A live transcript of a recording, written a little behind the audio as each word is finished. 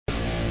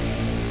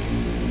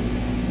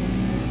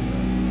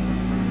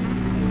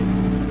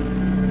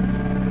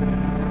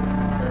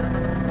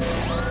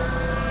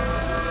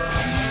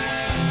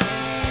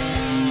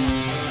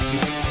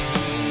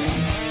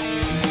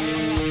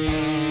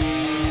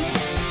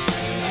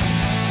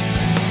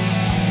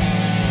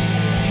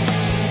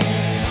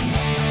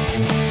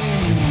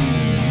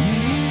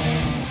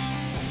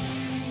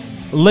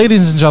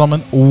Ladies and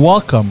gentlemen,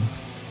 welcome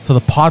to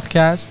the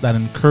podcast that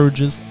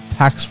encourages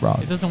tax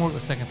fraud. It doesn't work the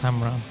second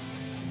time around.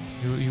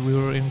 We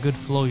were in good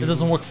flow. It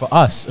doesn't work for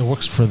us. It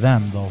works for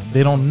them, though.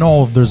 They don't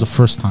know if there's a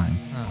first time.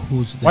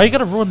 Who's there? Why you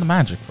gotta ruin the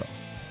magic, bro?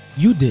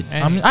 You did.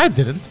 I mean, I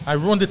didn't. I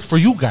ruined it for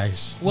you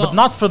guys, but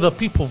not for the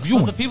people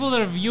viewing. So the people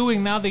that are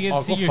viewing now, they get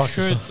to see your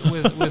shirt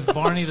with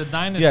Barney the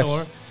dinosaur.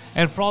 Yes.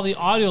 And for all the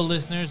audio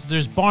listeners,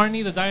 there's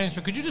Barney the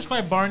dinosaur. Could you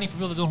describe Barney for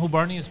people that don't know who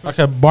Barney is first?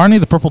 Okay, Barney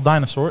the purple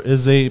dinosaur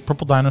is a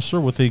purple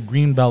dinosaur with a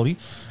green belly,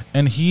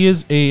 and he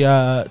is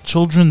a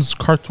children's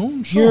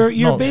cartoon show.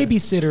 Your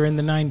babysitter in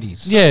the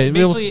 90s. Yeah,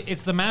 Basically,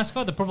 it's the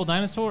mascot, the purple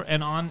dinosaur,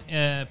 and on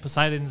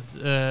Poseidon's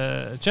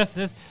chest it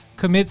says,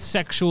 commit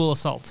sexual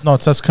assaults. No,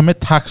 it says commit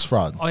tax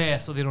fraud. Oh, yeah,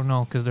 so they don't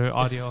know because they're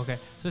audio. Okay.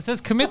 So it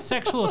says commit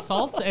sexual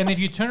assaults, and if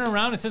you turn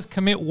around, it says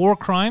commit war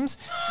crimes,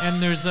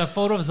 and there's a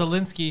photo of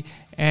Zelensky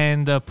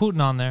and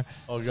Putin on there.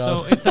 Oh, God.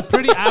 So it's a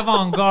pretty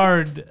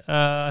avant-garde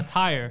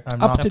attire.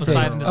 Up to date.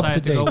 Poseidon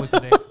decided to go with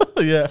today.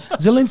 Yeah.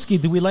 Zelensky,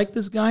 do we like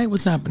this guy?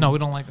 What's happening? No, we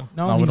don't like him.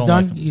 No, he's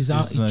done. He's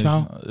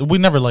out. We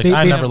never liked him.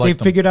 I never liked him.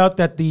 They figured out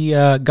that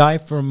the guy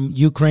from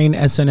Ukraine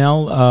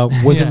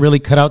SNL wasn't really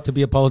cut out to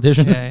be a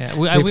politician. Yeah,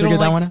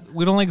 yeah.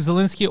 We don't like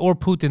Zelensky or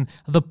Putin.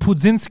 The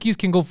Pudzinskis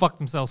can go fuck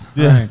themselves.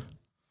 Yeah. Right.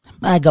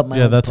 I got my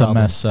own that's problem.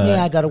 a mess.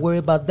 I got to worry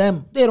about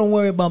them. They don't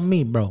worry about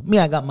me, bro. Me,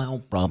 I got my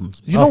own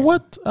problems. You know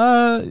what?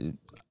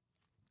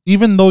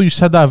 Even though you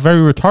said that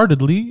very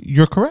retardedly,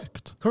 you're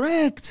correct.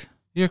 Correct.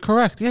 You're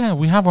correct. Yeah,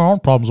 we have our own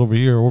problems over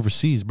here,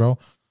 overseas, bro.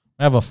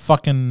 We have a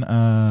fucking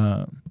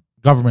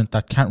government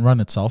that can't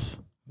run itself.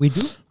 We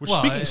do?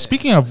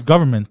 Speaking of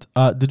government,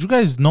 did you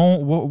guys know,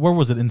 where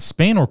was it? In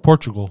Spain or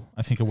Portugal?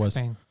 I think it was.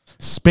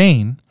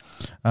 Spain.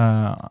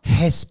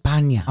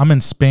 Hispania. I'm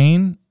in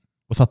Spain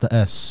without the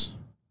S.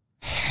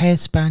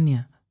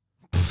 Hispania.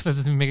 That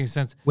doesn't make any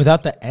sense.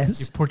 Without the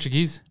S? You're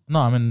Portuguese? No,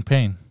 I'm in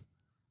pain.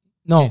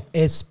 No,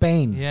 it's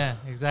Spain. Yeah,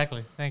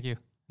 exactly. Thank you.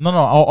 No,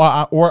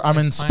 or I'm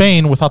in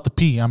Spain without the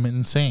P. I'm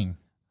insane.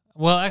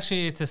 Well,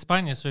 actually, it's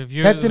España. So if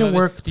you're that didn't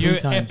work three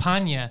times.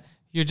 España,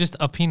 you're just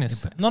a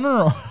penis. No.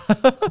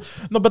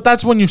 No, but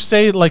that's when you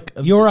say like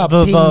you're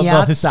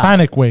the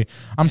Hispanic way.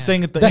 I'm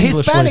saying it the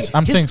English way.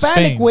 I'm saying Hispanic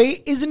Spain.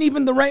 way isn't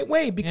even the right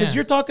way because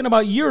you're talking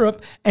about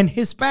Europe and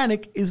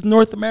Hispanic is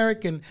North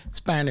American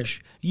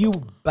Spanish. You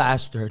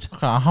bastard.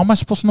 How am I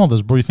supposed to know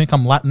this, bro? You think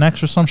I'm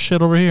Latinx or some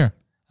shit over here?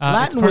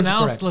 Latin it's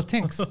pronounced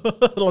Latinx.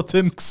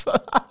 Latinx.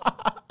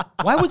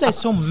 Why was I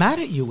so mad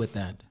at you with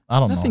that? I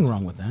don't know. Nothing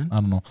wrong with that.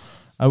 I don't know.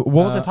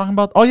 What was I talking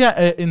about? Oh,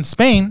 yeah. In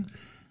Spain,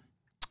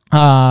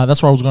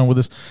 that's where I was going with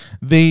this.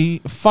 The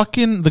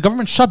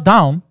government shut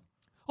down.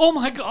 Oh,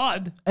 my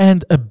God.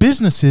 And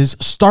businesses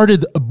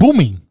started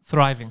booming.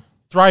 Thriving.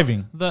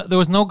 There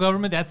was no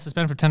government. They had to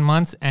suspend for 10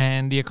 months,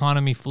 and the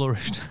economy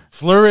flourished.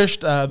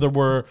 There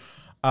were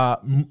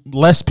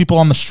less people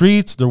on the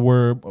streets. There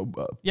were...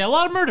 a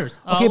lot of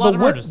murders. Okay, but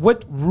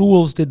what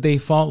rules did they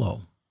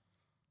follow?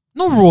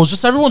 No rules.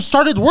 Just everyone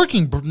started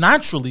working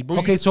naturally, bro.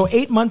 Okay, so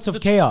 8 months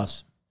of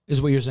chaos is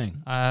what you're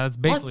saying. That's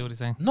basically what he's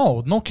saying.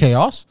 No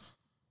chaos.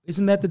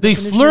 Isn't that the they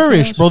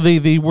flourished, bro?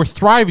 They were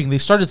thriving. They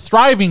started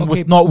thriving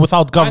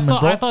without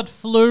government, bro. I thought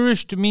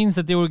flourished means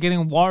that they were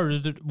getting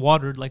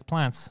watered like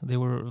plants. They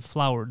were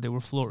flowered. They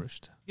were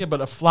flourished. Yeah,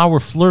 but a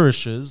flower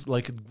flourishes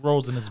like it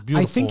grows and it's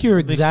beautiful. I think you're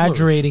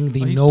exaggerating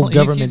the no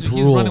government rule.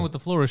 He's running with the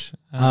flourish.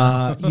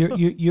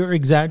 You're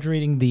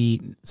exaggerating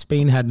the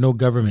Spain had no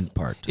government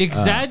part.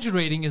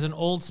 Exaggerating is an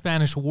old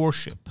Spanish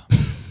warship.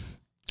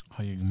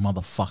 Oh, you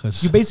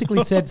motherfuckers! You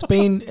basically said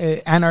Spain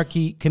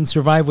anarchy can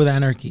survive with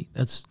anarchy.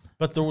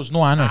 But there was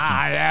no anarchy.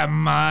 I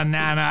am an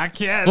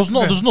anarchist.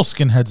 There's no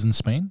skinheads in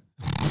Spain.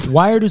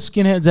 Why do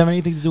skinheads have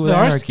anything to do with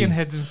anarchy? There are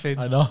skinheads in Spain.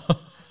 I know.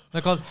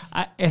 They're called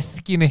a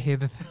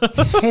skinhead.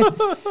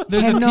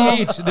 There's a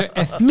TH. They're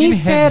a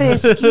Mr.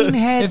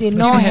 Skinhead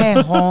no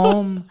here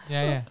home.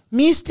 Yeah.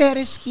 Mr.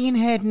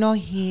 Skinhead no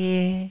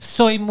here.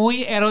 Soy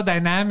muy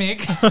aerodynamic.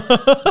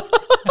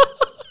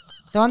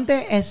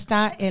 ¿Dónde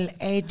está el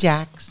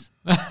Ajax?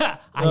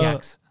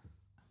 Ajax.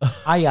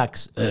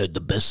 Ajax,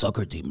 the best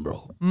soccer team,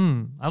 bro.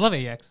 I love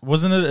Ajax.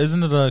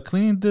 Isn't it a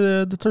cleaning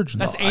detergent?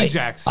 That's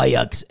Ajax.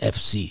 Ajax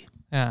FC.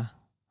 Yeah.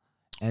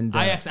 And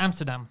Ajax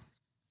Amsterdam.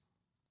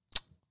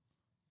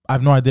 I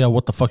have no idea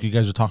what the fuck you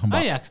guys are talking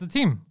about. Ajax, the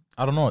team.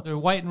 I don't know it. They're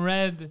white and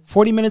red.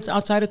 40 minutes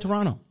outside of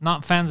Toronto.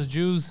 Not fans of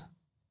Jews.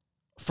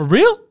 For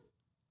real?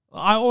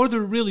 Or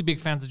they're really big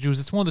fans of Jews.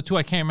 It's one of the two.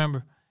 I can't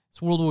remember.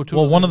 It's World War II.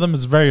 Well, one of them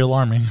is very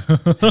alarming.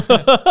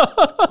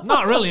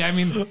 Not really. I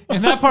mean,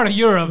 in that part of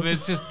Europe,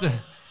 it's just...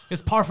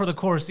 it's par for the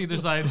course, either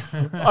side.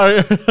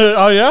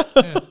 Oh, yeah?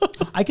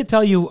 I could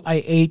tell you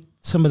I ate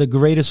some of the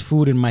greatest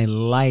food in my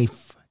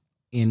life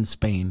in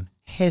Spain.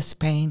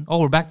 Spain. Oh,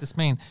 we're back to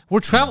Spain.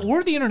 We're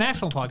the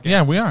international podcast.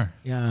 Yeah, we are.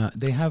 Yeah,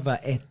 they have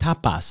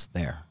tapas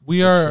there.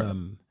 We are...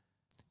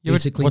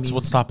 basically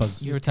what's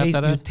tapas? You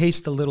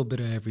taste a little bit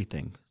of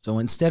everything. So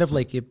instead of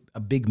like a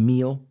big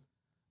meal,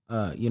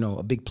 a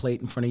big plate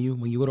in front of you,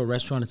 when you go to a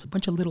restaurant, it's a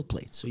bunch of little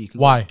plates. So you can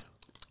Why?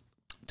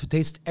 To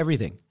taste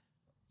everything.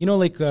 You know,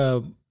 like,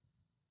 Or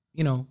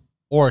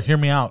hear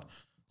me out.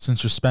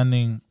 since you're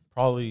spending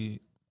probably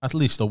at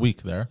least a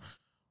week there,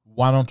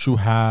 why don't you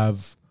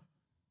have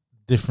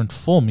different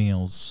full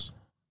meals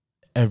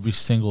every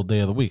single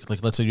day of the week?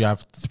 Like, let's say you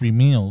have 3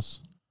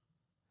 meals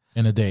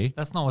in a day.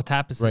 That's not what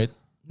tapas Right. is.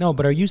 No,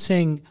 but are you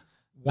saying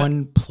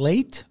one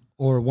plate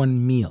or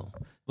one meal?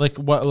 Like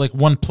what? Like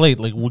one plate.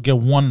 Like we'll get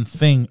one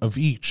thing of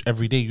each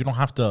every day. You don't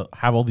have to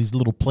have all these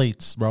little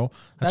plates, bro.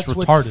 That's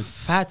what retarded.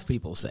 fat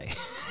people say.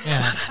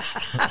 Yeah.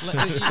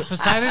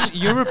 Poseidon,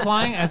 you're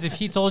replying as if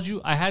he told you,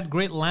 I had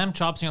great lamb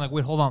chops. And you're like,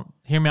 wait, hold on.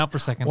 Hear me out for a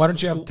second. Why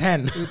don't you have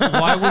 10?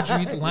 Why would you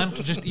eat lamb?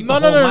 Just eat No,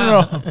 the no, whole no,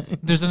 lamb. no.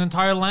 There's an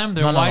entire lamb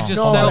there. No, no, Why no. just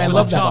No, settle but I for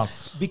love the that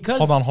chops? because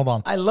Hold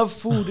on. I love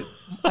food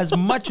as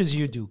much as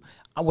you do.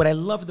 What I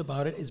loved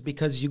about it is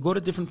because you go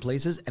to different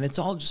places and it's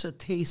all just a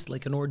taste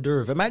like an hors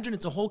d'oeuvre. Imagine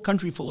it's a whole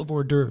country full of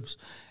hors d'oeuvres.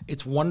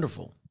 It's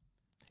wonderful.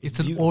 It's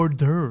an hors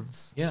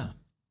d'oeuvres. Yeah.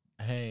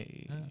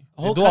 Hey,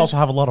 Whole they do country- also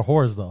have a lot of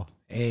whores though.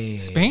 Hey.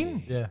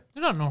 Spain? Yeah,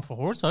 They're not known for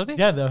whores, are they?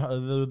 yeah.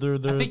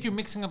 They're I think you're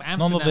mixing up no,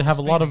 Amsterdam. no. They have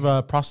a and lot Spain.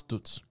 of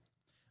prostitutes.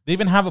 They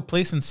even have a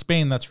place in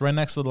Spain that's right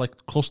next to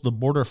like close to the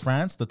border of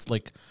France. That's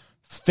like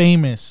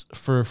famous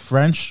for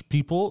French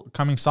people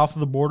coming south of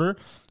the border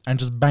and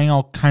just bang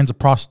all kinds of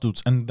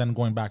prostitutes and then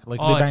going back. Like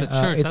Oh, they it's bang.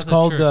 a church. It's That's a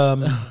called church.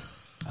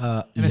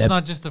 And it's La,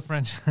 not just the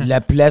French. La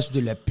Place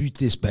de la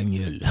Pute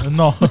Espagnole.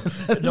 No,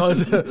 no,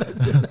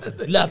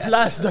 it's La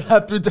Place de la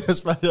Pute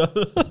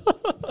Espagnole.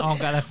 Oh,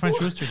 God, that French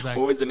rooster's back.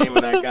 What was the name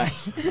of that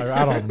guy?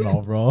 I don't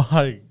know, bro.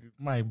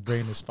 My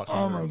brain is fucking.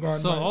 Oh my god.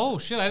 So, oh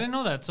shit, I didn't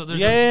know that. So there's,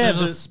 Yeah, there's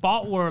a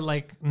spot where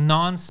like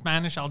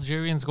non-Spanish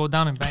Algerians go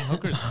down and bang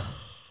hookers.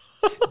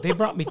 They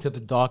brought me to the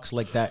docks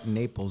like that in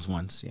Naples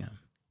once. Yeah,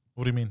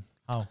 What do you mean?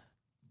 How?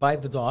 by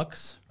the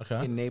docks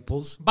Okay. in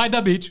Naples. By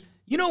the beach.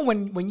 You know,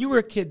 when you were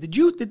a kid, did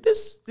you do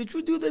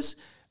this?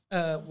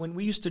 When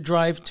we used to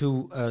drive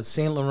to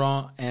Saint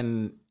Laurent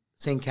and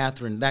Saint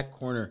Catherine, that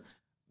corner,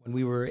 when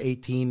we were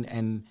 18,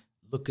 and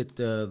look at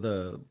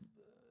the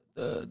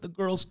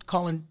girls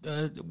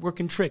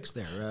working tricks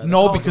there.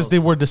 No, because they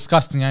were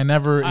disgusting. I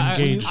never I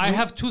engaged.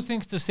 have two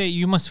things to say.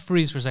 You must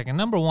freeze for a second.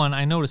 Number one,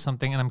 I noticed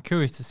something, and I'm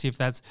curious to see if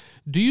that's.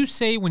 Do you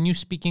say when you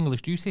speak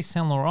English? Do you say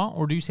Saint Laurent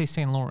or do you say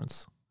Saint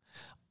Lawrence?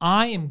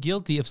 I am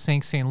guilty of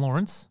saying Saint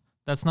Lawrence.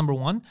 That's number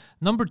one.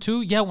 Number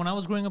two, yeah, when I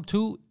was growing up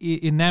too,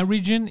 in that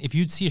region, if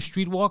you'd see a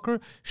streetwalker,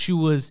 she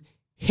was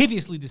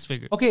hideously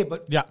disfigured. Okay,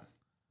 but yeah.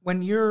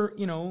 when you're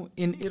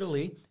in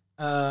Italy.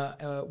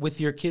 With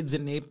your kids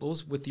in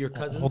Naples, with your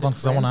cousins. Hold on, and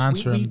 'cause I wanna friends,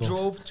 answer we him, though.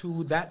 drove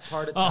to that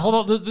part of town. Hold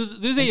on,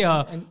 there's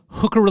a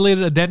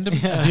hooker-related addendum.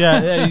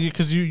 Yeah,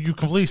 because you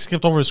completely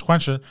skipped over his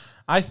question.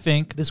 I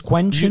think This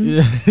question.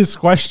 his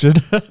question.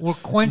 We're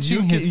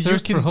quenching his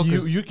thirst for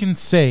hookers. You can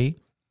say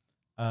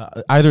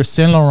either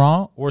Saint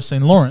Laurent or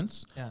Saint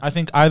Lawrence. Yeah. I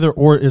think either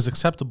or is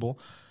acceptable.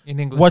 In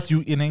English. What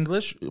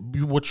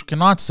you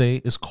cannot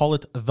say is call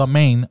it the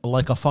main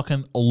like a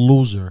fucking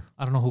loser,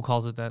 I don't know who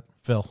calls it that.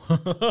 Phil.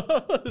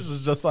 This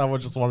is just I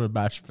just wanted to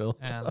bash Phil.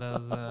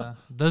 Yeah,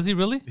 does he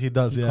really? He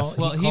does, yes.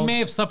 call- Well, he calls- may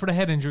have suffered a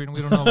head injury and we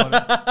don't know about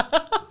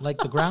it. Like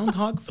the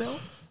groundhog, Phil?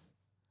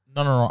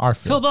 No, our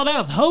Phil Phil.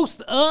 Meltdowns,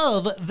 host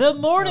of The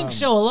Morning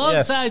Show,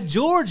 alongside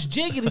George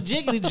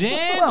Jiggity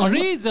Jam Well,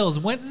 Rizos,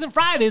 Wednesdays and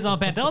Fridays on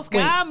Pantelis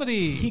Wait,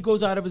 Comedy. He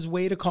goes out of his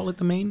way to call it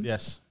the main?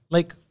 Yes.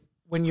 Like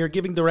when you're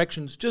giving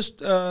directions, just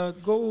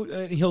go,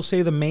 he'll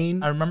say the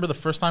main. I remember the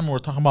first time I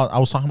was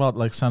talking about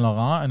like Saint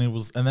Laurent,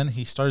 and then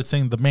he started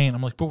saying the main.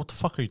 I'm like, bro, what the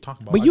fuck are you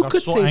talking about? But I you got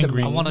could so say the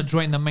angry. I want to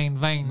drain the main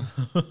vein.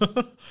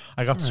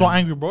 I got so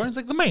angry, bro. It's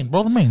like the main,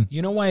 bro, the main.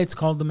 You know why it's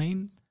called the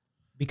main?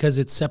 Because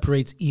it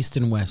separates east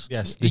and west.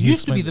 Yes, It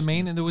used to be the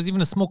main, and there was even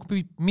a smoked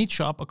meat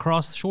shop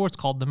across the shore. It's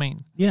called the main.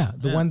 Yeah,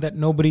 the one that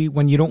nobody,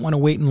 when you don't want to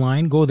wait in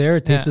line, go there.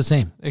 It tastes Yeah. the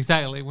same.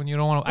 Exactly. When you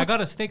don't want to. I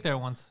got a steak there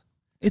once.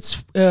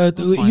 It's it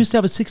fine. used to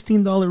have a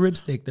 $16 rib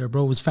steak there,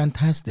 bro. It was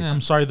fantastic. Yeah.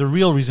 I'm sorry. The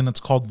real reason it's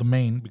called the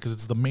main because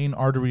it's the main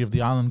artery of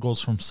the island goes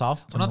from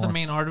south to Well, not north. the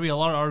main artery. A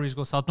lot of arteries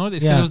go south north.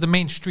 It's because Yeah. it was the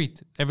main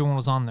street. Everyone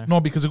was on there. No,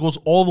 because it goes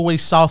all the way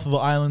south of the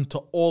island to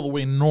all the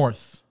way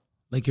north.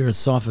 Like your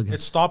esophagus.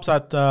 It stops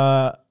at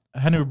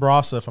Henry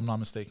Barassa, if I'm not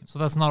mistaken. So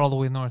that's not all the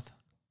way north.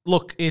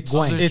 Look, it's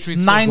Gouin. it's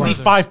Streets go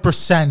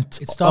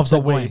 95% It of stops the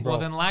at way, Gouin. bro. Well,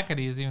 then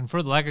Lacadie is even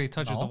further. Lacadie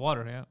touches the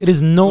water. Yeah. It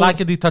is no.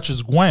 Acadie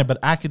touches Gouin, but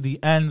Acadie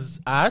ends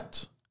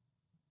at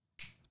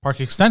Park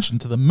Extension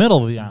to the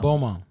middle of the island.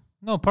 Beaumont.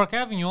 No, Park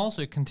Avenue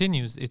also, it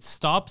continues. It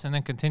stops and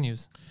then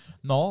continues.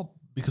 No,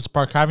 because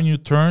Park Avenue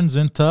turns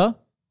into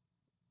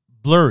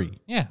Blurry.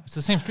 Yeah, it's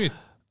the same street.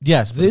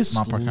 Yes, but it's This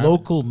not Park Avenue.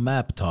 local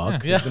map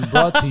talk has been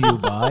brought to you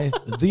by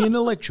the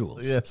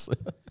intellectuals. Yes.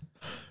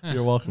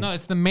 You're welcome. No,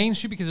 it's the main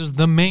street because it was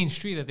the main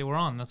street that they were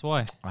on. That's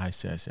why. I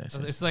see.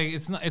 It's like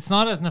it's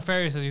not as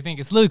nefarious as you think.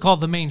 It's literally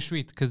called the main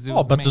street because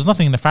Oh, but there's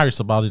nothing nefarious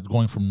about it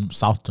going from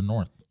south to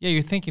north. Yeah,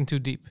 you're thinking too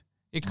deep.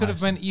 It could I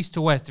have been east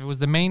to west. If it was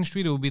the main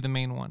street, it would be the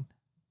main one.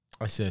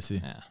 I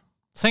see. Yeah.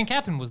 St.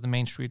 Catherine was the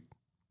main street.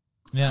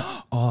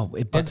 Yeah. Oh,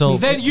 it bugs Until- me.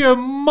 Then your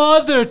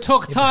mother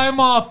took time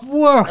off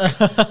work.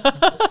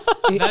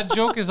 That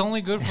joke is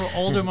only good for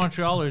older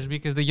Montrealers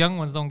because the young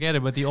ones don't get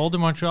it. But the older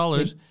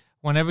Montrealers,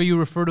 whenever you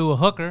refer to a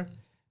hooker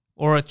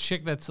Or a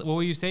chick that's, what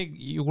will you say?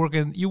 You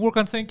work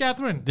on St.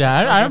 Catherine.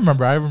 Yeah, I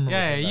remember.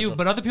 Yeah, you.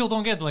 But other people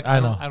don't get, like, I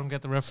know. I don't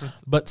get the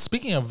reference. But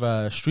speaking of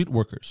street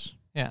workers,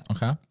 Yeah.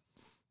 okay,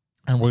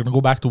 and we're gonna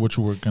go back to what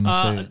you were gonna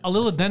say. A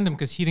little addendum,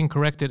 because he didn't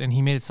correct it and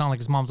he made it sound like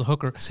his mom's a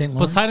hooker. St.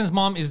 Lawrence? Poseidon's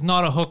mom is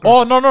not a hooker.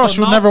 Oh, no,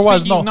 she not never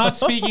was, speaking- no. Not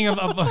speaking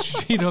of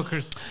street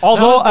hookers.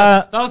 Although,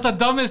 that was the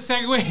dumbest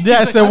segue. He's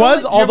yes, like, it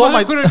was. Your Although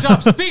mother quit her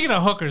job. Speaking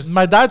of hookers.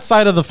 my dad's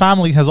side of the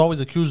family has always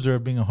accused her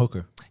of being a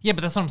hooker. Yeah,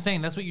 but that's what I'm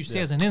saying. That's what you say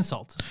as an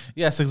insult.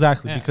 Yes,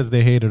 exactly, Yeah. because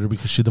they hated her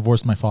because she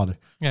divorced my father.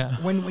 Yeah.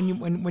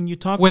 When you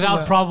talk Without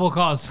to, probable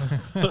cause.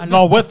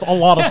 No, with a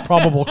lot of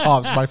probable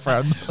cause, my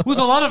friend. With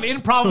a lot of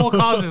improbable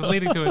causes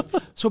leading to it.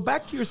 so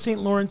back to your St.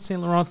 Laurent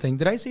thing.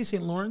 Did I say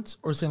St. Lawrence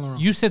or St. Laurent?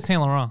 You said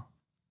Saint Laurent.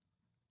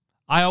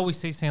 I always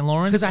say Saint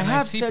Lawrence 'Cause I and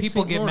have see said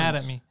people Saint get mad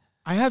at Lawrence. me.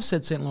 I have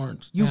said St.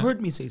 Lawrence. You've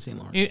heard me say St.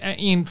 Lawrence.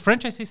 In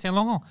French, I say Saint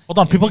Laurent. Hold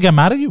on, people get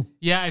mad at you?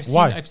 Yeah,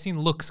 Why? I've seen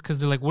looks because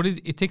they're like, what is?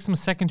 It takes them a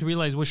second to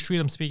realize what street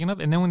I'm speaking of,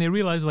 and then when they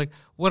realize, like,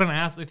 what an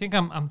ass, they think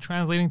I'm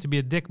translating to be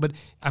a dick, but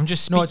I'm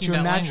just speaking No, it's your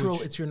that natural.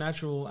 language. It's your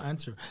natural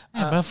answer.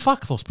 Yeah, but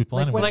fuck those people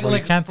like anyway. when- Well,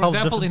 you can't for tell the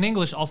example, in difference.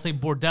 English, I'll say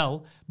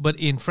bordel, but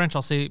in French,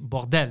 I'll say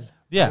bordel.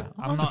 Yeah,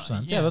 I'm not-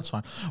 100%. yeah. Yeah, that's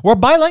fine. We're a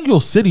bilingual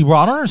city, bro.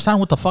 I don't understand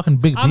what the fucking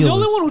big I'm deal the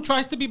only is. one who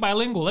tries to be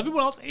bilingual.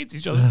 Everyone else hates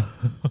each other.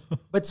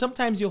 But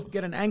sometimes you'll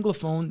get an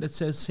anglophone that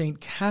says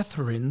St.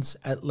 Catherine's,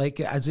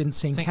 as in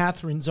St.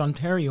 Catherine's,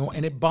 Ontario,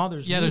 and it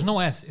bothers me. Yeah, there's no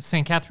S. It's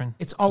Saint Catherine.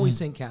 It's always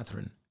St.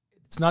 Catherine.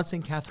 It's not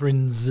St.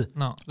 Catherine's.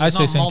 No, I there's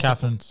say not St. multiple.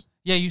 Catherine's.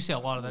 Yeah, you say a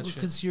lot of that shit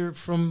Because you're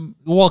from.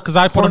 Well, because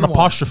I put an Cornwall.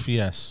 apostrophe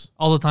S.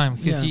 all the time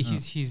because Yeah.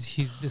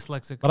 he's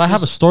dyslexic. But I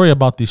have a story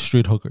about these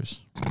street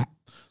hookers.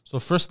 So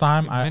first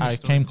time Many I stories.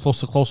 came close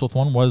to close with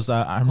one was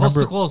I close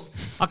remember to close.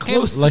 I came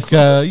Close to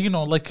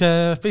like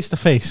face to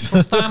face.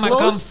 time I come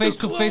Close to face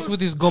to face close. with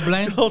this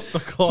gobelin. Close to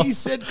close. He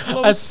said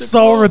close That's to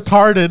so close.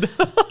 retarded.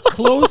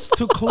 Close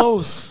to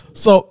close.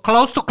 So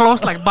Close to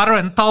close like butter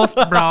and toast,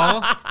 bro.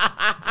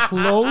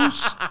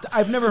 Close.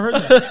 I've never heard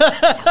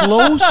that.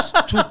 Close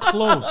to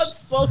close.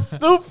 so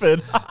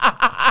stupid.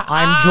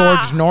 I'm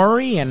George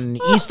Norrie, and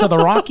east of the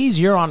Rockies,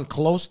 you're on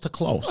close to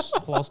close.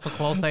 Close to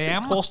close I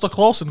am. Close to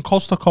close and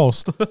coast to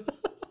coast.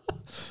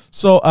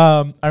 So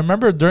I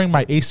remember during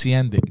my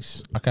ACN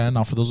days. Okay,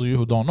 now for those of you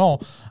who don't know,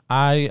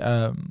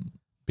 I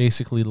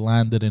basically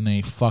landed in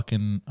a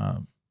fucking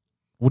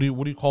what do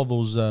you call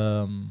those?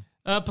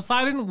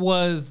 Poseidon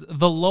was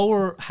the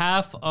lower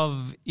half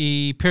of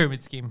a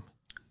pyramid scheme.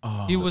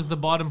 He was the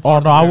bottom Oh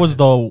part. no, of the I was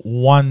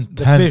pyramid.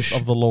 the 1/10 fish.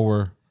 of the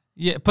lower.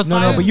 Yeah, No,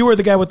 Poseidon. no, but you were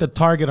the guy with the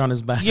target on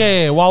his back.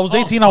 Yeah, while I was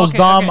 18, I was okay,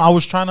 dumb. okay. I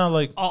was trying to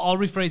like. I'll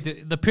rephrase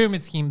it. The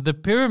pyramid scheme. The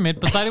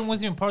pyramid. Poseidon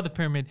wasn't even part of the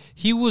pyramid.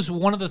 He was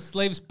one of the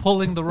slaves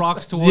pulling the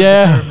rocks towards the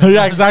Yeah, pyramid.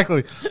 yeah,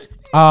 exactly.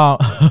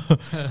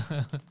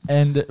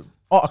 And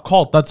a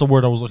cult. That's the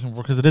word I was looking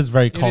for because it is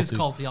very It culty. is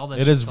culty. All that.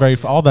 It shit's is very.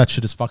 culty. All that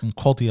shit is fucking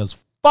culty as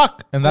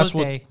fuck, and that's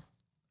what.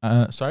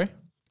 Culte. Sorry.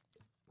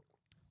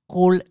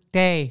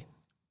 Culte.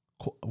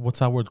 What's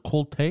that word?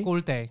 Culte.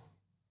 Culte.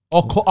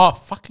 Oh,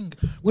 fucking.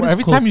 What Well, is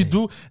every time you culte?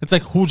 do, it's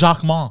like Hugh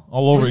Jackman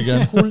all over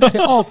again. Culte.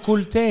 Oh,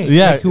 culte.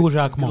 Yeah. Like Hugh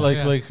Jackman. like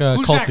Hugh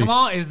culty.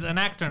 Jackman is an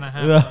actor and a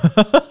half.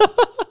 Yeah.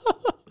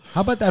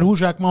 How about that Hugh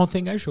Jackman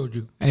thing I showed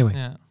you? Anyway.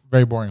 Yeah.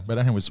 Very boring. But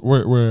anyways,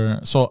 we're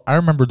so I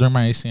remember during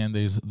my ACN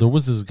days there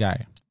was this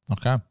guy.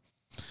 Okay.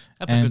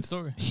 That's a And good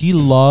story. he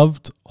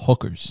loved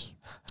hookers.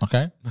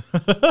 Okay.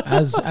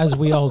 As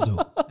we all do.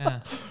 Yeah.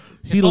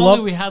 He If only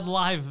loved. we had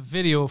live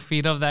video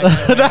feed of that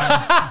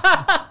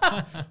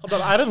guy. Hold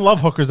on, I didn't love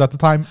hookers at the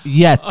time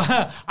yet.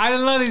 I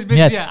didn't love these bitches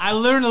Yet. yet. I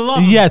learned to love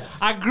them. Yet.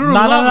 I grew to No,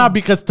 love them.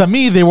 because to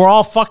me they were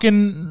all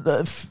fucking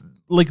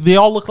like they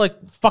all look like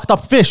fucked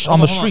up fish on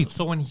the Hold street.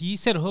 So when he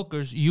said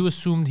hookers, you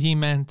assumed he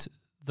meant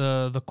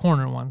the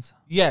corner ones.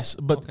 Yes,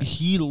 but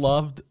he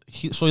loved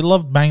he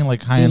loved banging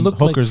like high They end look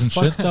hookers like and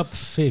shit. fucked up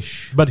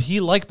fish. But he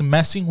liked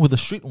messing with the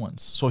street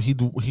ones. So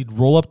he'd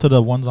roll up to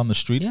the ones on the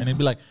street and he'd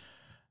be like,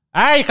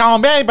 "Hey,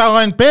 come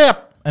on,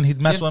 pip," and he'd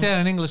You mess have to with say them.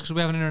 that in English because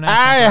we have an international.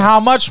 Hey, crowd. how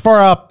much for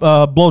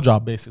a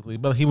blowjob, basically?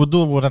 But he would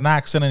do it with an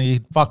accent, and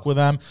he'd fuck with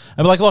them.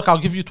 I'd be like, "Look, I'll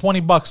give you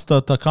 $20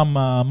 to come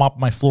mop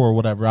my floor or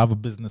whatever. I have a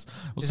business."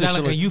 We'll Is say that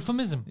shit like a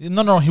euphemism?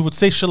 No, he would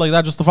say shit like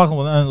that just to fuck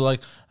with them,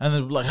 and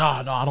they'd be like,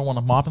 "Oh no, I don't want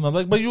to mop." And they're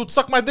like, "But you would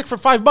suck my dick for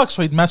 $5,"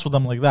 so he'd mess with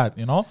them like that,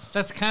 you know?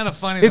 That's kind of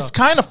funny. It's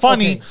kind of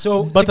funny. Okay,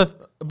 so but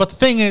the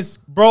thing is,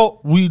 bro,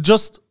 we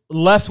just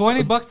left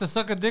 $20 to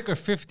suck a dick or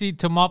 50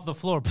 to mop the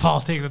floor. I'll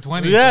take the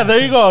 20. Yeah, there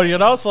you go. You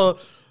know, so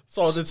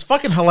it's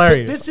fucking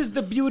hilarious. This is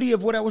the beauty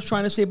of what I was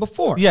trying to say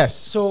before. Yes.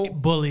 So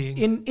Bullying.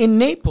 in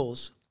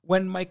Naples,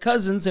 when my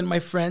cousins and my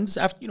friends,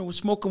 after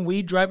smoking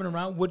weed, driving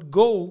around, would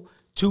go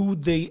to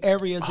the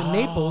areas in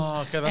Naples,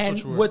 okay, that's and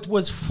what you were. what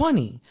was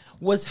funny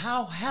was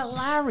how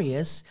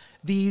hilarious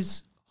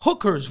these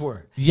hookers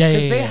were. Yeah,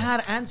 Because yeah, they yeah.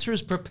 had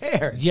answers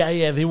prepared.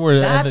 Yeah, they were.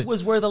 That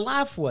was where the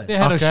laugh was. They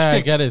had a Okay, I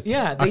shtick. get it.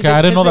 Yeah. Okay,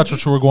 I didn't know that's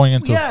what you were going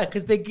into. Yeah,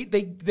 because they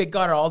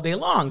got it all day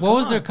long. What Come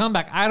was on. their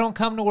comeback? I don't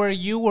come to where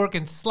you work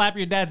and slap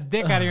your dad's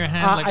dick out of your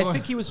hand. Like, I what?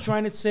 think he was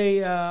trying to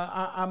say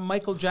I'm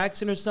Michael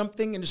Jackson or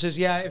something, and it says,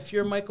 "Yeah, if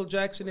you're Michael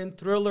Jackson in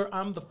Thriller,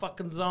 I'm the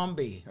fucking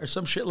zombie," or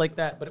some shit like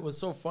that. But it was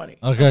so funny.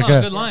 Okay, That's not a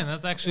okay. good line.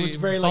 That's actually was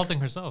very, insulting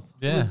herself.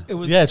 Yeah, It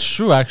was- yeah, it's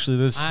true.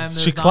 Actually, I'm the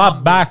she clapped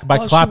zombie. back by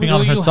Oh, she clapping was-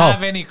 on Do you herself.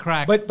 have any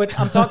crack? But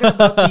I'm talking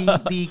about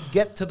the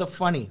get to the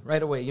funny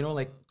right away. You know,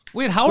 like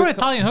Wait, how are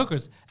Italian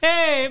hookers?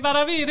 Hey,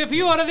 Baravir, if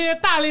you are the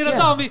Italian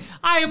zombie,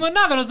 I am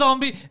another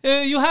zombie.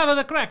 You have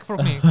the crack for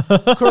me.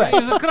 correct.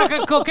 Is a crack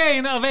of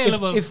cocaine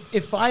available?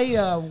 If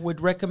I would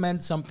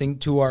recommend something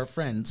to our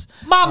friends,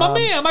 Mamma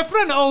mia, my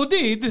friend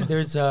OD'd.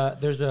 there's a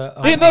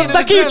In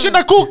the kitchen,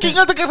 the cooking,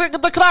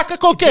 the crack of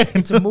cocaine.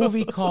 it's a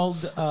movie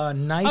called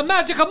Night. A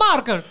magic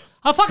marker.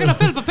 A fucking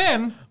Philip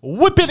pen.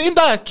 Whipping in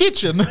the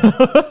kitchen.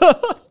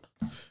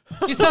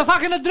 It's a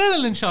fucking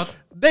adrenaline shot.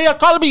 They are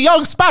calling me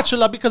Young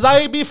Spatula because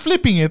I be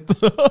flipping it.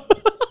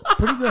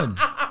 Pretty good,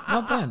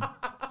 not bad.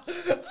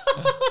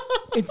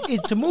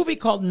 It's a movie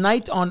called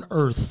Night on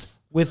Earth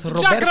with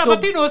Jack Roberto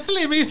Rabatino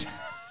Slimmies.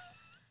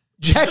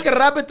 Jack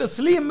Rabbit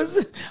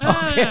Slims.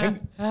 Okay.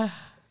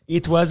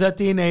 It was a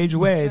teenage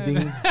wedding.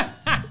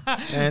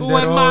 And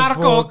When the old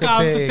Marco folk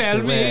come to takes tell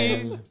it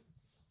me. well.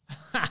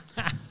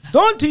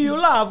 Don't you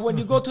love when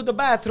you go to the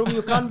bathroom,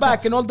 you come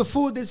back and all the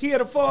food is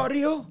here for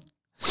you?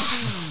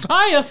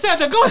 I said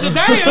to go to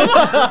Dave.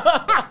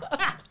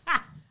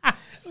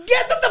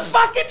 Get to the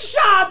fucking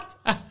shot!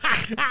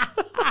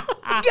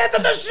 Get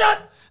to the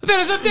shot!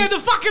 There's a dead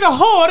fucking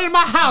whore in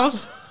my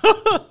house.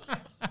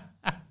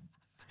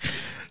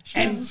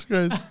 Jesus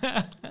Christ.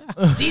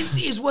 This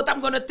is what I'm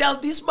gonna tell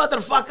this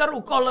motherfucker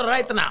who called her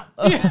right now.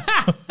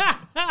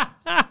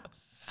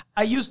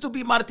 I used to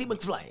be Marty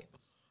McFly.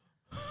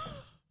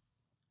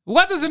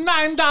 What does a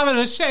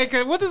 $9 a shake?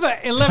 What does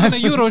a 11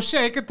 euro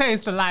shake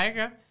taste like?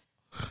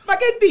 Ma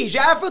che dici?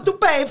 I have to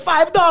pay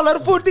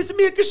 $5 for this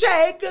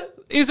milkshake.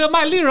 Is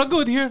my lira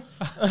good here?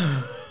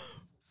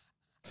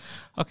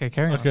 Okay,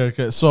 carry on.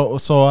 Okay. So,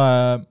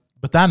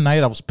 but that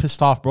night I was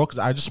pissed off, bro, because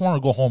I just wanted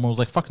to go home. It was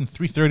like fucking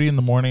 3:30 in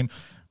the morning.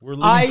 We're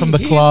leaving from the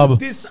hid club.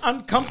 this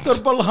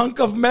uncomfortable hunk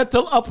of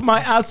metal up my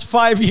ass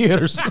 5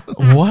 years.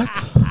 What?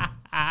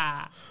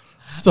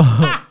 so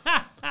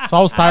I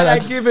was tired. I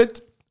give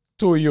it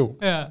to you.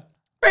 Yeah.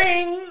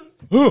 Bing!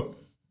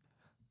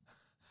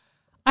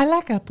 I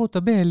like a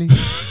portobello.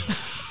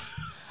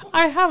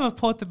 I have a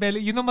portobello.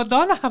 You know,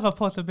 Madonna have a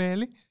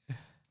portobello.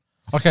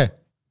 Okay.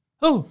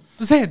 Oh,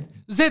 Zed.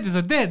 Zed is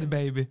a dead,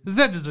 baby.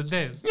 Zed is a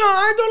dead. No,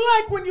 I don't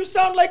like when you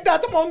sound like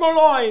that,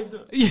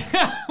 mongoloid.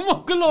 Yeah,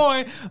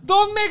 mongoloid.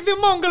 Don't make the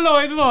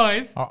mongoloid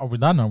voice. Are we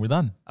done? Are we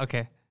done?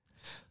 Okay.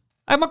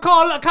 I'm gonna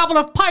call a couple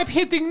of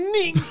pipe-hitting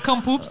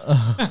nincompoops.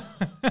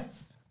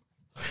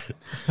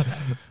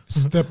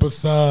 Step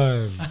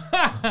aside.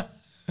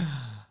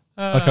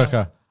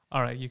 Okay.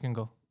 All right, you can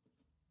go.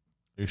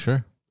 Are you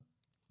sure?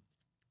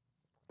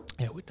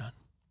 Yeah, we're done.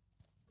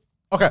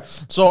 Okay.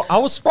 So I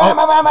was.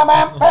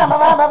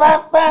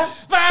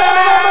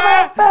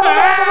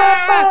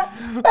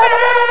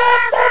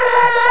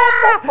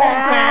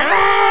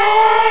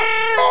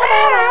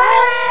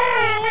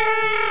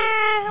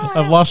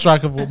 I've lost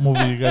track of what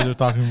movie you guys are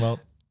talking about.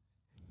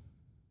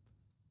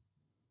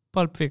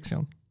 Pulp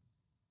Fiction.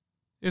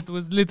 It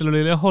was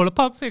literally a whole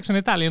Pulp Fiction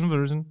Italian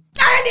version.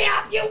 Any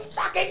of you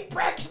fucking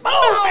pricks move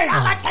and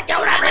I'll execute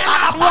every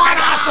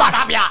last one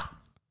of you.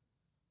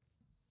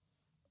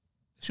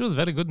 She was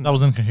very good. In That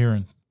was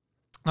incoherent.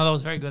 No, that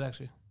was very good,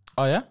 actually.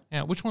 Oh yeah.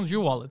 Yeah, which one's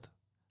your wallet?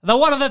 The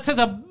one that says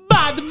a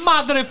bad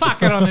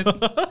motherfucker on it.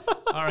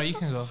 All right, you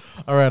can go.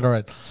 All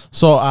right.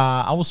 So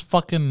I was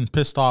fucking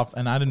pissed off,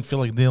 and I didn't feel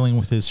like dealing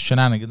with his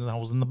shenanigans. I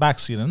was in the back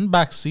seat. In the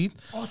back seat,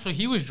 Oh, so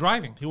he was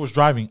driving. he was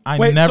driving.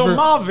 Wait, so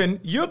Marvin,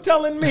 you're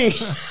telling me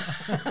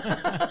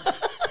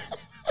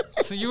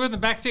So you were in the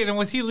back seat, and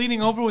was he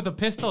leaning over with a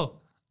pistol?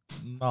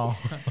 No,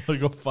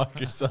 go fuck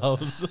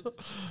yourselves.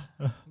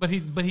 But he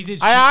did.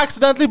 Shoot. I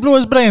accidentally blew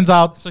his brains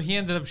out. So he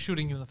ended up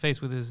shooting you in the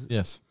face with his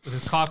Yes.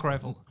 cock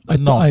rifle. I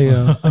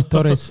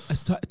thought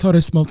I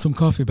smelled some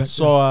coffee back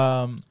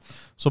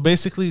So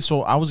basically,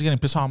 I was getting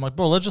pissed off. I'm like,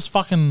 bro, let's just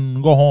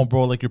fucking go home,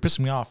 bro. Like, you're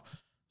pissing me off.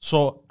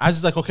 So I was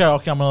just like, okay, I'm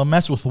gonna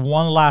mess with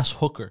one last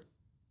hooker.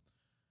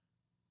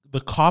 The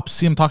cops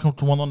see him talking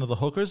to one of the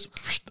hookers.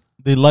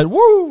 They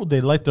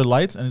light their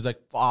lights, and he's like,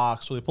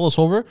 fuck. So they pull us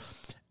over,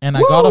 and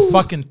I got a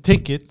fucking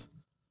ticket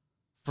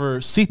for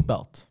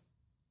seatbelt.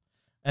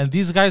 And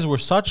these guys were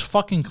such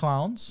fucking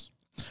clowns.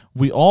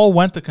 We all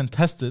went to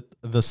contest it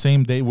the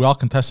same day. We all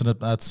contested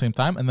it at the same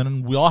time. And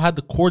then we all had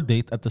the court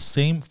date at the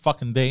same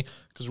fucking day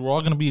because we're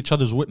all going to be each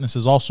other's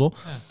witnesses also.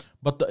 Yeah.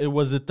 But it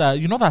was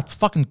you know that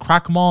fucking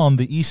crack mall on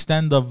the east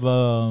end of...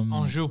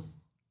 Anjou.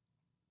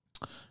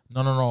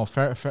 No.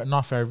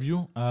 Not Fairview.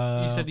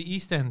 You said the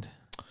east end.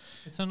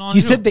 It's an Anjou.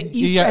 You said the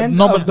east end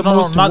no, of but the no,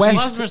 most not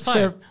west.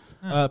 Versailles.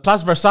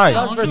 Place Versailles.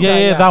 Place Versailles,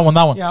 Yeah, that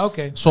one. Yeah,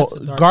 okay. So That's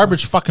a dark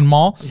garbage fucking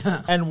mall.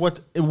 Yeah. And what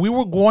we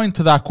were going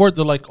to that court,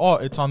 they're like, oh,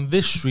 it's on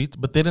this street,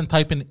 but they didn't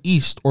type in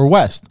east or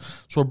west.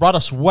 So it brought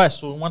us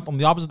west. So we went on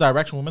the opposite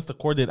direction. We missed the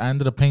court date. I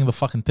ended up paying the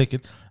fucking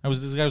ticket.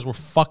 These guys were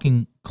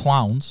fucking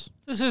clowns.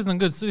 This isn't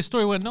good. So the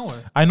story went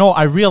nowhere. I know.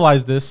 I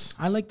realized this.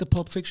 I like the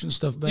Pulp Fiction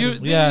stuff better.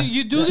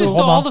 You do this to hold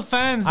all on. the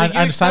fans. I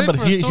understand, but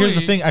here's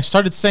the thing. I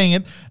started saying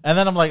it, and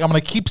then I'm like, I'm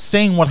going to keep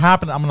saying what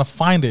happened. I'm going to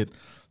find it.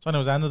 So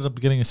anyways, I ended up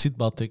getting a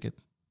seatbelt ticket.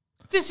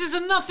 This is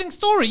a nothing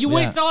story. You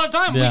wasted all our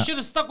time. We should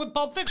have stuck with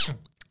Pulp Fiction.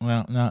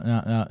 No.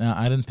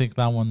 I didn't think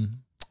that one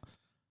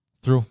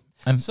through.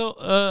 And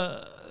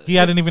so he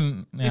hadn't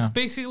even. Yeah. It's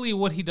basically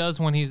what he does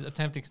when he's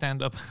attempting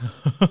stand-up.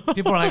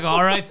 People are like,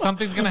 all right,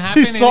 something's going to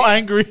happen. He's so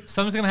angry.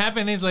 Something's going to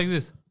happen. And he's like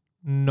this.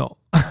 No.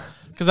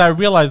 Because I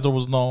realized there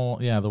was no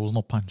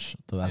punch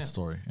to that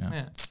story.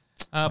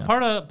 Yeah.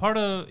 Part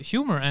of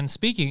humor and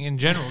speaking in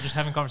general, just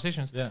having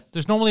conversations, Yeah.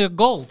 there's normally a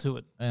goal to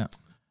it. Yeah.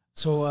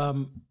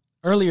 So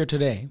earlier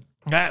today,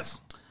 Yes.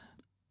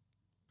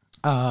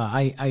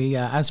 I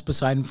asked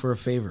Poseidon for a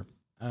favor.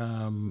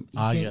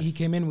 Yes. He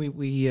came in.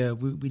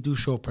 We do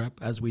show prep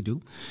as we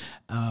do,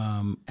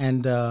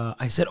 and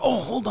I said,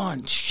 "Oh, hold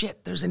on,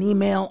 shit! There's an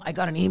email. I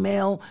got an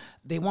email.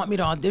 They want me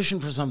to audition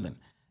for something,"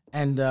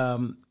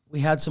 and we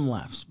had some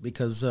laughs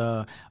because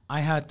I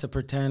had to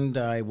pretend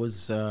I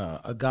was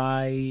a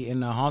guy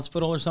in a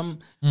hospital or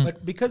something,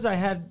 but because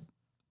I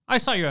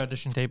saw your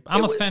audition tape.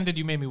 I'm offended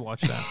you made me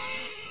watch that.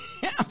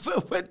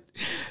 but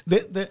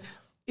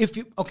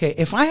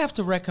if I have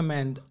to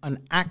recommend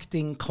an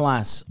acting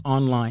class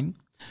online,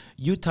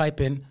 you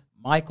type in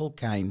Michael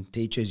Caine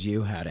teaches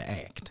you how to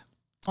act.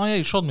 Oh yeah,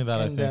 you showed me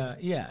that. And, I think.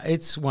 yeah,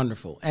 it's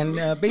wonderful. And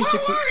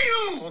basically,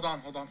 Hold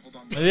on.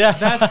 Yeah,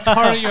 That's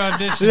part of your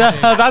audition yeah,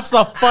 tape. that's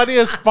the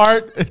funniest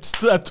part. It's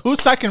a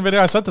 2-second video.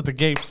 I sent it to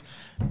Gapes.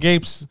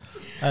 Gapes,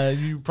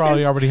 you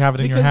probably already have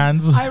it in your because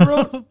hands.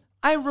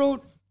 I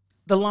wrote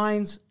the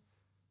lines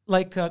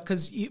like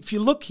because if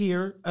you look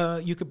here,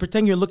 you could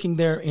pretend you're looking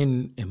there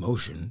in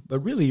emotion, but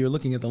really you're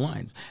looking at the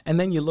lines. And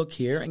then you look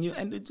here, and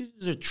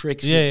these are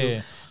tricks.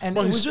 Yeah. And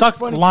Well, it you was stuck just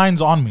funny.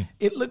 lines on me.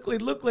 It looked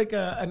like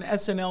an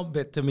SNL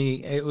bit to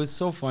me. It was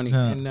so funny.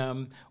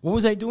 And what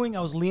was I doing?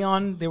 I was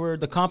Leon.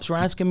 The cops were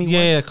asking me.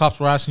 Yeah, cops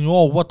were asking you,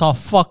 "Oh, what the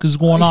fuck is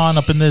going on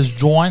up in this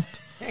joint?"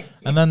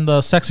 And then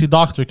the sexy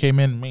doctor came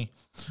in, me.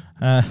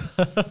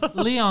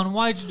 Leon,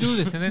 why'd you do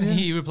this? And then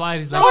he replied,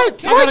 he's like,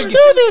 Why'd you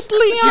do this,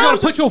 Leon? You gotta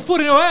put your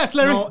foot in your ass,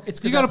 Larry. No, it's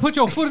 'cause you gotta put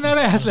your foot in that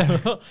ass, Larry.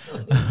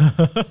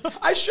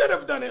 I should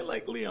have done it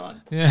like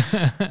Leon. Yeah.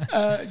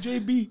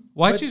 JB.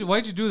 Why'd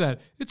you do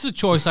that? It's a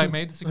choice I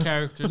made. It's a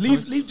character.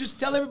 choice. Leave. Just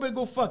tell everybody to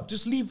go fuck.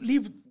 Just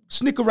leave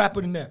snicker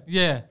wrapper in there.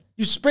 Yeah.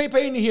 You spray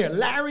paint in here.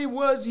 Larry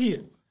was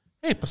here.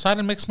 Hey,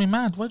 Poseidon makes me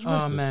mad. Why'd you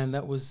write Oh this? man,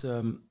 that was.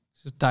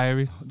 Just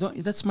diary.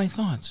 That's my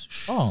thoughts.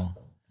 Shh. Oh,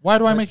 why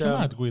do I But, make you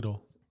mad,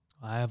 Guido?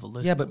 I have a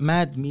list. Yeah, but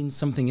mad means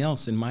something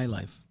else in my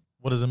life.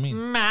 What does it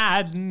mean?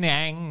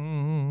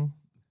 Maddening.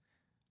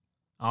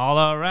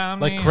 All around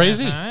Like me.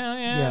 crazy?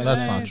 Yeah,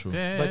 that's not true.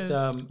 But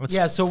That's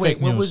yeah, so wait,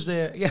 fake what news. was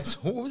the? Yes,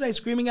 what was I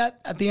screaming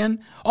at the end?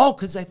 Oh,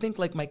 because I think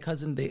like my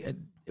cousin, it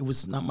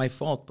was not my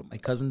fault, but my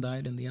cousin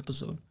died in the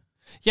episode.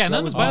 Yeah, So and that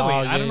that was, was- by the way, Oh,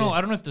 I don't yeah, know. yeah.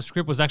 I don't know if the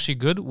script was actually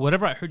good.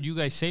 Whatever I heard you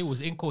guys say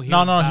was incoherent.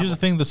 No, babble. here's the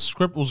thing. The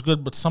script was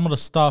good, but some of the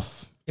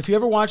stuff... If you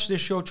ever watch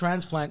this show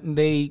Transplant and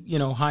they,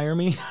 hire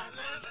me,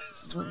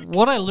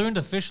 What I learned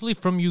officially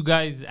from you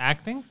guys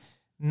acting,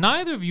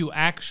 neither of you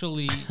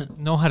actually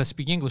know how to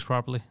speak English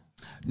properly.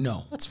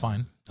 no, That's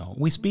fine.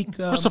 we speak.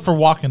 Christopher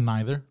Walken,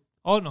 neither.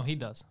 Oh, no, he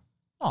does.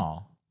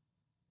 Oh.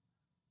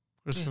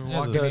 Christopher Yeah,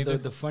 Walken the, either.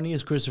 the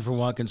funniest Christopher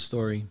Walken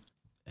story,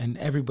 and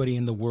everybody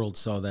in the world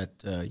saw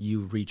that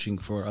you reaching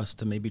for us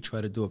to maybe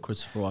try to do a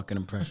Christopher Walken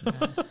impression.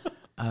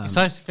 You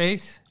saw his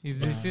face? His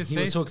he face?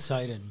 was so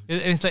excited.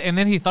 It's like, and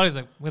then he thought, he's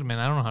like, wait a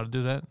minute, I don't know how to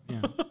do that.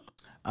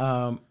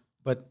 Yeah.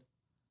 But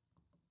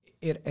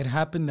it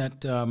happened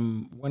that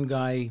one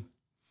guy,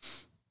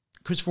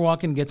 Christopher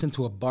Walken, gets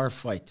into a bar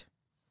fight.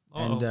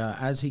 And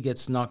as he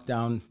gets knocked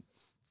down,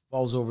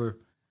 falls over,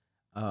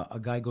 a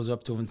guy goes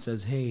up to him and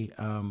says, "Hey,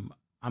 I'm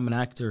an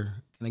actor.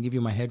 Can I give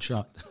you my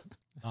headshot?"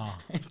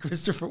 And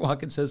Christopher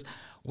Walken says,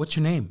 "What's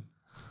your name?"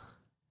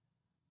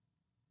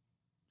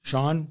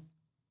 Sean.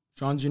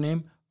 Sean's your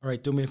name? All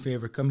right, do me a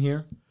favor. Come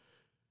here.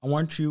 I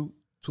want you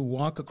to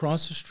walk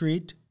across the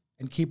street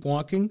and keep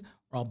walking,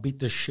 or I'll beat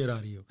the shit out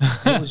of you.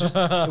 It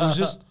was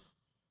just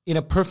in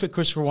a perfect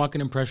Christopher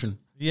Walken impression.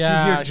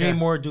 Yeah, You hear Jay okay.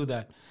 Moore do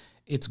that.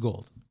 It's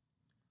gold.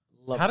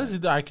 Love How that. does he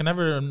do? I can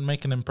never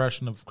make an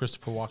impression of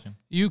Christopher Walken.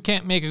 You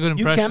can't make a good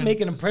You impression. can't make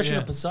an impression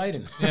Yeah. of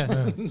Poseidon.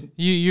 Yeah.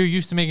 You're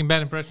used to making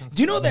bad impressions.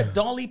 Do you know that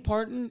Dolly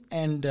Parton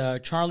and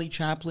Charlie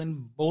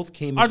Chaplin both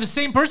came Are in the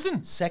same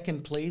person?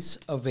 second place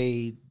of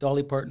a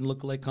Dolly Parton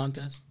lookalike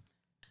contest?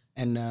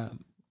 And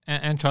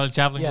And Charlie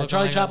Chaplin. yeah, looking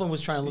Charlie like Chaplin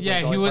was trying to look Yeah,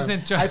 like Dolly he wasn't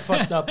Parton. try- I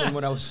fucked up in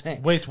what I was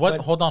saying. Wait, what?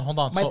 But Hold on.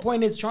 My So,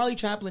 point is, Charlie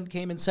Chaplin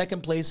came in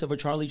second place of a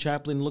Charlie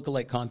Chaplin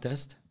lookalike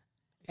contest,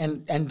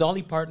 and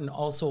Dolly Parton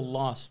also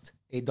lost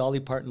a Dolly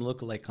Parton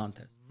lookalike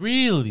contest.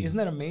 Really? Isn't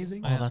that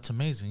amazing? Oh, that's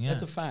amazing. Yeah.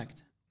 That's a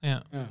fact.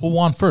 Yeah. Who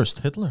won first?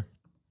 Hitler.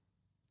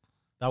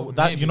 That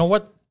Maybe. you know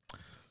what?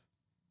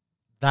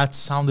 That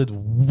sounded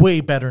way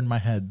better in my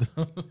head.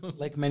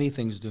 Like many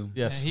things do.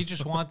 Yeah, Yes. he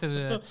just wanted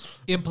to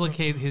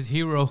implicate his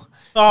hero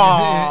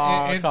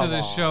Aw, into come the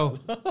on. show.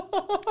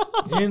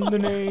 In the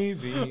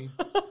Navy.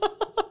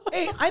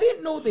 Hey, I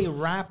didn't know they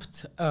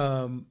wrapped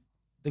the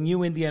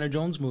new Indiana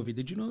Jones movie.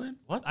 Did you know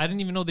that? I didn't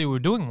even know they were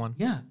doing one.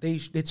 Yeah,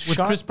 it's With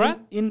shot Chris Pratt?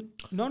 in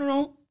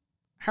no.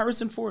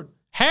 Harrison Ford.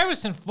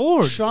 Harrison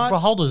Ford. Shot. Bro,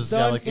 how old is this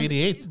guy? done Like in-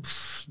 88?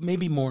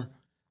 Maybe more.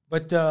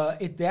 But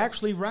they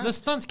actually wrapped. The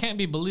stunts can't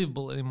be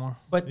believable anymore.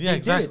 But Yeah, they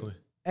exactly. did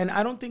it. And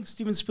I don't think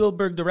Steven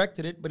Spielberg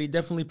directed it, but he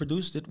definitely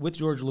produced it with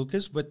George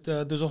Lucas. But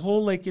there's a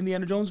whole like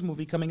Indiana Jones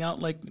movie coming out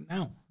like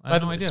now. I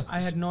had no idea.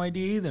 I had no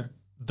idea either.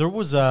 There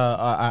was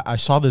I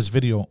saw this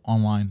video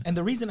online. And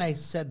the reason I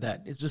said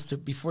that is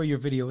just before your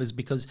video is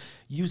because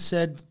you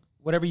said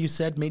whatever you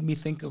said made me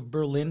think of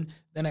Berlin.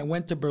 Then I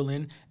went to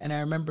Berlin and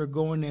I remember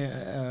going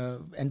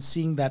and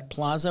seeing that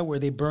plaza where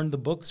they burned the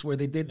books, where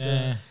they did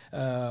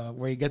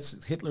where he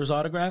gets Hitler's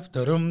autograph.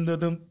 And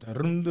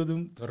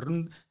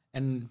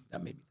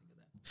that made me think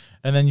of that.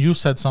 And then you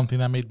said something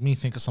that made me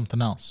think of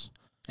something else.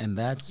 And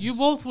that's You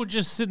both were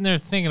just sitting there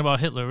thinking about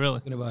Hitler, really.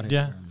 thinking about it.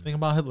 Yeah, think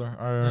about Hitler,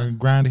 our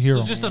grand hero.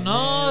 So just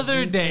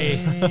another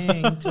day.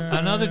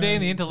 Another day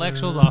in the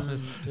intellectual's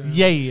office.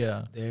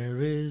 Yeah.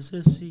 There is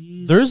a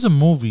season. There's a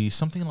movie,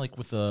 something like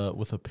with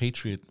a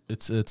patriot.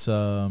 It's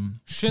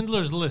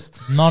Schindler's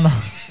List. no.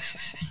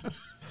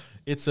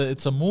 It's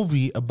a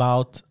movie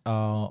about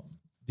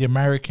the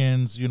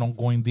Americans,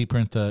 going deeper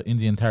into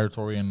Indian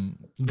territory and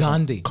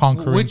Gandhi.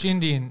 conquering Which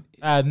Indian?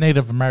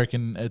 Native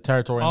American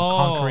territory and Oh.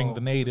 conquering the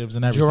natives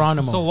and everything.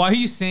 Geronimo. So why are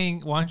you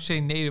saying? Why don't you say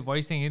native? Why are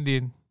you saying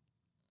Indian?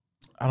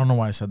 I don't know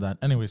why I said that.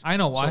 Anyways, I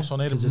know why. So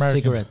Native Because of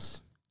American.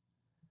 cigarettes.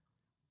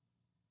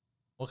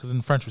 Well, because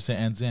in French we say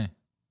Indien.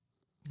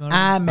 Not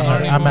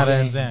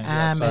Amerindiens.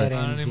 Yeah, sorry.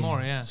 Not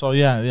anymore. Yeah. So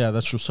yeah,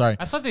 that's true. Sorry.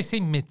 I thought they say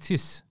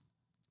métis.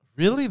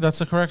 Really, that's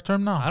the correct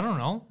term now. I don't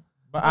know.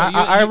 But Well,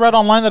 I read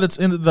online that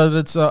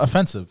it's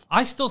offensive.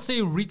 I still say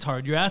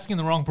retard. You're asking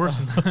the wrong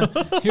person.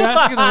 You're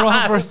asking the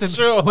wrong person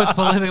true. what's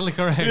politically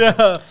correct.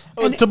 Yeah.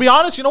 To be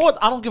honest, you know what?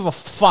 I don't give a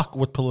fuck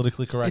what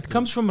politically correct. It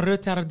comes from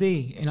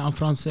retardé in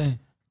français.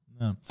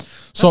 Yeah.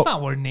 That's So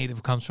not where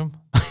native comes from.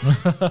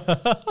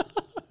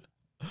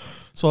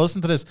 so listen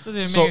to this. Doesn't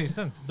even So make any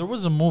sense. there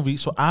was a movie.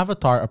 So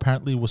Avatar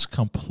apparently was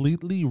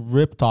completely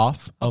ripped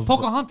off of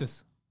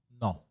Pocahontas.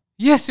 No.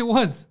 Yes, it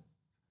was.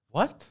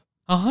 What?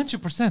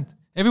 100%.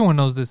 Everyone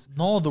knows this.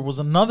 No, there was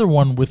another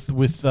one with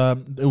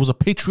it was a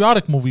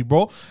patriotic movie,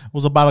 bro. It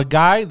was about a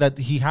guy that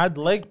he had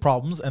leg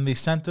problems and they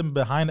sent him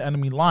behind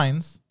enemy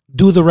lines.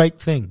 Do the right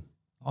thing.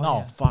 Oh, no,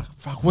 yeah.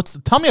 fuck.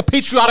 Tell me a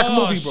patriotic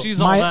movie, bro. She's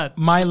all that.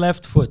 My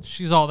left foot.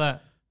 She's all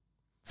that.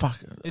 Fuck.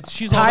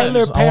 She's all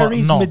Tyler that.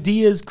 Perry's no.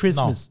 Medea's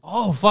Christmas.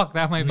 Oh, fuck.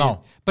 That might be No. it.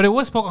 But it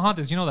was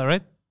Pocahontas. You know that,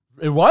 right?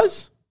 It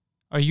was?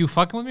 Are you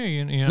fucking with me?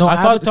 Or you No, I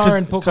thought Avatar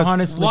and 'cause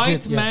Pocahontas. White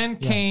legit, yeah, man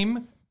yeah.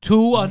 came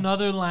to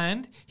another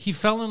land. He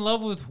fell in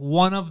love with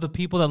one of the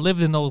people that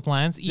lived in those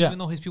lands, even Yeah.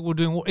 though his people were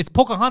doing war. It's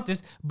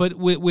Pocahontas, but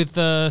with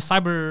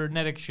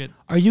cybernetic shit.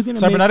 Are you gonna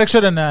Cybernetic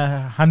shit and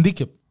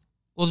handicap.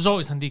 Well, there's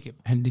always handicap.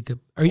 make handicap?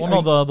 Are you?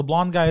 Well, no, the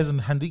blonde guy isn't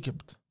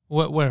handicapped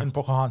Where? in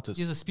Pocahontas.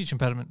 He has a speech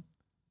impediment.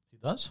 He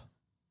does?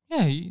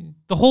 Yeah, literally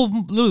the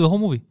whole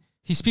movie.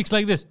 He speaks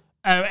like this.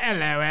 Oh,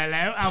 hello,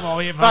 I'm all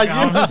here for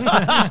Pocahontas.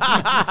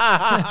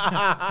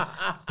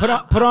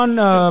 put on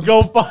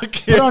Go fuck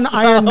put on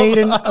Iron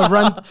Maiden a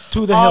run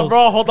to the hills.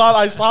 bro, hold on.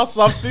 I saw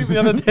something the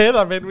other day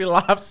that made me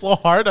laugh so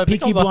hard. I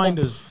think I Peaky was at home.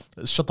 Blinders.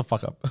 Shut the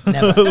fuck up.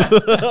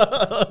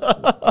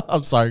 Never.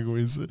 I'm sorry,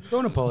 Guiz.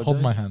 Don't apologize.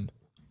 Hold my hand.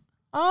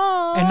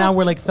 And now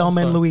we're like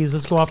Thelma and Louise.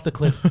 Let's go off the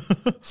cliff.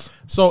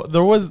 So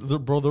there was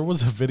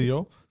a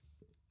video,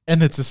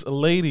 and it's this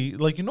lady,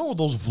 like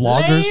those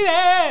vloggers.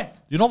 Lady!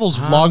 You know those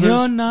Your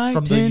vloggers night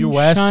from the in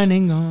US,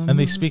 shining on and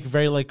they me. speak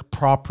very like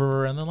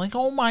proper, and they're like,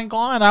 "Oh my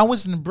god, I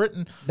was in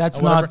Britain." That's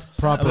or whatever. not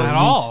proper. At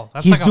all.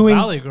 That's He's like doing a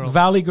Valley Girl.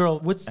 Valley Girl.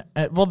 What's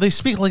Well, they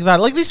speak like that,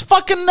 like these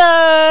fucking.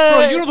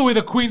 Bro, you know the way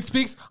the queen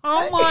speaks?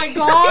 Oh my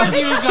god,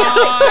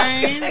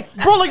 you guys.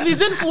 Bro, like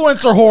these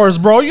influencer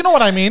whores, bro. You know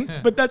what I mean?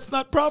 but that's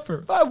not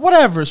proper.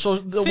 Whatever. So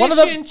one of Fish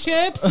them, and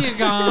chips, you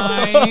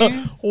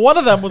guys. one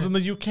of them was in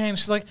the UK, and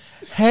she's like,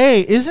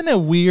 "Hey, isn't it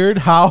weird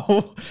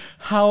how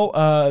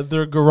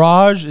their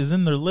garage is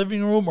in their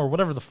living room or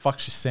whatever the fuck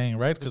she's saying,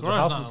 right? Because their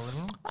garage house not a living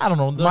room. I don't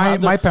know.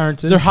 My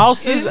parents is. Their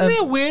houses, Isn't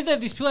it weird that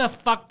these people have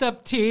fucked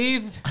up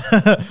teeth?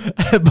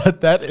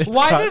 but that it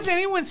Why cuts. does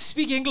anyone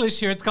speak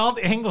English here? It's called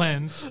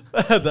England.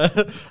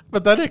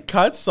 But then it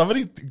cuts.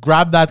 Somebody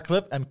grabbed that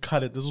clip and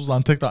cut it. This was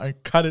on TikTok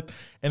and cut it,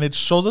 and it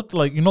shows up to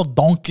like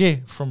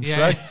Donkey from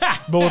Yeah.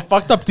 Shrek, but with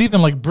fucked up teeth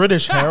and like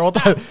British hair all the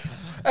time.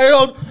 And he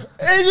goes,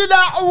 "Isn't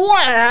that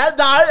weird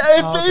that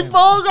if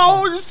people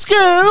go to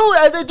school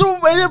and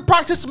they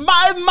practice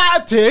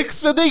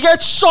mathematics and they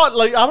get shot?"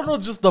 Like I don't know,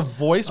 just the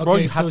voice, bro.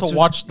 Okay, You had so to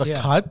watch the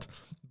yeah. cut.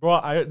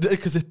 Bro,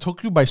 because it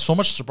took you by so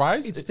much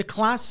surprise. It's the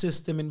class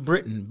system in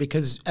Britain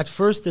because at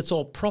first it's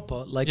all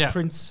proper, like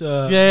Prince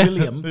Yeah.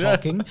 William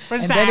talking,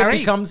 Prince and then Harry. it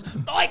becomes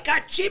like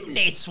a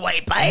chimney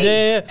sweep,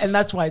 Yeah. and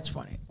that's why it's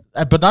funny.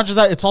 But not just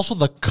that, it's also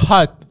the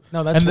cut.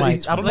 No, that's why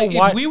it's I don't Like know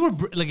why. if we were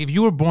if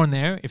you were born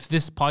there, if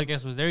this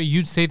podcast was there,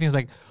 you'd say things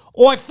like,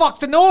 "Oh, I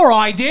fucked an Nora,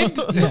 I did."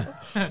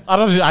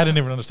 I didn't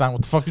even understand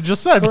what the fuck you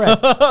just said.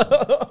 Correct.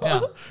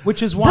 Yeah.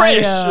 Which is why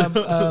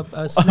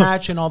British.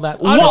 Snatch and all that.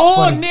 Oh, shit's oh,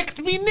 funny. nicked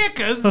me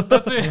knickers.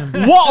 That's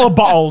it. Water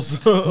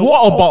bottles.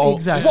 Water bottle.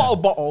 exactly. Water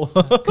bottle.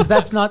 Because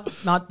that's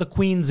not the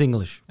Queen's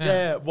English.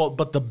 Yeah, well,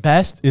 but the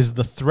best is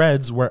the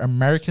threads where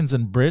Americans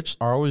and Brits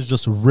are always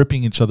just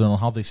ripping each other on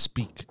how they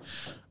speak.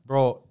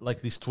 Bro,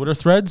 like these Twitter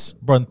threads,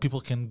 bro, and people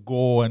can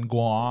go and go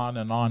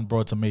on, bro.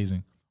 It's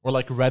amazing. Or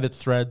like Reddit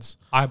threads.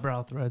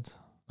 Eyebrow threads.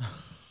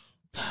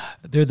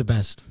 They're the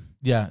best.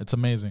 Yeah, it's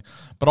amazing.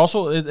 But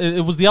also,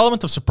 it was the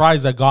element of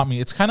surprise that got me.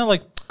 It's kind of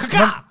like...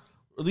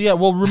 Yeah,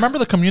 well, remember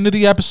the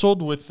Community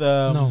episode with...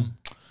 No.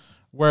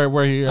 Where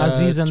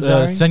Aziz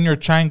Ansari? Senor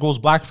Chang goes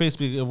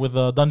blackface with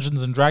the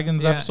Dungeons and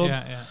Dragons episode?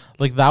 Yeah.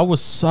 Like, that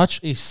was such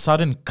a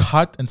sudden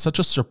cut and such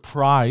a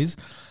surprise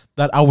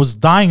that I was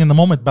dying in the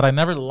moment, but I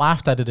never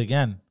laughed at it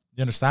again.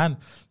 You understand?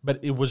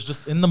 But it was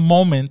just in the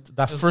moment,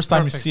 that first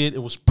time you perfect. see it, it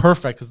was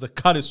perfect because the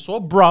cut is so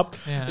abrupt.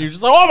 Yeah. You're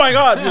just like, oh my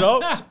God, you know?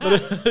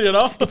 But, you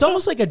know? It's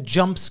almost like a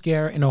jump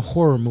scare in a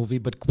horror movie,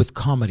 but with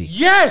comedy.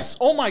 Yes!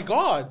 Oh my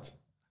God!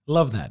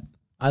 Love that.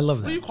 I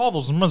love What do you that. call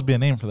those? There must be a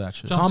name for that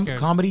shit. Jump scares.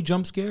 Comedy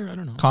jump scare? I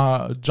don't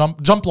know.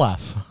 Jump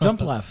laugh.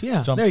 Jump laugh.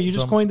 Yeah. Jump- there, you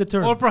just jump. coined the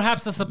term. Or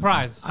perhaps a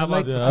surprise. I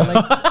like. Yeah.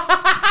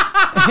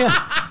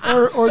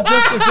 Yeah. Or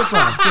just a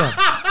surprise.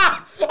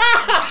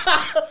 Yeah.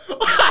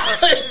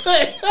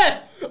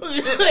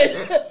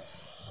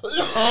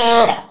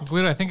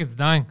 Guido, I think it's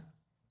dying.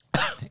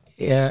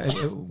 Yeah.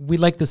 We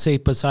like to say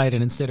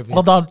Poseidon instead of.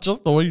 Hold it's. on,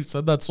 just the way you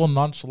said that, so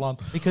nonchalant.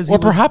 Because or he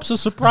was- perhaps a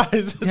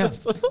surprise. Yeah.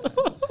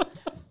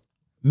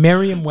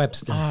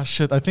 Merriam-Webster. Ah,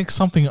 shit. I think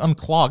something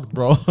unclogged,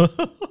 bro.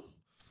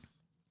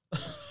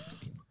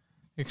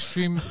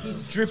 Extreme.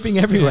 Dripping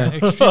everywhere.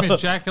 Extreme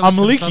ejaculate I'm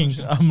leaking.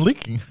 consumption. I'm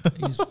leaking.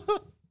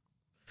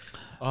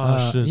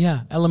 Oh, shit.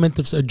 Yeah. Element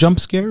of a jump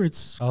scare.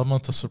 It's.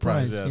 Element of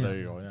surprise. Surprise, Yeah, yeah. there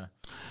you go.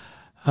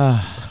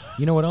 Yeah.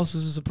 You know what else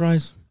is a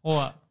surprise?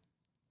 What?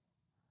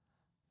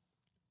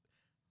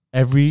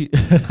 Every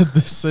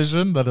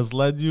decision that has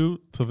led you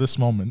to this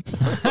moment.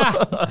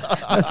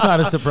 That's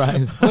not a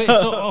surprise. Wait,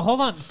 so hold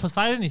on.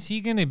 Poseidon, is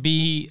he going to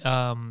be,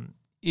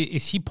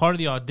 is he part of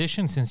the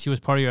audition since he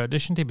was part of your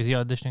audition tape? Is he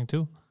auditioning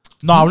too?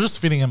 No, I was just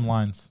feeding him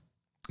lines.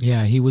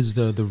 Yeah, he was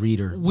the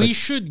reader. We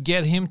should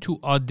get him to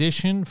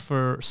audition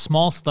for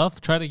small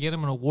stuff. Try to get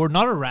him an award,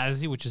 not a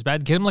Razzie, which is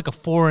bad. Get him like a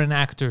Foreign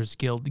Actors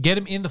Guild. Get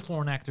him in the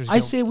Foreign Actors Guild.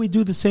 I say we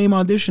do the same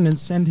audition and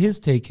send his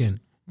take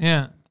in.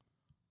 Yeah.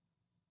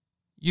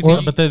 You Or-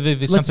 think, But they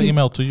sent Let's an see-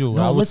 email to you.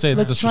 No, I would let's- say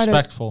it's let's try to-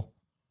 disrespectful.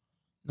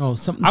 No,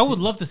 something. I would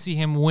love to see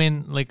him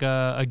win like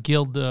a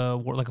guild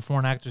award, like a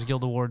Foreign Actors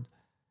Guild award.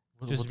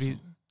 Just What's- be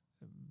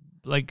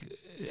like,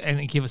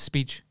 and give a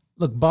speech.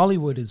 Look,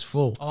 Bollywood is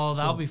full. Oh,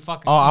 that would be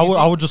fucking. Oh, I you would.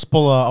 think- I would just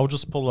pull. I would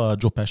just pull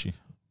Joe Pesci.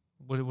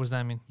 What does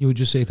that mean? You would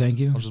just say thank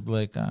you. I would just be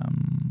like,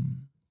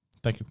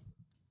 thank you,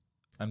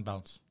 and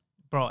bounce.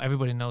 Bro,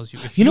 everybody knows you.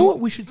 If You know what?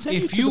 We should send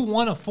If you. you to the,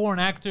 won a Foreign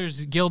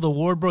Actors Guild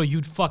award, bro,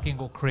 you'd fucking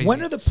go crazy.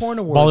 when are the porn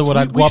awards? Bollywood,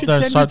 I'd go up should there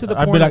and send start. you to the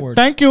I'd be porn like, awards.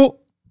 thank you.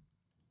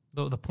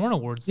 the porn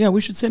awards? Yeah,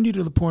 we should send you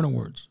to the porn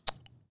awards.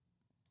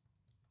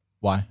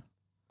 Why?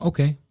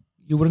 Okay,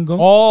 you wouldn't go.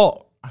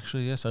 Oh,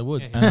 actually, yes, I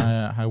would, Yeah.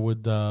 and I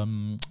would,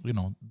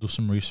 do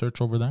some research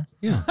over there.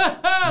 Yeah,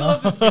 I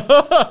love this kid.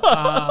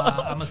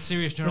 I'm a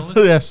serious journalist.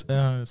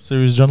 Yes,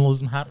 serious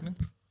journalism happening.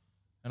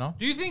 You know,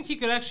 Do you think he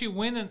could actually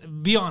win?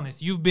 And be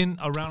honest, you've been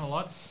around a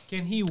lot.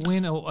 Can he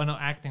win an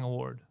acting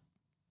award?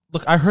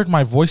 look, I heard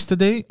my voice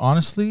today.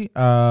 Honestly,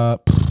 no,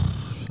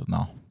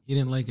 you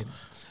didn't like it.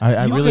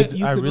 I You really, could-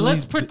 you I could- really.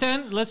 Let's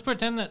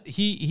pretend that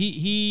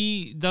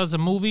he does a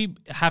movie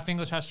half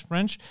English, half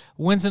French.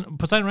 Wins an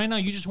Poseidon right now.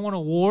 You just won an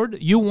award.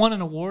 You won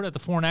an award at the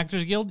Foreign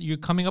Actors Guild. You're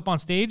coming up on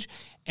stage,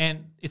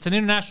 and it's an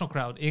international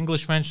crowd: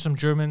 English, French, some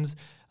Germans,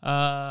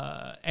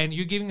 and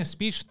you're giving a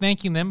speech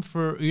thanking them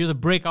for you're the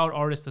breakout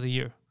artist of the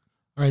year.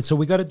 All right, so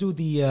we got to do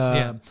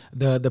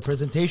the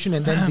presentation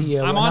and then the.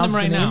 I'm on them announce the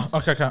right now. names.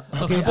 Okay, okay.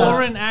 The Okay,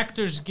 Foreign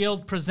Actors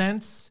Guild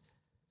presents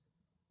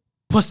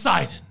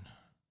Poseidon.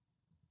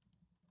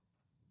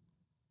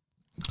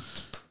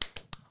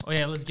 Oh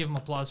yeah, let's give him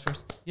applause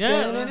first.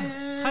 Yeah.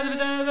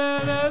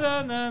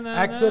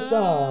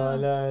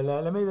 Acceptant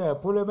la meilleure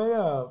pour le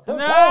meilleur.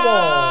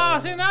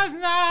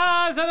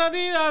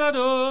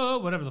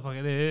 Whatever the fuck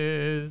it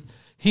is.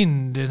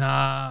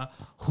 Hindina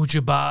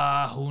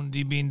Hujaba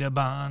Hundi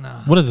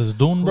Bindabana. What is this,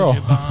 Dune, bro?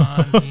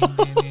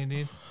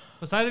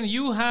 Poseidon,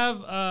 you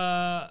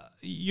have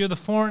you're the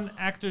Foreign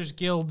Actors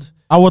Guild.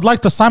 I would like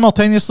to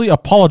simultaneously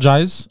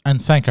apologize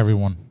and thank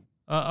everyone.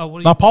 What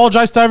do you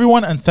Apologize to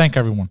everyone and thank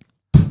everyone.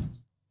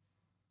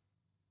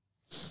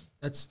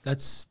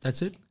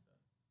 That's it.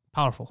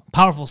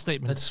 Powerful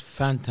statement. That's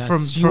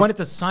fantastic. You wanted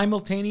to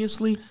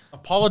simultaneously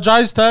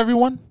apologize to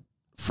everyone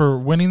for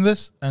winning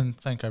this and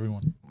thank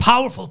everyone.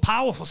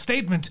 Powerful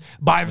statement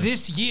by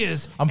this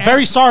year's. I'm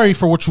very sorry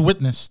for what you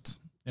witnessed.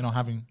 You know,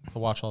 having to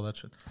watch all that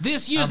shit.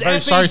 This year's I'm very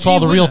FAG sorry to all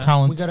the real winner.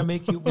 talent. we gotta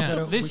make you.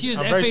 This year's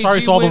I'm FAG very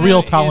sorry to all the real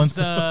winner talent. is,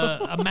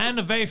 a man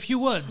of very few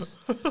words.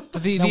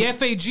 The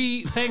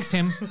FAG thanks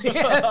him.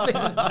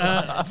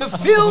 The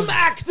Film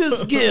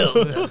Actors Guild.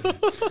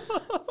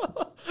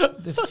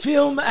 The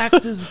Film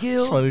Actors Guild.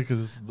 It's funny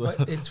because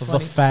It's the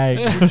funny. fag.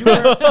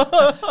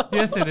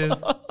 Yes, it is.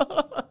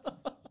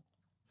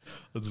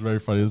 It's very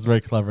funny. It's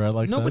very clever. I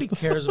like Nobody that.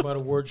 cares about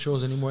award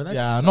shows anymore.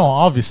 That's No,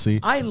 obviously.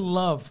 I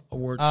love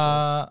award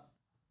shows.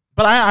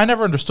 But I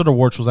never understood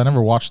award shows. I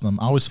never watched them.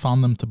 I always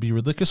found them to be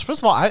ridiculous.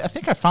 First of all, I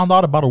think I found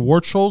out about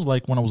award shows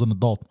like when I was an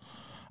adult.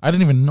 I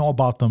didn't even know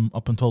about them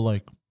up until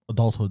like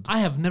adulthood. I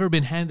have never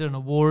been handed an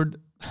award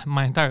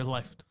my entire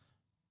life.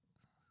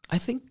 I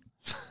think.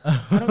 I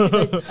don't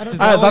think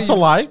That's a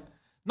lie.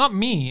 Not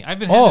me. I've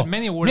been handed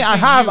many awards. Me, I Thank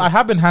have. you. I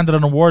have been handed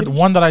an award,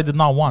 one that I did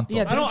not want. Though.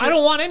 Yeah, I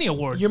don't want any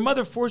awards. Your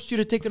mother forced you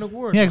to take an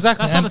award. Yeah,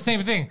 exactly. That's not the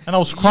same thing. And I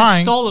was You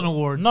crying. stole an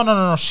award.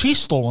 No. She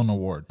stole an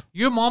award.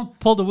 Your mom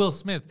pulled a Will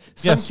Smith.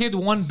 Some Yes. kid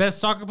won best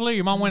soccer player.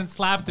 Your mom went and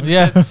slapped him.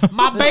 Yeah. And said,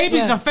 my baby's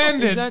Yeah,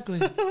 offended. Exactly.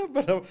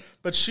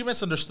 But she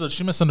misunderstood.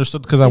 She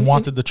misunderstood because I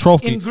wanted the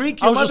trophy. in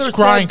Greek, I your was mother just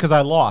crying said- because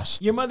I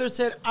lost. Your mother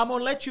said, "I'm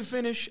gonna let you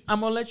finish. I'm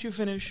gonna let you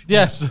finish."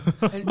 Yes.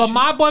 And But she-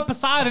 my boy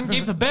Poseidon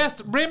gave the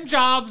best rim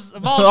jobs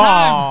of all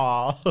time.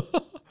 Aw.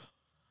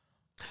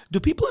 do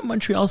people in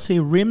Montreal say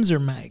rims or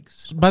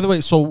mags? By the way,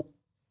 so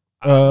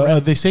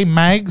they say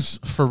mags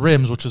for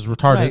rims, which is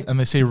retarded, Right. and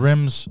they say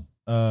rims.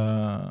 Yeah,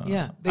 I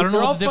don't know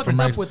they're all the fucked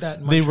difference. up with that.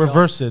 In They Montreal.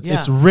 reverse it. Yeah.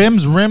 It's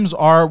rims. Rims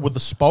are with the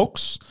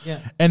spokes. Yeah.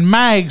 And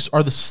mags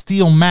are the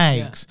steel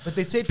mags. But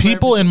they say it for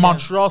People in everything, yeah.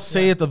 Montreal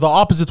say it the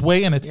opposite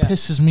way, and it Yeah.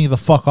 pisses me the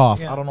fuck off.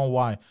 Yeah. I don't know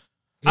why. I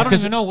don't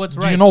Because- even know what's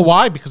Do right. you know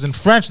why? Because in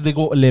French they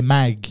go le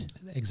mag.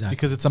 Exactly.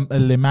 Because it's a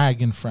le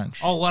mag in French.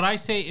 Oh, what I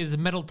say is a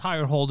metal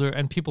tire holder,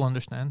 and people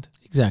understand.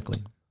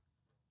 Exactly.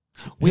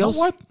 You know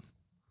what?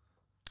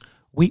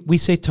 We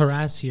say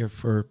terrace here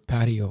for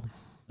patio.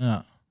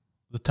 Yeah,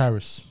 the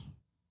terrace.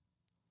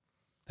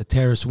 The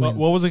terrace wins.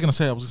 What was I gonna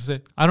say? I was gonna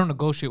say. I don't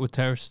negotiate with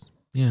terrorists.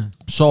 Yeah.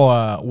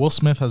 So Will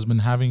Smith has been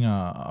having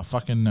a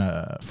fucking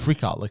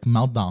freak out, like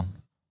meltdown,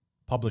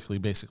 publicly,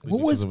 basically.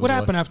 What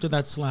happened after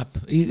that slap?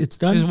 It's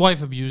done. His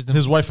wife abused him.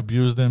 His wife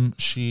abused him.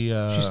 She's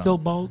still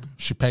bald.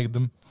 She pegged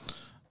him.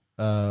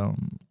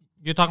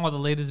 You're talking about the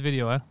latest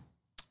video, eh?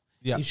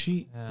 Yeah. Is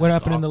she? What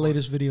happened in the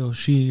latest video?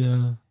 She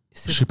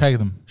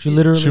pegged him. she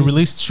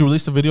literally She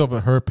released a video of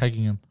her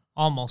pegging him.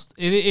 Almost.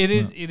 It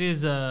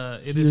is a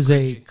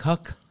cringy.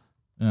 Cuck.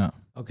 Yeah.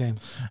 Okay.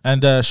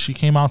 And she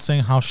came out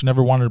saying how she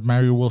never wanted to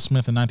marry Will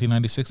Smith in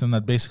 1996, and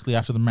that basically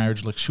after the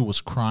marriage, like she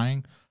was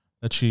crying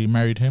that she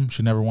married him.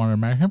 She never wanted to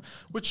marry him,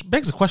 which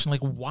begs the question: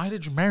 like, why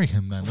did you marry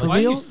him then? Like, Why are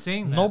real? you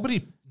saying that?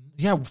 nobody.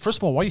 Yeah. First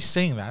of all, why are you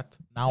saying that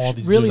now? All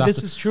these Really, years this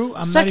after? is true.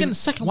 I'm Second,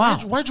 not even, wow.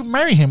 Why'd you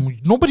marry him?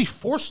 Nobody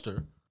forced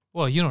her.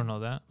 Well, you don't know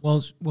that.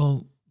 Well,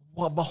 Well,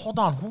 but hold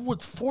on. Who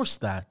would force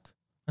that?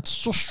 That's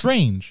so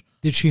strange.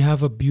 did she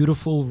have a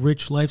beautiful,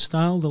 rich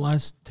lifestyle the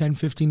last 10,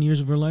 15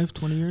 years of her life?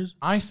 20 years.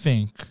 I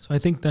think. So I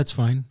think that's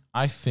fine.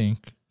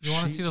 You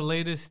want to see the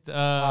latest?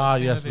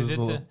 Yes, this is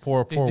the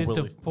poor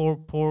Willie.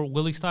 Poor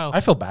Willie style.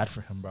 I feel bad for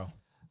him, bro.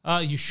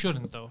 You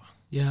shouldn't though.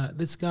 Yeah,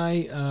 this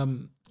guy.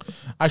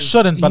 I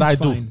shouldn't, but I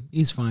do. fine.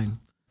 He's fine.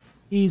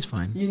 He's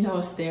fine. You know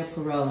Esther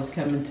Perel is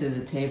coming to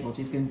the table.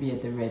 She's going to be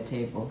at the red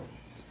table.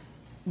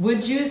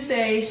 Would you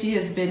say she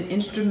has been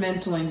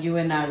instrumental in you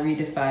and I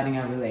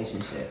redefining our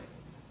relationship?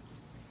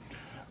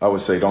 I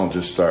would say don't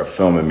just start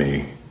filming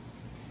me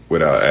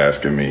without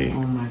asking me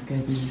Oh my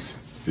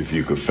goodness. if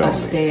you could film me.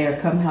 Esther,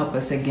 come help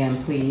us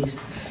again, please.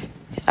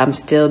 I'm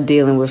still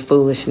dealing with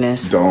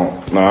foolishness.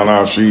 Don't. No,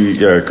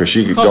 because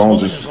she don't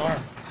just.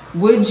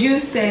 Would you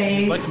say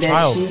He's like a that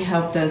child. she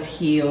helped us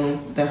heal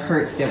the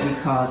hurts that we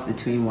caused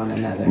between one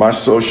another? My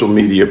social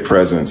media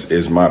presence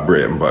is my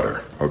bread and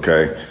butter,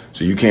 okay?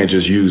 So you can't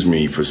just use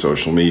me for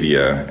social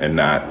media and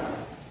not,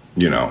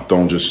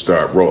 don't just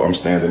start roll. I'm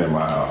standing in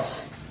my house.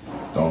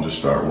 Don't just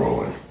start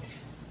rolling.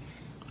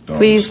 Don't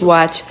Please just-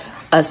 watch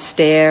us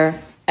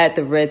stare at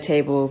the red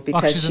table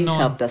because she's she's annoying.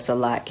 helped us a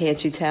lot.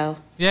 Can't you tell?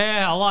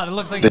 Yeah, a lot. It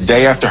looks like The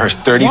day after her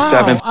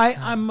 37th.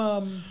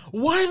 Wow,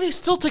 Why are they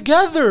still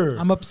together?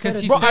 I'm upset. because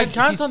at he Bro, I said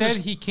can't he said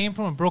understand. he came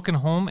from a broken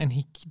home and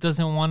he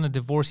doesn't want a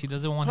divorce. He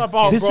doesn't want his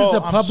Bro, kids. This is a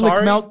I'm public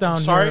sorry. meltdown I'm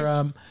sorry.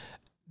 here.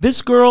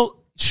 This girl,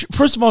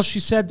 first of all, she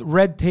said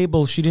red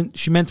table. She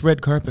meant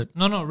red carpet.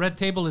 No, Red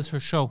Table is her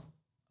show.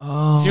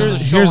 Oh, Here's a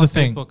show Here's on the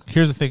thing. Facebook.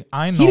 Here's the thing.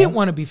 I know. he didn't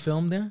want to be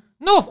filmed there.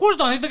 No, of course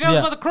not. The guy was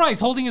Yeah. about to cry. He's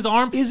holding his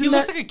arm. Isn't he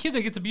looks that- like a kid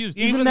that gets abused.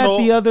 Even Isn't that though-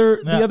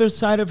 the Yeah. other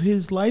side of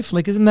his life?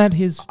 Like, isn't that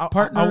his I-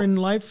 partner in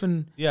life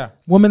and Yeah.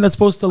 woman that's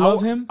supposed to I love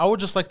w- him? I would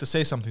just like to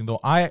say something though.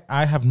 I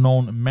have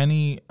known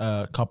many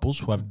couples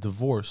who have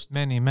divorced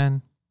Many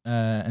men.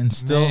 And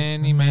still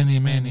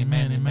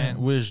many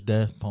wish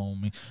death upon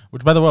me.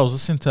 Which, by the way, I was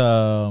listening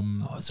to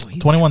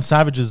 21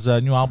 Savage's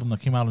new album that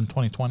came out in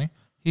 2020.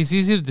 He's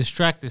easy to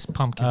distract, this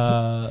pumpkin.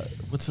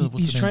 What's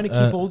He's trying to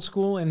keep old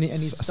school, and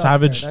he's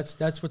Savage.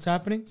 That's what's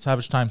happening.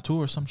 Savage Time 2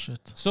 or some shit.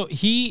 So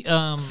he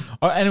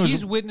anyways,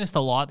 he's witnessed a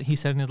lot, he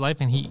said, in his life,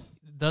 and he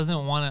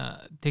doesn't want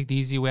to take the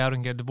easy way out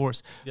and get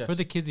divorced. Yes. For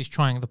the kids, he's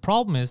trying. The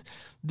problem is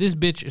this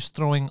bitch is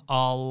throwing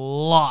a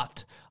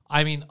lot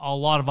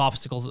of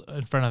obstacles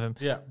in front of him.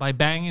 Yeah. By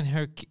banging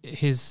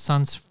his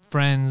son's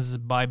friends,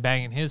 by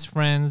banging his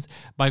friends,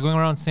 by going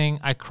around saying,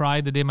 I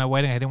cried the day of my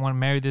wedding, I didn't want to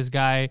marry this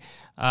guy,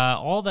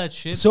 all that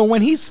shit. So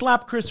when he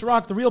slapped Chris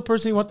Rock, the real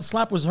person he wanted to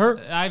slap was her?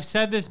 I've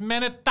said this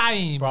many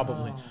times.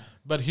 Probably.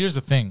 But here's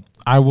the thing.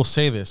 I will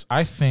say this.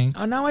 I think...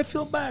 now I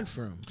feel bad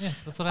for him. Yeah,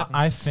 that's what happens.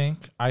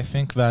 I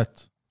think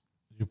that...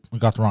 You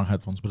got the wrong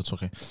headphones, but it's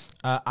okay.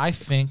 I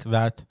think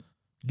that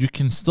you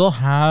can still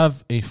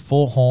have a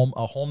full home,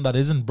 a home that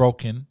isn't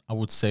broken, I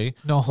would say.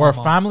 No or a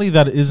homo. family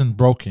that isn't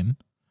broken,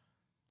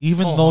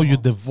 even Full though you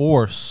homo.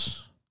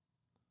 divorce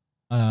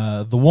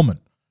the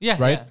woman. Yeah,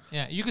 right?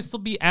 Yeah. You can still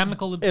be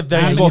amicable.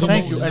 There you go.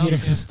 Thank you. And you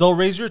can still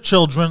raise your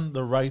children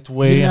the right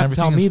way You and have to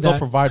tell everything, and me still that.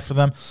 provide for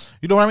them.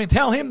 You know what I mean?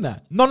 Tell him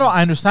that. No,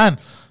 I understand.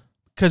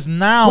 Because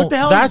now What the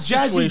hell that is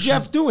Jazzy situation-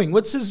 Jeff doing?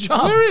 What's his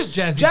job? Where is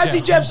Jazzy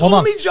Jeff? Jeff's Hold on.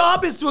 only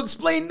job is to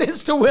explain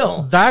this to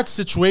Will. That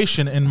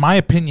situation, in my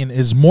opinion,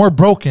 is more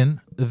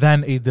broken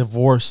than a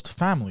divorced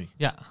family.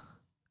 Yeah.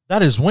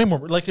 That is way more.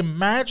 Like,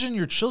 imagine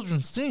your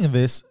children seeing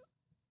this,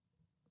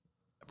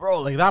 bro.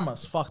 Like, that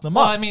must fuck them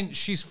Well, up. I mean,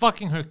 she's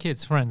fucking her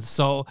kids' friends,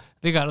 so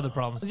they got other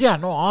problems. Yeah,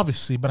 no,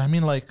 obviously, but I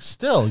mean, like,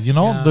 still, you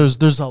know, Yeah.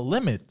 there's a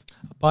limit.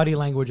 A body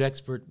language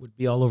expert would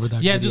be all over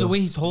that. Yeah, video. dude, the way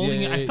he's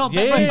holding it. I felt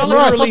Yeah, bad. yeah, I felt bro,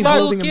 I like felt a bad.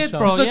 little Holding kid, himself.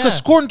 bro. It's like yeah. a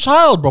scorned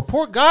child, bro.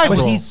 Poor guy, But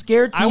bro. he's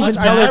scared to I even was-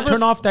 tell I her never-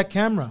 turn off that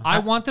camera. I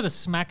wanted to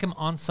smack him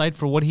on sight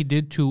for what he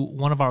did to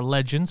one of our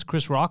legends,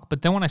 Chris Rock.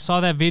 But then when I saw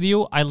that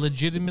video, I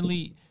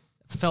legitimately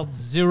felt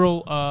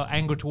zero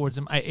anger towards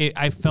him.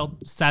 I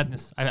felt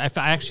sadness. I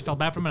actually felt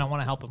bad for him, and I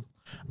want to help him.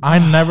 I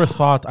never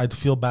thought I'd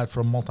feel bad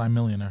for a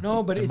multimillionaire.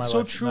 No, but in my it's so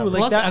life. true. Never. Like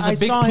Plus, that, as a I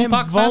big saw him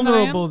Tupac fan that I am,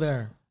 vulnerable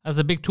there. As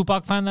a big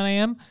Tupac fan that I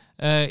am,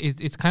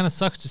 it kind of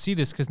sucks to see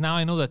this because now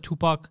I know that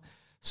Tupac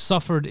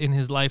suffered in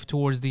his life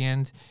towards the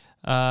end,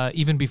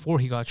 even before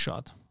he got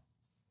shot.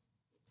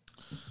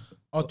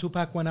 Oh,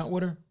 Tupac went out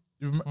with her?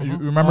 You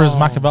remember his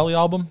Machiavelli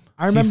album?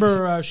 I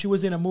remember she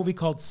was in a movie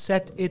called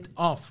Set It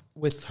Off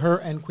with her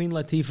and Queen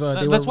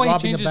Latifah. They That's were why he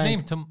robbing changed a his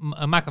bank. name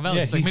to Machiavelli.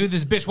 Yeah, It's like, he- maybe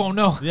this bitch won't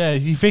know. Yeah,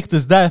 he faked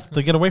his death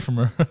to get away from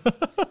her.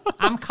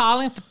 I'm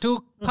calling for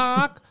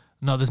Tupac.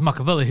 No, there's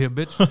Machiavelli here,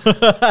 bitch.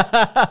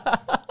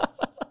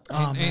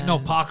 ain't no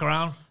Pac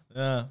around.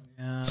 Yeah.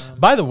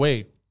 By the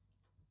way,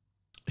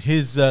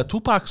 his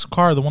Tupac's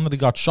car, the one that he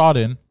got shot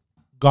in,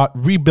 got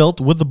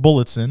rebuilt with the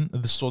bullets in,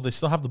 so they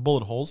still have the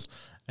bullet holes,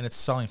 and it's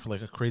selling for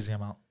like a crazy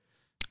amount.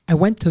 I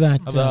went to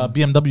that. The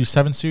BMW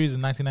 7 Series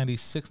in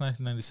 1996,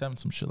 1997,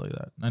 some shit like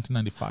that.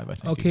 1995, I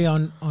think. Okay,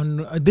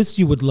 on this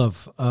you would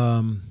love.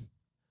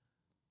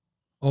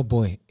 Oh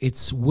boy,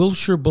 it's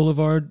Wilshire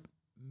Boulevard,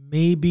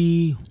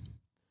 maybe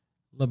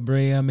La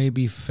Brea,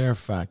 maybe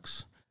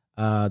Fairfax.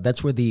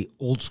 That's where the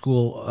old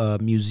school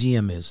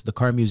museum is, the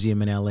car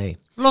museum in L.A.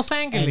 Los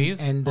Angeles.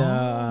 And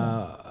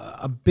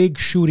a big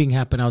shooting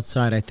happened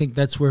outside. I think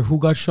that's where who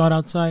got shot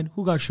outside?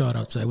 Who got shot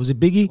outside? Was it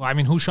Biggie? Well, I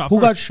mean, who shot Who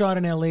first? got shot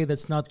in L.A.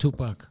 that's not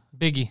Tupac?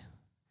 Biggie.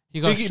 He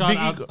got shot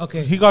out.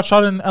 Okay. He got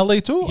shot in LA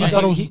too? Yeah, I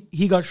thought it was.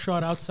 He got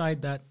shot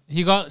outside that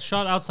He got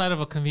shot outside of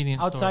a convenience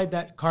store. outside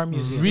that car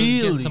museum.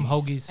 Really? Get some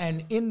hoagies.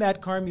 And in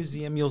that car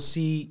museum, you'll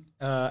see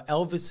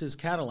Elvis's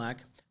Cadillac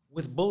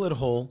with bullet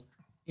hole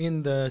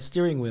in the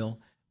steering wheel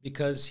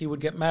because he would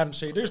get mad and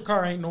say, "This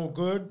car ain't no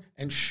good,"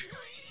 and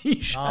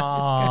he shot his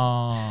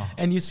car.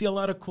 And you see a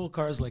lot of cool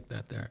cars like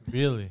that there.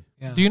 Really?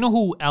 Yeah. Do you know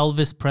who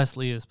Elvis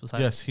Presley is?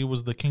 Besides Yes, he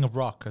was the king of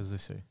rock, as they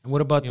say. And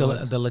what about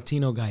was. the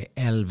Latino guy,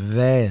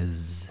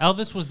 Elvis?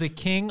 Elvis was the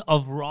king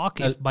of rock.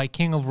 If by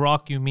king of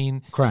rock you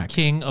mean Crack.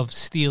 king of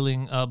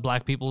stealing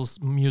black people's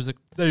music.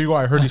 There you go.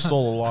 I heard he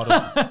stole a lot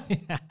of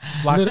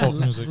black folk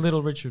music.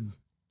 Little Richard.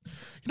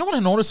 You know what I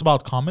noticed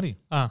about comedy?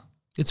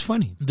 It's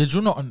funny. Did you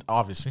know? And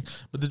obviously,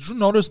 but did you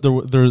notice the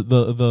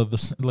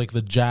like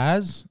the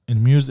jazz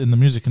in music in the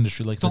music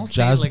industry, like Don't the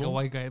say it jazz, like a boom?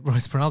 white guy, bro.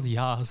 It's pronounced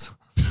Yaz.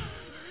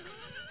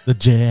 The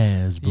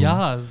jazz boom,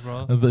 Yaz,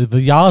 bro. the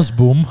Yaz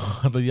boom,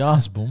 the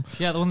Yaz boom.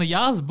 Yeah, when the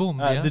Yaz boom.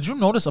 Yeah. Did you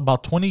notice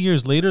about 20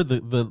 years later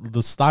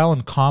the style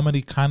in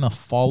comedy kind of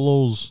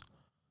follows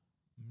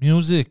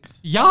music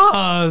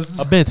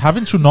Yaz. a bit?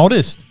 Haven't you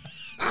noticed?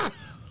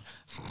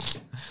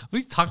 What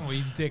are you talking about,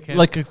 you dickhead?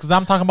 Like, because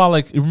I'm talking about,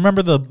 like, you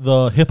remember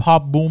the hip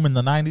hop boom in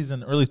the 90s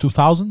and early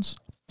 2000s?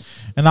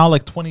 And now,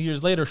 like, 20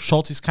 years later,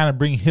 Schultz is kind of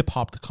bringing hip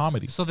hop to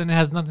comedy. So then it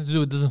has nothing to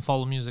do. It doesn't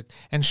follow music.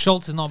 And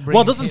Schultz is not bringing.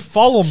 Well, it doesn't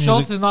follow music.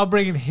 Schultz is not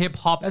bringing hip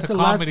hop That's to the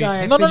last comedy.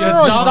 guy I No, think he's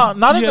dumb-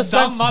 not in you the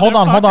sense. dumb Hold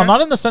on. motherfucker.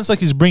 Not in the sense like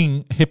he's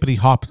bringing hippity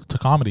hop to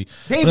comedy.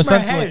 Dave In a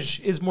sense, like, Merhesh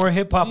is more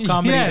hip hop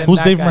comedy. Yeah. than who's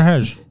that Dave guy.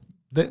 Merhesh?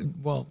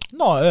 Well,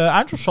 No,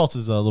 Andrew Schultz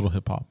is a little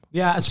hip hop.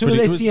 yeah. As It's soon as I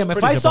pretty- see him, it's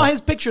if pretty I saw hip-hop.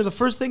 his picture, the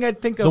first thing I'd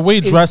think of The way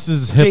he is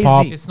dresses is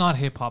hip-hop. Jay-Z. It's not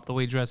hip hop the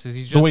way he dresses.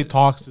 He's just The way he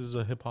talks is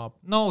a hip hop.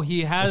 no.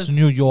 He has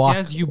New York. He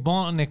has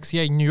Ubonics.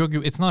 Yeah, New York.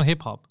 It's not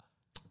hip hop.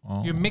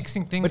 You're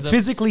mixing things. But up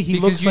physically, he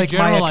because looks you like my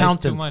generalize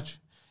accountant. Too much.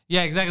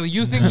 Yeah, exactly.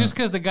 You think just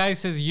because the guy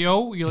says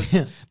 "yo," you're like,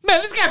 man,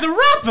 this guy's a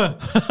rapper.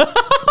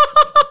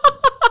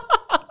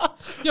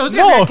 Yo, this guy's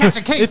No, gonna catch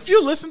a case. if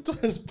you listen to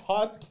his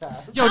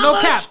podcast, Yo, no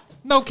cap,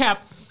 no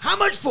cap. How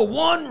much for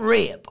one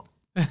rib?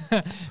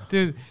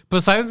 Dude,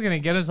 Poseidon's gonna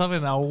get himself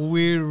in a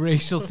weird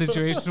racial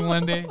situation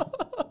one day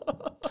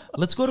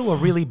Let's go to a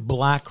really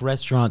black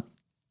restaurant.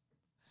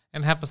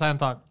 and have Poseidon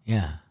talk.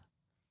 Yeah.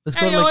 Let's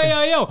go Hey, to yo, like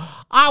hey, yo, yo,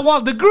 I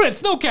want the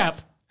grits, no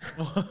cap.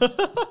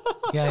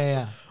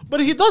 yeah. but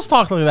he does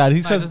talk like that.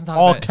 He says doesn't talk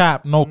all that.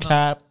 cap, no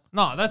cap.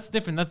 No, that's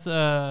different. That's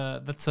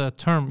a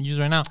term used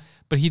right now.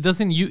 But he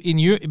doesn't.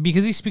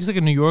 Because he speaks like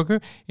a New Yorker.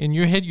 In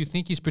your head, you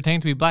think he's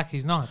pretending to be black.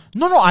 He's not.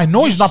 No, I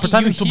know he's not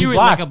pretending to be hear it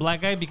black. like a black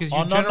guy because you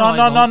Oh, no, generalize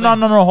no, the whole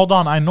thing. no. Hold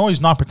on. I know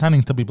he's not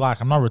pretending to be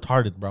black. I'm not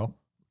retarded, bro.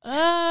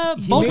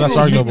 Both That's of those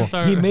arguable. statements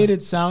are- He made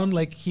it sound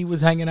like he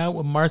was hanging out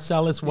with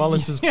Marcellus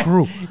Wallace's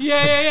crew.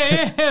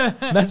 Yeah.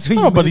 That's what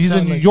No, you but made it he's a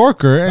sound New like.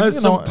 Yorker. And, That's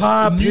you know, some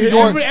pop. New Yeah.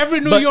 York. Every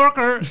New but-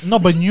 Yorker. No,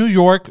 but New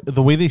York,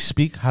 the way they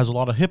speak has a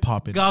lot of hip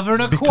hop in it.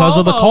 Governor because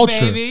of the Cuomo,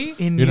 culture. baby.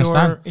 In You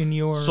understand?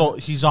 your So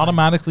he's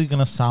automatically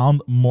gonna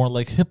sound more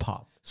like hip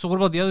hop. So what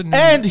about the other?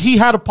 And he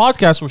had a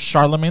podcast with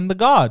Charlemagne the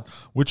God,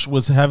 which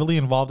was heavily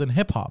involved in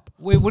hip hop.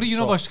 Wait, what do you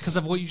know about? Because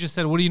of what you just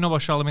said, what do you know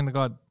about Charlemagne the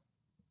God?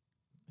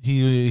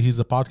 He's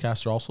a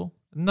podcaster also.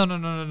 No.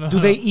 Do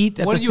they eat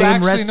at What the do you same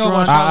actually know about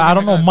restaurant? Charlemagne I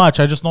don't the know God? much.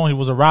 I just know he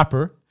was a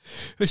rapper.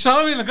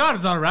 Charlemagne the God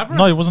is not a rapper.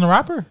 No, he wasn't a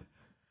rapper.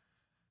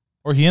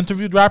 Or he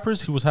interviewed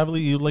rappers. He was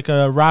heavily like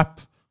a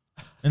rap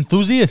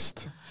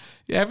enthusiast.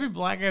 Yeah, every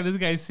black guy this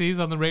guy sees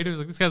on the radio is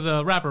like, this guy's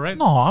a rapper, right?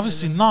 No,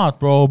 obviously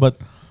not, bro. But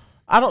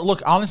I don't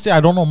look. Honestly,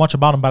 I don't know much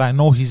about him, but I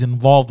know he's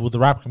involved with the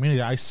rap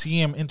community. I see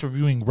him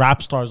interviewing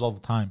rap stars all the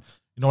time.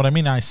 You know what I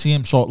mean? I see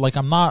him, so like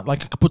I'm not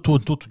like I could put two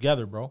and two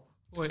together, bro.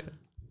 Wait.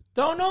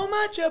 Don't know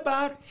much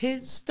about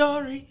his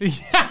story.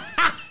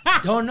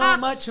 Don't know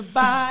much of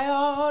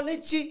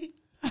biology.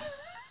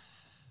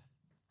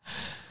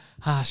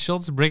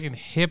 Schultz breaking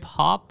hip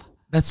hop.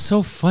 That's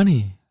so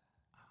funny.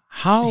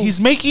 How He's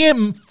making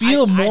him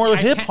feel more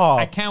hip I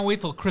hop. can't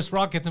wait till Chris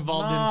Rock gets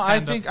involved in I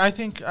stand-up.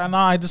 think. No,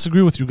 I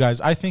disagree with you guys.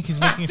 I think he's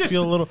making it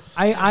feel a little.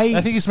 I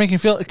I think he's making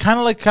it feel kind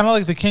of like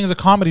the Kings of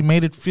Comedy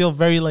made it feel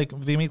very like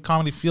they made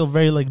comedy feel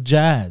very like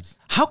jazz.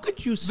 how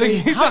could you The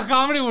say Kings of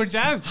Comedy were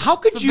jazz. how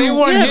could So you- They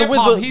weren't Yeah, the hip way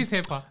hop. the- He's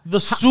hip hop. The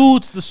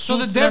suits, So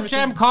the and Def everything.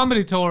 Jam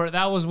comedy tour.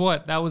 That was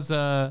what? That was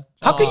how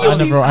can you I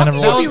be, never- I how never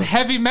can that you was be-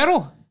 heavy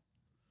metal.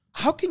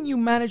 how can you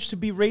manage to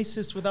be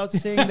racist without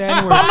saying the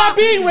N word? I'm not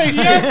being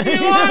racist. Yes,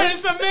 you are.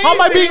 It's amazing. How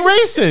am I being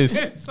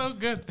racist? It's so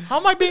good. How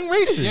am I being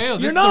racist? Yeah, yo,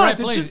 this You're is not. the right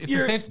It's place. just It's a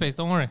you're- safe space.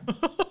 Don't worry.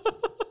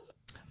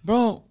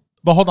 Bro,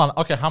 But hold on.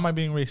 Okay, how am I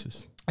being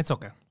racist? It's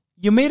okay.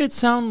 you made it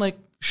sound like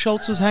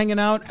Schultz was hanging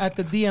out at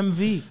the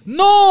DMV.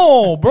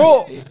 No,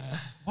 bro.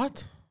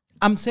 What?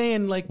 I'm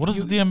saying like What does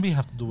you- the DMV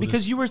have to do with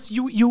because this?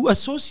 you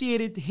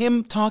associated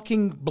him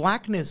talking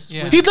blackness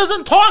Yeah. with He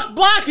doesn't talk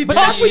black. He But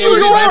talks that's what New you were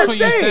York. trying to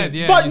say.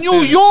 Yeah, But you New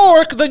said it.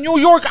 York, the New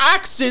York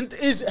accent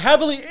is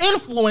heavily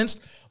influenced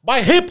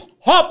by hip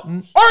hop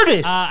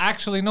artists.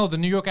 Actually, no. The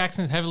New York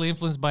accent is heavily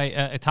influenced by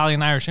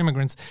Italian-Irish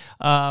immigrants.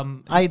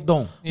 I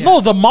don't. Yeah.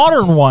 No, the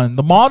modern one,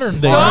 the modern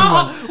day.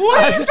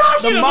 What are you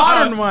talking The about?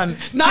 modern one,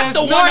 not Has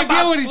the no one idea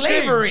about what he's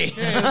saying. slavery.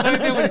 Yeah, has no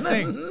idea what he's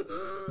saying.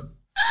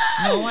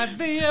 No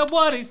idea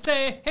what he's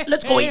saying.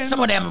 Let's go eat some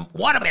of them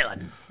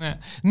watermelon. Yeah.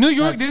 New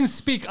York didn't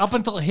speak up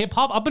until hip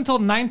hop. Up until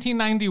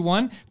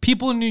 1991,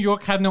 people in New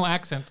York had no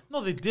accent.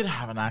 No, they did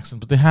have an accent,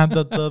 but they had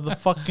the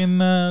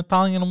fucking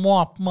Italian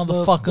wop,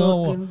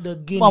 motherfucker. the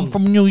Guinea. I'm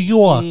from New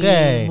York,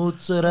 hey.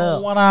 Mozzarella.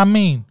 Know what I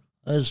mean?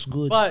 That's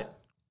good. But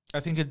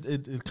I think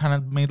it kind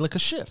of made like a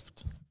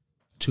shift.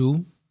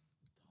 Two.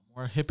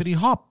 More hippity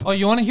hop. Oh,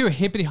 you want to hear a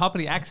hippity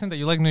hoppity accent that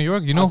you like New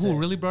York? You know who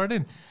really brought it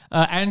in?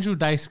 Andrew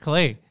Dice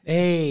Clay.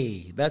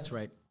 Hey, that's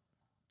right.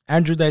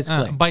 Andrew Dice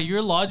Clay. By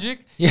your logic,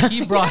 Yeah.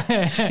 he brought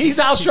He's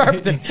Al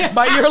Sharpton.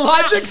 By your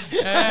logic,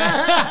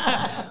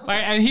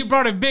 and he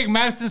brought a big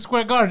Madison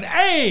Square Garden.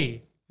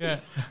 Hey, yeah.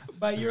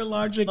 by your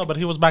logic, No, but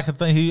he was back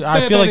at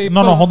I feel like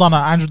no, hold on.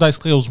 Andrew Dice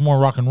Clay was more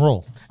rock and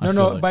roll. I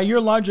feel like. by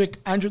your logic,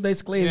 Andrew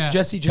Dice Clay Yeah. is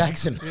Jesse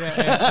Jackson.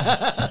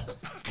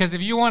 Because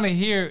if you want to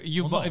hear if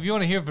you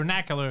want to hear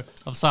vernacular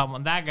of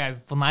someone, that guy's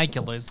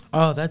vernaculars.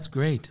 Oh, that's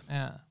great.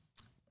 Yeah.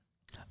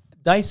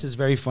 Dice is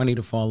very funny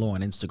to follow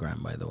on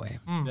Instagram, by the way.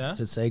 Yeah?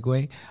 To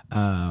segue.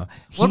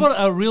 What about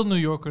a real New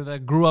Yorker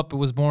that grew up and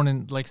was born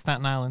in like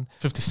Staten Island?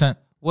 50 Cent.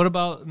 What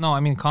about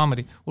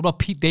comedy? What about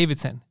Pete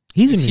Davidson?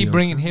 He's a Is New he Yorker,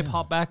 bringing hip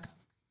hop back?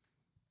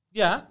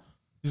 Yeah.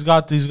 He's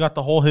got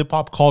the whole hip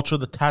hop culture,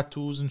 the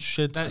tattoos and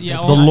shit. The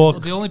the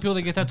look. The only people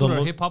that get tattooed The are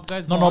look. hip hop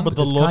guys. No, Go no, on. but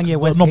the Does look. Kanye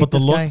West no, hate but the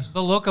this look. guy?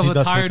 The look of He a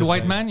does hate tired this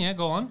white guy. man. Yeah,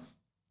 go on.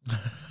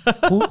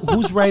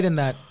 Who's right in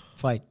that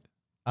fight?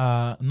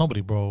 Nobody,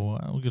 bro.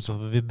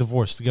 They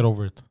divorced. Get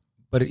over it.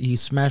 But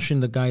he's smashing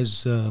the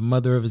guy's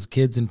mother of his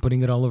kids and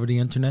putting it all over the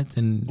internet.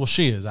 And Well,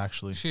 she is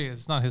actually. She is.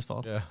 It's not his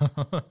fault. Yeah.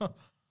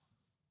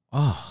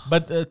 oh,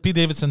 But Pete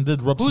Davidson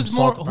did rub some Who's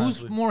more? salt. Who's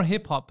apparently. more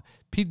hip hop?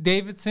 Pete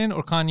Davidson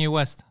or Kanye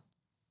West?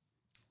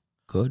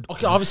 good.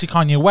 Okay, obviously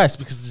Kanye West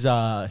because he's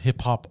a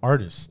hip hop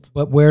artist.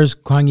 But where's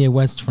Kanye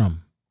West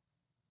from?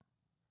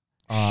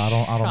 I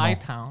don't know.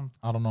 Chi-Town.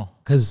 I don't know.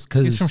 Because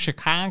He's from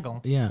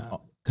Chicago. yeah.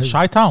 'Cause-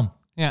 Chi-Town.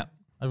 Yeah.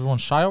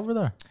 Everyone's shy over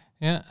there.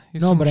 Yeah.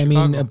 He's no, from but I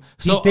Chicago. mean,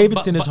 Pete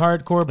Davidson is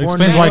hardcore. Born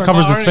explains in why New he York.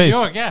 covers his New face.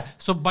 York, yeah.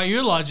 So by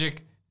your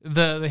logic,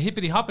 the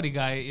hippity hoppity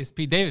guy is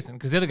Pete Davidson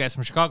because the other guy's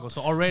from Chicago.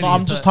 So already, No,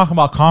 I'm it's just a- talking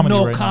about comedy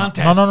no right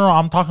contest. now. No.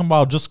 I'm talking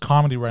about just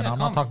comedy right Yeah, now. I'm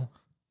not comedy. talking.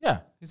 Yeah,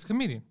 He's a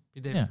comedian.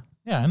 Pete yeah, Davidson.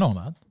 yeah. I know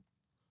that.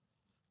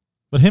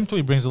 But him too,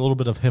 he brings a little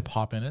bit of hip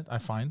hop in it. I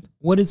find.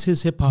 What is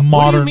his hip hop? What do you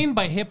Modern- mean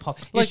by hip hop?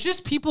 Like- It's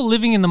just people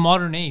living in the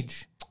modern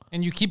age,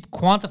 and you keep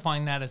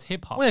quantifying that as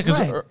hip hop. Well, because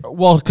Right.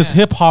 Yeah.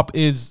 hip hop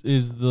is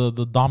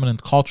the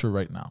dominant culture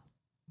right now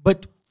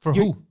But For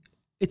you- who?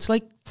 It's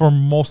like, for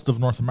most of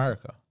North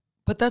America.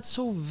 but that's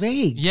so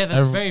vague. Yeah,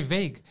 that's very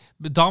vague.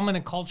 But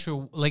dominant culture,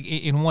 like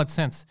in what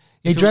sense?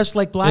 They If it- dress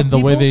like black In the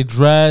people. way they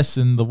dress,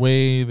 in the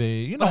way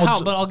they, But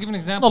how? But I'll give an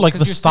example. no, like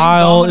 'cause the you're saying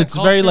style. dominant It's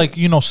very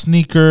culture. like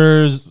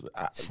sneakers.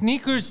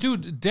 Sneakers,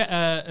 dude.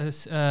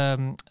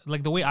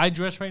 Like the way I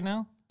dress right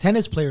now.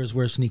 Tennis players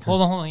wear sneakers.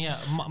 Hold on. Yeah,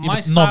 my Yeah,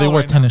 but style no, they wear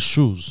right now- tennis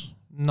shoes.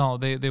 No,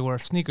 they wear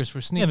sneakers for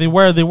Yeah,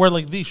 sneakers. they wear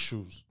like these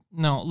shoes.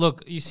 No,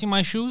 look, you see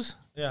my shoes?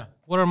 Yeah.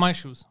 What are my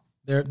shoes?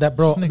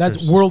 That's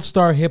Sneakers. world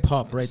star hip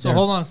hop right So there.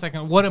 hold on a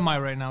second. What am I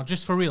right now?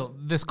 Just for real,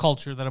 this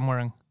culture that I'm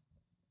wearing.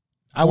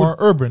 I Or would.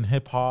 urban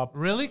hip hop.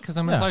 Really? Because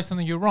I'm gonna Yeah. tell you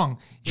something. You're wrong.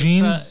 It's,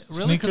 Jeans,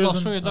 really? Because I'll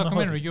sneakers, show you a and a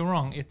documentary. hoodie. You're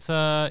wrong. It's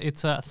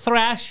a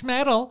thrash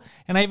metal,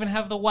 and I even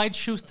have the white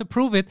shoes to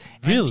prove it.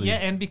 And, Really? Yeah,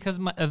 and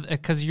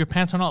because your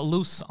pants are not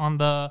loose on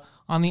the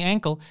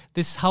ankle.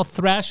 This is how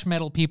thrash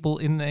metal people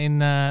in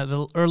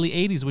the early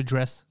 '80s would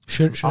dress.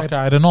 Should Okay,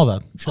 I didn't know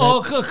that.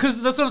 Oh,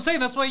 because that's what I'm saying.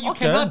 That's why you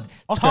Okay, cannot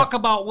okay. talk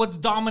about what's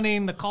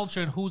dominating the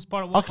culture and who's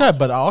part of what. Okay,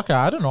 but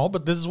I don't know.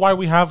 But this is why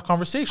we have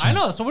conversations. I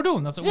know. That's what we're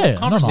doing. That's what Yeah, we're no, I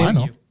conversating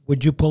know. you.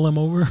 Would you pull him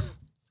over?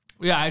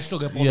 Yeah, I still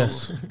get pulled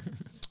Yes. over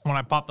when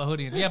I pop the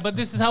hoodie in. Yeah, but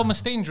this is how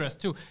Mustaine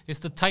dressed too. It's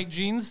the tight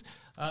jeans.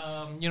 Here.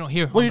 Well, on your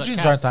the jeans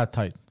calves. aren't that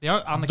tight. They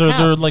are on the They're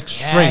calf. like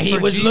straight. he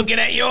was looking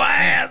at your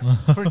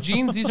ass. For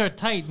jeans, these are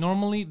tight.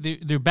 Normally,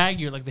 they're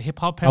baggier, like the hip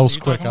hop pants. I was that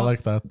you're quick. talking I about.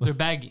 like that. They're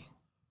baggy.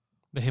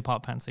 The hip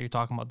hop pants that you're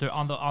talking about. They're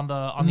on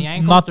the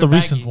ankles. Not they're the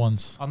recent baggy.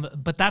 ones.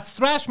 But that's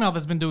thrash metal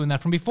that's been doing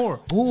that from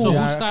before. Ooh. So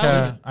Yeah, whose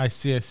style is it? I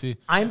see.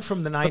 I'm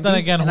from the 90s, then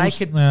again, and I who's-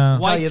 could yeah. tell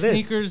White you this.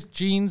 sneakers,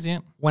 jeans. Yeah.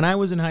 When I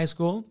was in high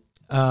school,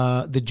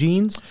 the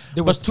jeans,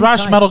 there But was two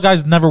thrash types. metal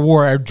guys never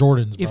wore Air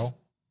Jordans, If- bro,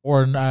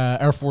 or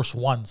Air Force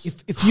Ones.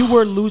 If you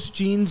wore loose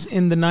jeans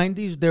in the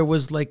 90s, there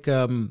was like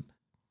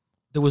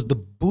there was the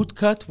boot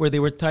cut where they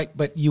were tight,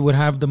 but you would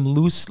have them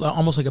loose,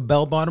 almost like a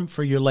bell bottom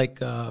for your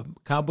like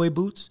cowboy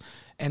boots,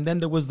 and then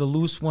there was the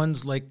loose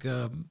ones like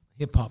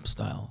hip hop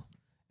style,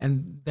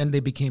 and then they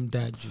became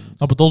dad jeans.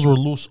 No, but those were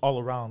loose all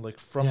around, like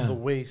from Yeah. the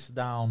waist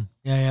down.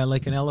 Yeah,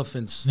 like an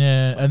elephant's.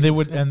 Yeah, and they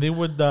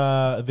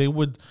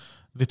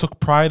took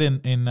pride in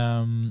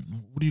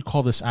what do you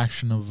call this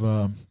action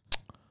of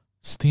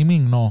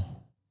steaming? No,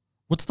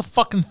 what's the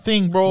fucking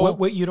thing, bro?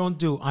 What you don't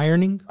do?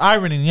 Ironing?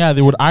 Ironing. Yeah,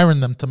 they would iron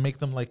them to make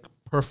them like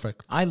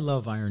perfect. I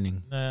love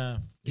ironing.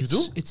 You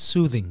do? It's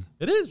soothing.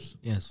 It is.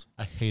 Yes,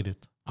 I hate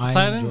it. I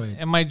Poseidon, enjoy it.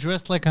 am I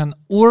dressed like an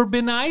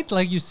urbanite,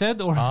 like you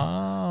said, or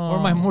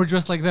am I more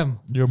dressed like them?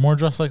 You're more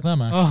dressed like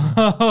them, actually.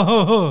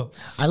 Oh,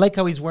 I like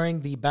how he's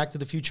wearing the Back to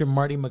the Future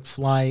Marty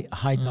McFly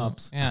high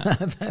tops. yeah.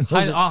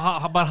 Those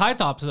are- But high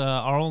tops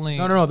are only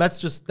no.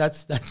 That's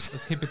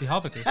hippity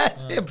hoppity.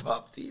 that's hip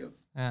hop to you.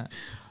 Yeah.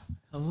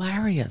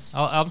 Hilarious.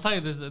 I'll tell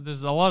you,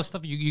 there's a lot of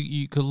stuff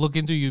you could look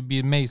into. You'd be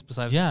amazed.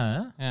 Besides,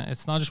 Yeah. yeah,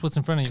 it's not just what's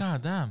in front of you.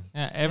 God damn.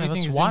 Yeah, everything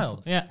that's is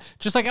wild. Yeah,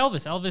 just like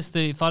Elvis. Elvis,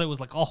 they thought it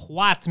was like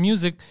what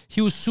music.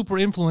 He was super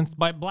influenced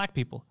by black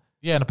people.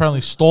 Yeah, and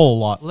apparently stole a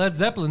lot. Led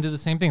Zeppelin did the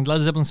same thing.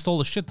 Led Zeppelin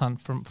stole a shit ton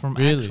from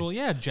Really?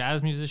 actual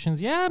jazz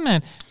musicians. Yeah,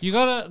 man, you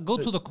gotta go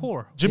to the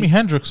core. Jimi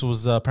Hendrix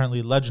was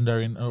apparently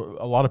legendary, and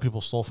a lot of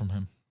people stole from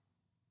him.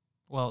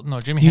 Well, no,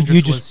 Jimi You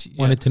Hendrix just was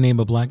wanted to name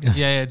a black guy.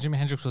 yeah. Jimi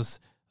Hendrix was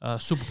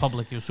super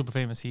public. He was super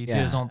famous. He did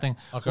his Yeah. own thing.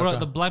 Okay, Where okay.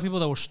 the black people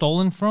that were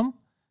stolen from,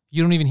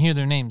 you don't even hear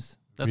their names.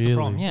 That's the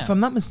problem. Really? Yeah. If I'm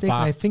not mistaken,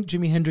 Bah. I think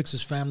Jimi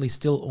Hendrix's family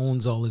still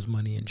owns all his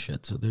money and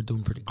shit, so they're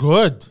doing pretty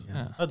good. Good.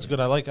 Yeah. That's good.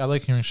 I like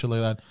hearing shit like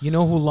that. You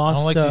know who I lost?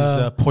 don't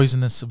like these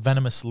poisonous,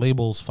 venomous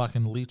labels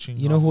fucking leeching.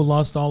 you know who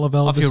lost all of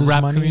Off your Elvis's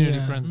rap money? community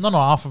friends. No,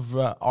 off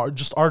of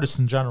just artists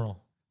in general.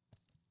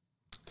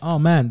 Oh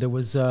man, there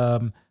was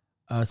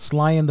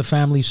Sly and the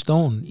Family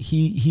Stone.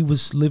 He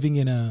was living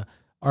in a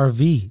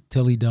RV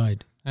till he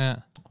died. Yeah.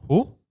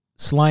 Who?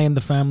 Sly and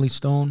the Family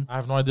Stone, I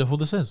have no idea who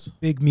this is.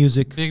 big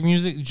music. Big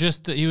music.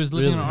 Just he was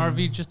living in an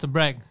RV just to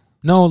brag.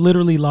 No,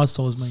 literally lost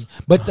all his money.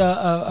 But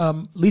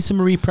Lisa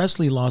Marie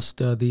Presley lost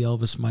the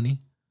Elvis money.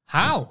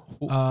 How?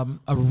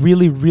 A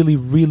really, really,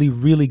 really,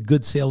 really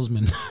good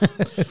salesman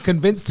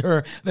convinced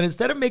her that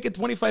instead of making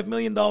 $25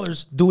 million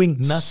doing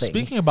nothing.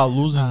 Speaking about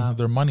losing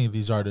their money,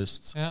 these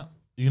artists, Yeah.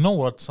 you know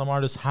what some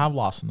artists have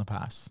lost in the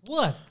past?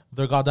 What?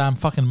 Their goddamn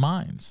fucking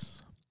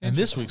minds. In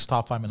this week's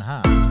top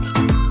 5.5.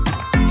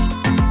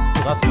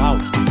 So that's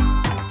loud.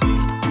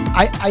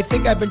 I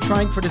think I've been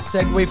trying for the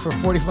segue for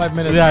 45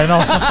 minutes. Yeah,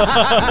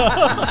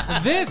 I know.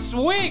 This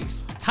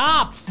week's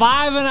top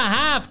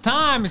 5.5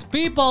 times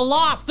people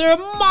lost their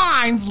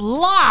minds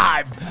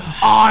live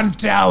on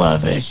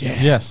television.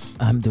 Yes.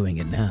 I'm doing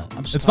it now.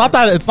 It's not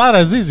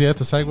as easy to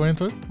segue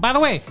into it. By the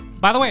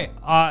way,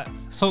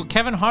 so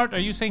Kevin Hart, are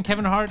you saying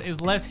Kevin Hart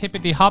is less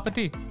hippity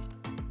hoppity?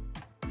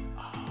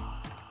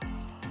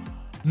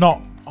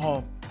 No.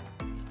 Oh.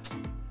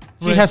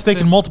 He has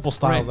taken multiple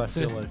styles, I racist,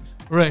 feel like.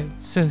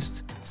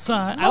 Racist.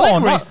 I No,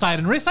 like Ray not-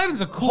 Seidon. Ray Seidon's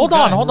a cool Hold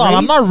guy. on.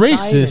 I'm not Ray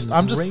racist. Seidon,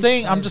 I'm just Ray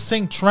saying Seidon. I'm just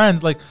saying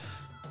trends, like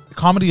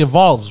comedy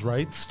evolves,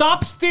 right?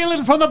 Stop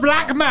stealing from the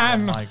black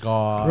man. My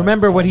God.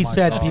 Remember what Oh he my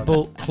said, God.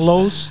 people.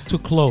 Close to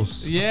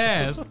close.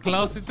 Yes,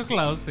 closey to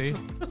closey.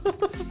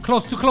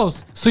 Close to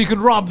close, so you could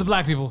rob the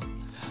black people.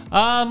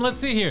 Let's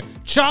see here.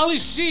 Charlie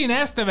Sheen,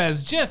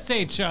 Estevez. Just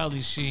say Charlie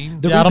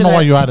Sheen. The Yeah, I don't reason know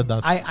why you added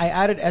that. I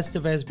added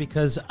Estevez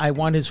because I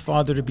want his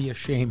father to be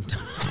ashamed.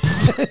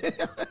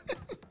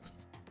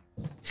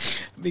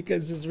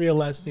 Because his real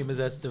last name is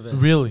Estevez.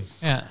 Really?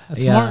 Yeah, it's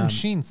Yeah. Martin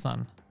Sheen's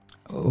son.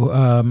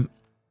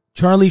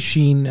 Charlie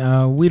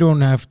Sheen, we don't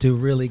have to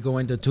really go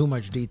into too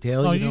much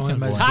detail. No, you you know can him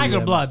go as on. the, Tiger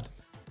Blood.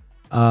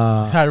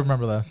 I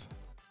remember that.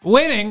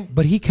 Winning.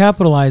 But he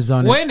capitalized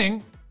on it.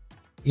 Winning.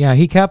 Yeah,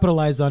 he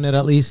capitalized on it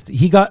at least.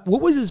 He got,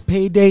 what was his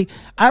payday?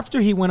 After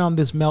he went on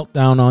this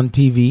meltdown on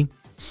TV,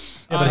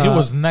 Yeah, but he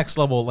was next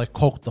level, like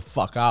coked the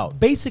fuck out.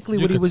 basically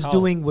You what he could was tell.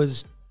 doing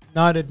was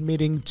not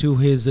admitting to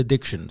his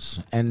addictions.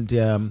 And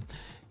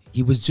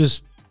he was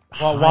just...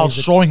 While high as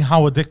a- showing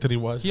how addicted he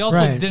was. He also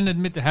Right. didn't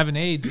admit to having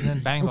AIDS and then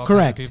banged all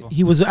Correct. kinds of people.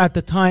 He was at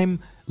the time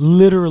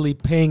literally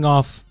paying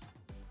off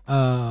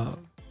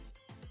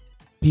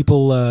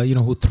people,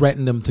 who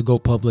threatened him to go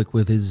public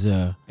with his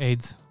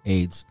AIDS.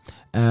 AIDS.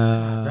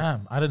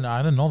 Damn, I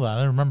didn't know that. I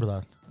didn't remember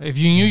that. If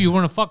you knew, you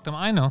wouldn't have fucked him.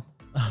 I know.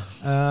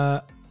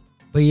 But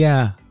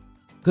yeah,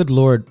 good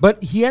Lord.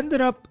 But he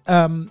ended up,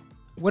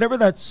 whatever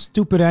that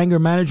stupid anger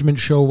management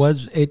show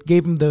was, it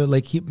gave him the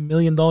 $1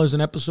 million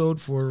an episode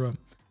for.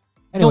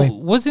 Anyway, No,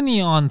 wasn't he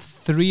on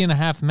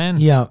 3.5 Men?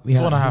 yeah. 2.5 he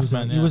was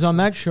Men, He yeah. was on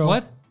that show.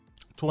 What?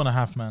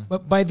 2.5 Men.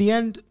 But by the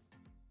end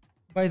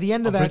I'll of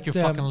break that, your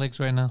fucking legs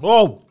right now.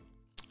 Oh,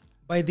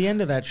 by the end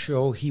of that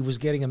show, he was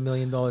getting $1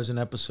 million an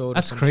episode.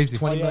 That's Some crazy.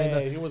 $20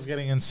 million. he was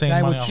getting insane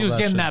Guy money. would- off He of was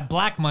getting shit. that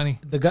black money.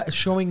 The guy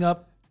showing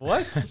up.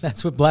 What?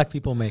 That's what black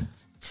people make.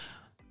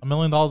 $1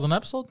 million an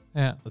episode?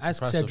 Yeah. That's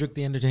Ask impressive. Cedric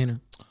the Entertainer.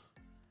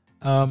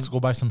 Let's go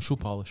buy some shoe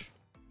polish.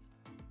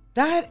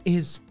 That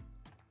is.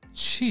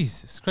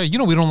 Jesus Christ. You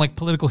know we don't like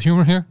political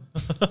humor here.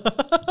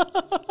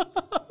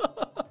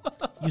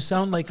 You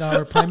sound like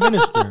our prime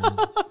minister.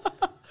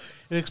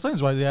 It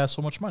explains why they have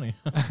so much money.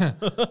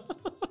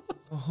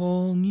 A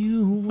whole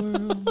new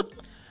world.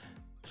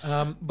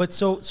 But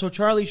so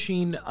Charlie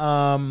Sheen.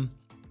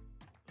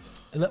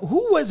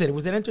 Who was it?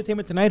 Was it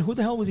Entertainment Tonight? Who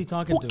the hell was he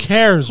talking Who to?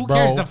 cares, Who bro?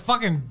 cares? The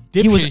fucking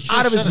dipshit. He was Shut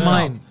out of his it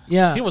mind. up.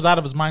 Yeah, He was out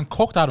of his mind,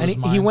 coked out of and his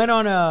mind. he went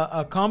on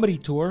a comedy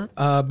tour.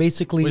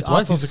 Basically, Wait, off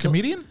what? of He's a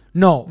comedian?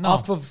 No, No.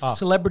 off of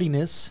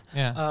celebrityness.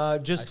 Yeah.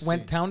 Just I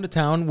went see. town to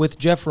town with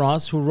Jeff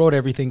Ross, who wrote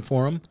everything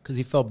for him because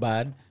he felt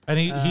bad. And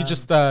he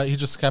just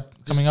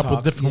kept coming up with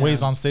talked, different ways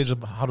yeah. on stage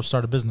of how to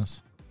start a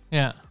business.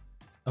 Yeah.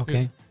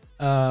 Okay.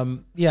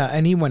 Yeah,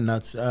 and he went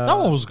nuts. That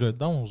one was good.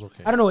 That one was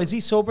okay. I don't know. Is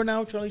he sober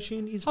now, Charlie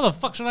Sheen? He's How the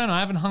fuck should I know? I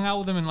haven't hung out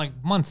with him in like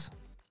months.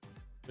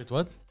 Wait,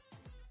 what?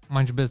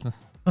 Mind your business.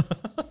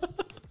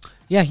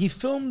 yeah. He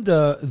filmed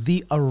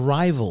The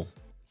Arrival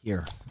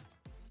here.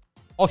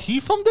 Oh,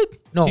 he filmed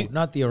it? No, He-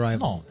 not The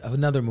Arrival. No.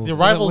 Another movie. The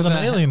Arrival is With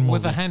an a- alien movie.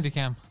 With a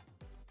handycam.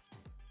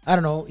 I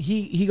don't know.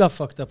 He got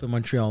fucked up in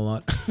Montreal a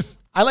lot.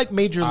 I like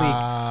Major League.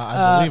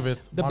 I believe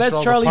it. The Montreal's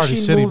best a Charlie party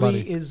Sheen city,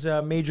 movie buddy. is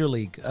Major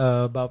League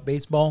about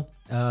baseball.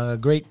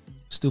 Great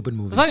stupid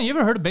movie. Poseidon, you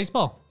ever heard of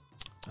baseball?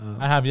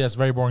 I have, yes.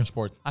 Very boring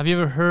sport. Have you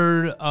ever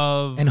heard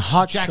of And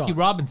Hot Jackie Shots.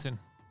 Robinson?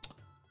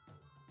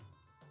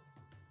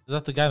 Is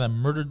that the guy that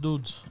murdered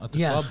dudes at the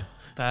Yeah. club?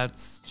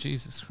 That's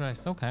Jesus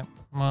Christ. Okay.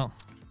 Well,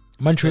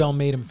 Montreal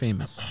made him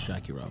famous.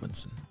 Jackie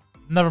Robinson.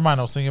 Never mind.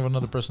 I was thinking of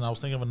another person. I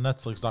was thinking of a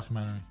Netflix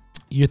documentary.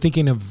 You're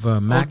thinking of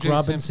Mac O.J.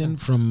 Robinson Simpson.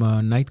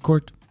 from Night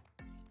Court.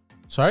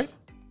 Sorry?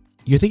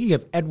 You're thinking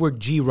of Edward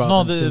G. No,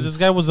 Robinson. this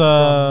guy was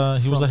a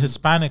from-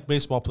 Hispanic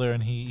baseball player,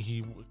 and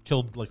he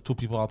killed like 2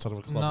 people outside of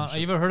a club. no. and Have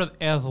shit. you ever heard of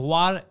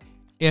Eduard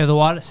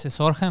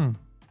Sesorgen?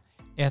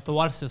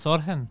 Eduard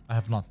Sesorgen. I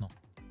have not. No.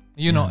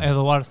 You know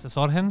Eduard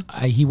Sesorgen?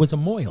 He was a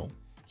moil.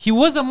 He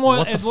was a moil.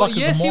 What the fuck is a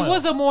yes, he moil?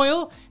 was a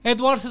moil.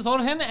 Eduard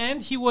Sesorgen,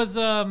 and he was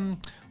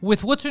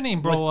with what's her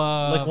name, bro?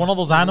 Like one of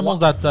those animals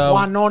that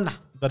Juanona.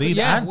 that eat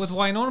yeah, ants. with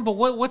Winona. But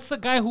what's the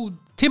guy who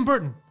Tim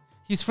Burton?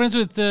 He's friends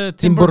with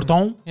Tim Burton.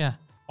 Burton. Yeah.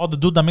 Oh, the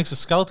dude that makes the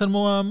skeleton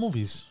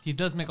movies. He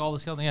does make all the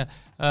skeleton. Yeah.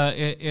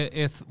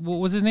 What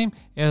was his name?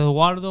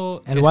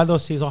 Eduardo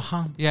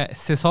Cesarhan. Yeah,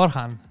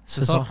 Cesarhan.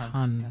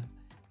 Cesarhan.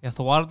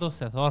 Eduardo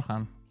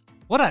Cesarhan.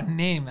 What a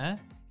name, eh?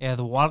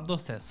 Eduardo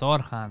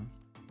Cesarhan.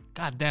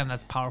 God damn,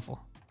 that's powerful.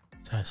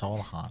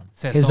 Cesarhan.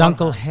 His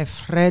uncle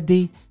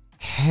Hefredi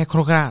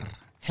Hekrogar.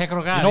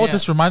 Hekrogar. You know what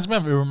this reminds me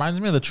of? It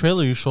reminds me of the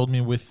trailer you showed me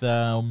with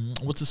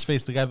what's his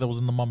face, the guy that was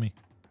in The Mummy.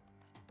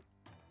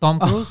 Tom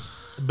Cruise?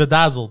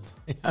 Bedazzled.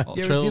 You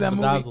ever see that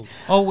movie?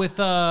 Oh, with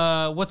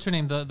what's her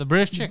name? The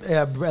British chick.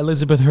 Yeah,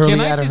 Elizabeth Hurley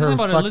Can I at say her something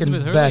about fucking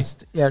Elizabeth Hurley?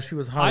 best. Yeah, she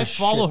was hot I as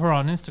follow shit. her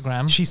on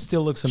Instagram. She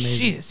still looks amazing.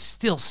 She is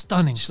still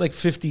stunning. She's like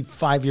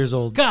 55 years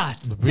old. God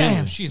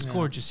damn, she's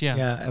gorgeous. Yeah.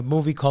 Yeah, a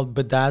movie called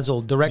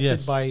Bedazzled, directed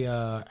Yes. by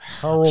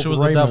Harold She was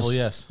Ramis. the devil,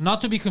 yes.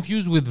 Not to be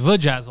confused with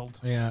Vajazzled.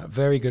 Yeah,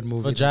 very good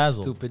movie. that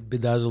Vajazzled. Stupid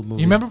Bedazzled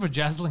movie. You remember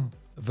Vajazzling?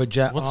 What's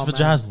man.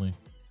 vajazzling?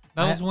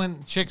 That was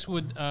when chicks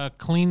would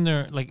clean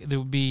their, like, there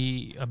would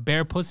be a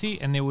bare pussy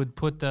and they would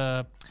put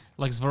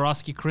like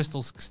Swarovski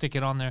crystals, stick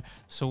it on there.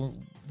 So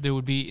there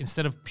would be,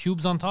 instead of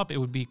pubes on top, it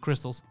would be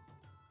crystals.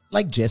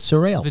 Like Jess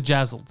Sorrell.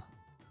 Vajazzled.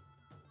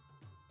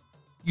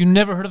 You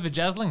never heard of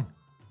Vajazzling?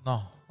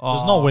 No.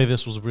 There's no way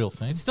this was a real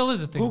thing. It still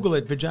is a thing. Google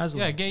it, Vajazzling.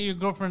 Yeah, get your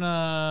girlfriend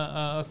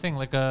a thing,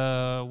 like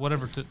a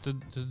whatever, to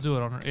do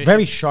it on her.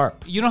 Very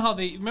sharp. You know how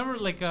they, remember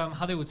like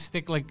how they would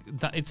stick like,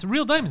 it's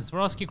real diamonds,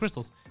 Swarovski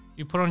crystals.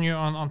 You put on your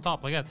on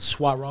top like that.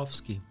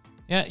 Swarovski.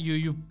 Yeah,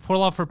 you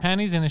pull off her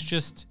panties and it's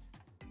just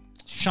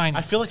shiny.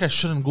 I feel like I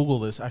shouldn't Google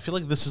this. I feel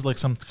like this is like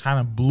some kind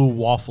of blue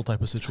waffle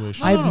type of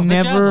situation. I've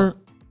never,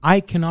 I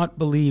cannot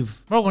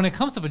believe. Bro, when it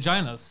comes to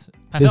vaginas,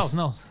 Pantelis This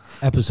knows.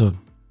 Episode.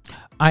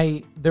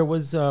 There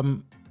was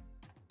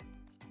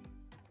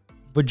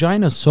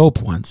vagina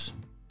soap once.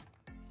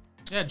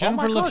 Yeah,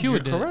 Jennifer God, Love you're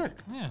Hewitt did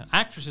correct. it. Yeah,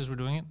 actresses were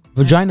doing it.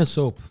 Vagina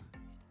soap.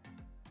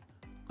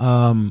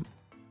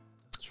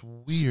 It's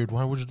weird.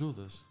 Why would you do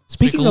this?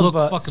 Speaking look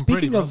of fucking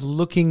pretty, speaking of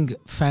looking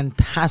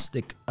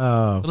fantastic,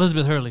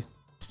 Elizabeth Hurley.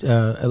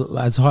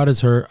 as hot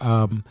as her,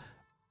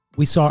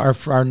 we saw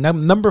our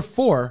number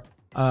 4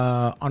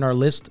 on our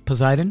list,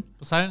 Poseidon.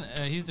 Poseidon,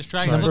 he's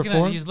distracted.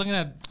 Sorry. He's looking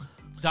at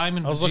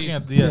Diamond. I was looking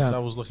at Yeah. I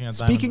was looking at.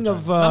 Speaking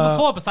Diamond of number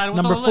 4, Poseidon.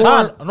 What's number on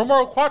the list? 4,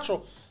 Numero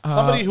cuatro.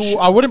 Somebody who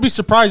I wouldn't be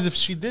surprised if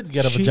she did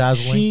get a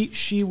vajazzling.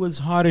 she was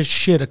hot as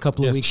shit a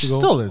couple of Yes, weeks she ago.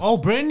 still is. Oh,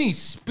 Britney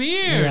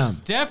Spears. Yeah.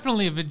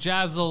 Definitely a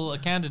vajazzle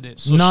candidate.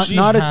 So not she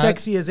as had-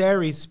 sexy as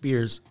Aries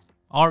Spears.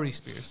 Ari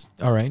Spears.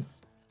 All right.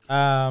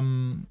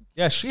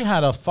 Yeah, she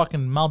had a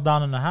fucking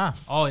meltdown and a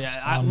half. Oh,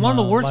 yeah. On, One of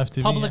the live worst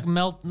TV, public yeah.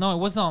 melt. No, it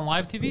wasn't on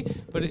live TV,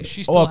 but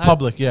she still Oh, had.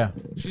 public, yeah.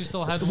 She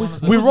still had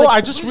was- one of We the, roll. I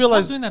What just are you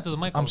realized. doing that to the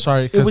mic. I'm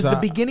sorry. It was 'cause, the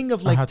beginning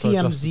of I like had to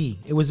adjust TMZ.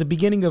 It was the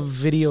beginning of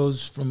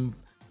videos from,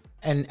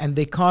 and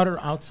they caught her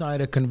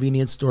outside a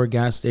convenience store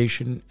gas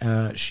station.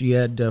 She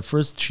had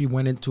first she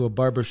went into a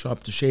barber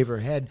shop to shave her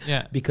head.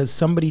 Yeah. Because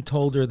somebody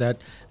told her that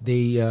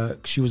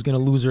she was gonna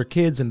lose her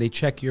kids and they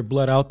check your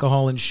blood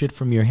alcohol and shit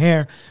from your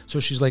hair.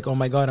 So she's like, oh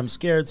my god, I'm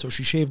scared. So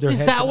she shaved her Is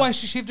head. that to why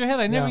she shaved her head?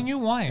 I never Yeah. knew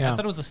why. Yeah. I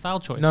thought it was a style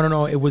choice.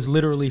 No. It was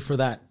literally for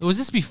that. Was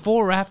this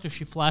before or after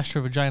she flashed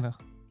her vagina?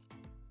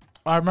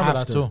 I remember that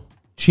After. too.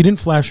 She didn't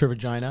flash her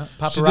vagina.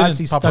 Paparazzi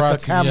didn't. stuck a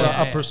Paparazzi, camera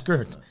yeah. up her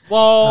skirt.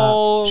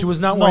 Well, she was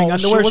not wearing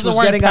underwear. She wasn't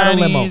was getting out of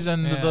limo. panties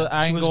and Yeah. the She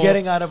angle. She was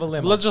getting out of a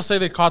limo. Let's just say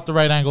they caught the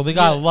right angle. They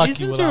got lucky.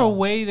 Isn't with there that a one.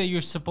 way that you're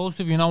supposed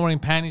to, if you're not wearing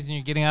panties and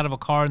you're getting out of a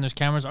car and there's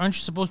cameras, aren't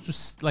you supposed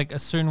to like a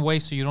certain way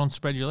so you don't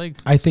spread your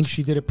legs? I think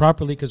she did it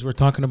properly because we're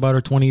talking about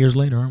her 20 years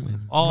later, aren't we?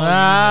 Oh,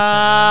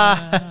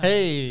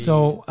 Hey.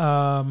 So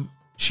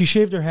she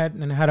shaved her head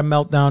and had a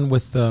meltdown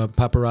with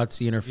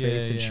paparazzi in her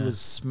face, Yeah, and she yeah. was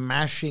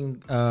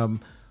smashing an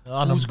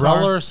whose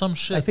umbrella car? or some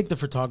shit. I think the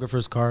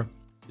photographer's car.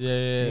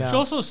 Yeah. She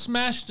also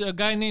smashed a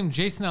guy named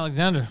Jason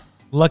Alexander.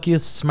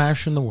 Luckiest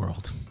smash in the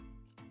world.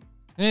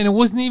 And it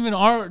wasn't even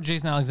our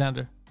Jason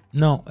Alexander.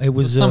 No, it It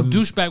was was some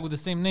douchebag with the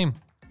same name.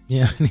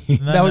 Yeah,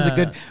 that was a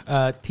then,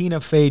 good Tina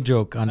Fey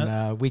joke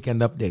on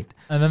Weekend Update.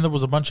 And then there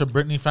was a bunch of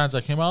Britney fans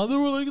that came out. They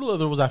were like,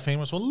 there was that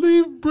famous one,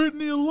 "Leave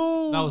Britney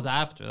alone." That was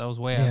after. That was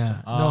way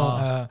Yeah, after.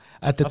 no.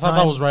 At the I time, thought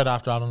that was right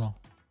after. I don't know.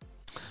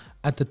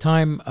 at the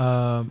time,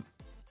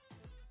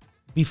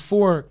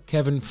 before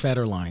Kevin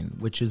Federline,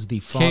 which is the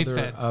father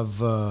K-Fed. of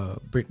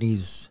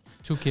Britney's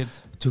 2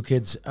 kids. 2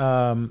 kids,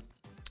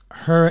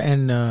 her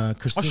and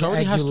Christina she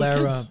already has 2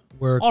 Aguilera kids?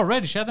 were.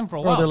 Already, she had them for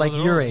a Bro, while. they're like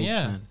your age,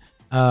 Yeah. man.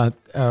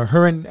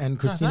 Her and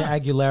Christina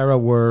Aguilera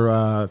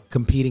were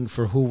competing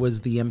for who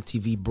was the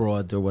MTV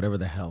broad or whatever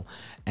the hell.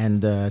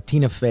 And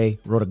Tina Fey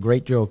wrote a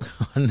great joke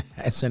on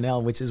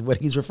SNL, which is what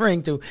he's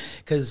referring to,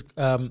 because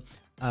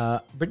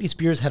Britney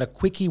Spears had a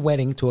quickie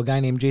wedding to a guy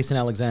named Jason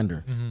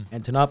Alexander.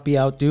 And to not be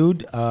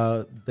outdude,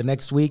 the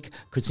next week,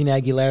 Christina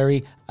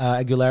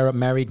Aguilera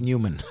married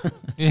Newman.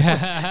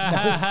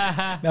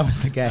 Yeah. That was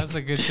the gag. That's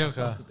a good joke.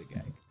 That was the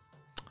gag.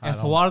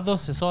 Eduardo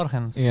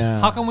Cesorgens. Yeah.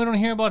 How come we don't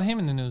hear about him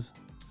in the news?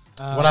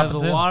 What happened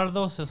to him?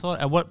 Eduardo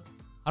Cesor. What?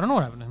 I don't know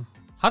what happened to him.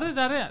 How did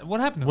that end? What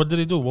happened to him? What did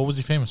he do? What was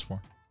he famous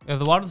for?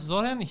 Eduardo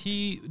Zoran,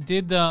 he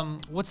did,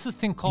 what's the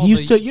thing called? He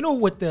used to, you know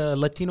what the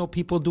Latino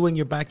people do in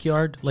your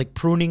backyard? Like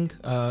pruning,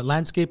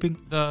 landscaping?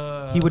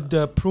 He would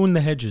prune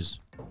the hedges.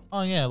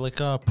 Oh yeah, like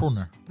a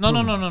pruner.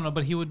 No.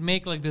 But he would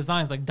make like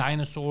designs like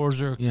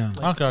dinosaurs or Yeah.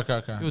 like,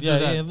 Okay. he would do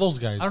that. Yeah, those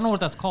guys. I don't know what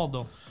that's called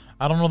though.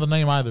 I don't know the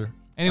name either.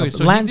 Anyway,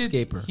 so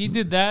landscaper. He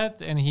did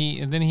that, and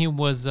then he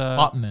was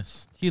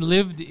Botanist. he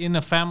lived in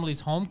a family's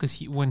home because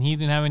when he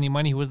didn't have any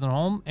money, he wasn't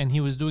home, and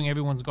he was doing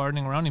everyone's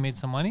gardening around. He made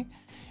some money,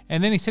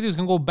 and then he said he was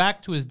gonna go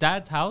back to his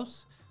dad's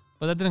house,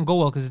 but that didn't go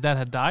well because his dad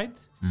had died,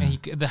 and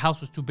the house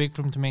was too big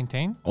for him to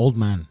maintain. Old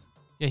man.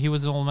 Yeah, he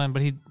was an old man,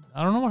 but I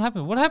don't know what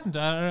happened. What happened?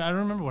 I don't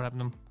remember what happened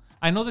to him.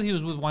 I know that he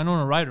was with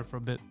Winona Ryder for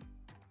a bit.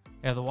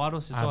 Yeah, the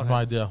Wados is I have no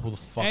idea who the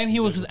fuck. and he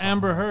was with talking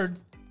Amber about. Heard,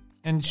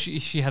 and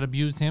she had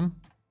abused him.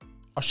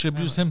 Oh, she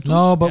abused him too.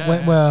 No, but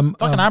Yeah.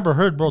 Fucking Amber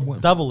Heard, bro.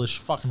 Devilish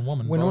fucking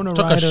woman. Bro. Winona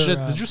Took Ryder, a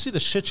shit. Did you see the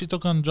shit she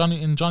took on Johnny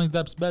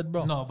Depp's bed,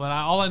 bro? No, but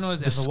all I know is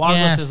Disgusting.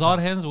 Eduardo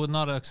Cesar hands would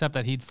not accept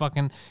that. He'd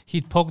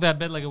poke that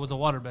bed like it was a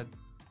water bed.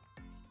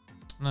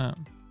 No,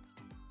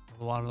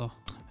 Eduardo.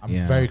 I'm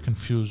Yeah. very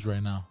confused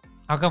right now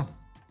How come?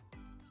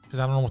 because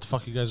I don't know what the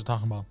fuck you guys are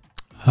talking about.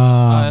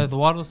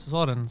 Eduardo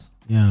Cesarens.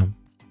 Yeah.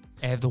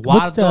 Eduardo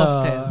What's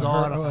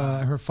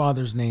Cesar. her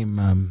father's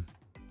name?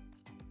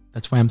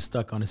 That's why I'm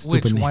stuck on a Which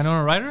stupid name.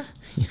 Winona Ryder?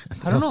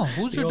 I don't know.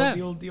 Who's her dad?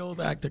 The old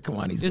actor. Come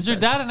on, he's Is the her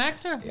best. dad an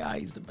actor? Yeah,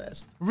 he's the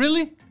best.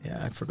 Really?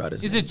 Yeah, I forgot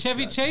his Is name. it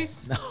Chevy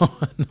Chase? No.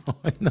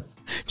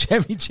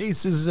 Chevy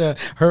Chase is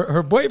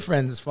her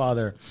boyfriend's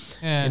father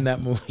Yeah. in that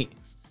movie.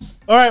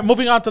 All right,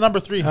 moving on to number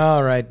 3.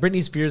 All right,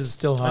 Britney Spears is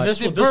still hot. And Is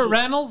this it was- Burt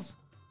Reynolds?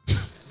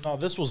 No,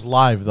 this was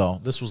live though.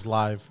 This was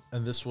live,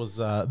 and this was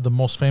the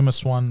most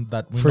famous one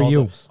that we For know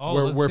you. that- Oh,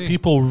 where let's see.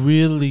 people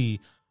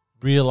really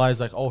realize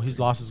like, oh, he's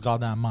lost his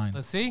goddamn mind.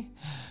 Let's see.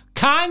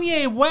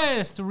 Kanye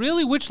West.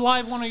 Really? Which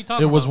live one are you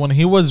talking It about? was when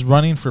he was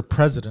running for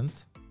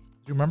president. Do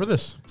you remember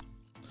this?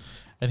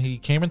 And he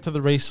came into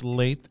the race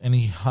late, and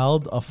he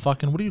held a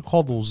fucking, what do you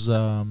call those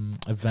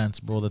events,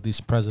 bro? That these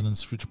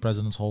presidents, future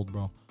presidents, hold,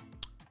 bro.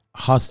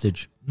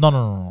 Hostage.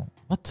 No.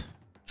 What?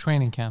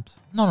 Training camps.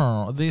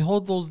 No. They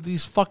hold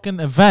these fucking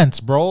events,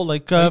 bro.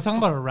 Like, Are you talking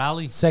about a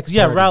rally? Sex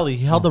yeah, party. rally.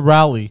 He held a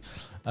rally.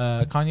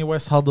 Kanye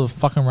West held a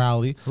fucking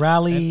rally.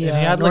 Rally, And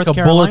he had North like a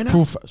Carolina?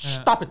 bulletproof.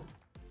 Stop it.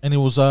 And he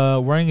was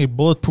wearing a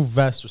bulletproof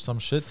vest or some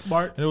shit.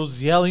 Smart. And it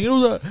was yelling. It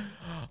was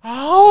I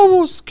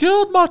almost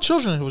killed my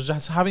children. He was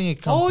just having a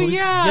Oh complete.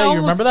 yeah, Yeah, you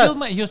remember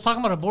that? He was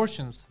talking about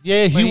abortions.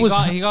 Yeah, But he was.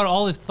 he got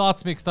all his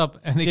thoughts mixed up,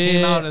 and they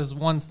came out as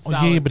one Oh,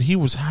 salad. yeah, but he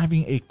was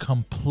having a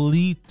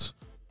complete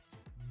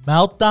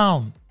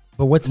meltdown.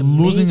 But what's Losing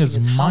amazing his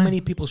is how mind.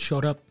 many people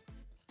showed up.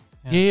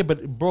 Yeah,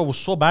 but bro, it was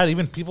so bad.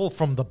 Even people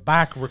from the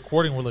back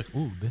recording were like,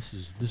 "Ooh, this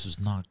is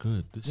not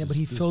good." Yeah, but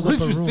he filled What up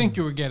did a you room. think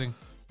you were getting?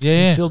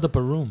 Yeah, He filled up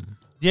a room.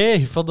 yeah,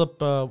 he filled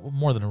up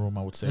more than a room,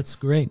 I would say. That's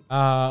great.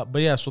 But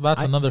yeah, so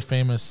that's another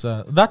famous.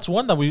 That's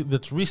one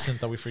that's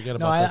recent that we forget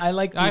No, about. I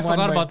like. I the one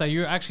forgot where, about that.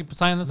 You're actually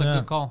Poseidon. That's a Yeah.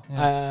 good call.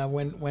 Yeah.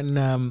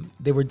 when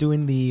they were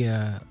doing the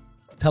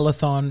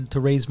telethon to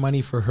raise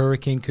money for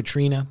Hurricane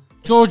Katrina.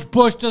 George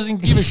Bush doesn't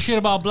give a shit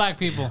about black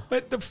people.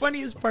 But the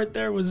funniest part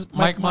there was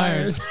Mike Mike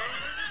Myers.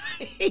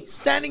 He's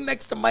standing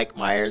next to Mike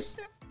Myers,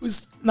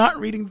 who's not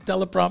reading the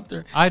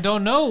teleprompter. I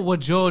don't know what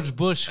George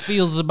Bush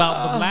feels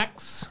about the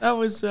blacks. That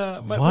was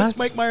what's What?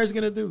 Mike Myers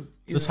gonna do?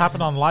 This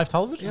happened on live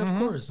television. Yeah, of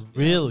course.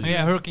 Really?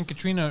 Yeah, Hurricane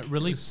Katrina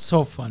relief.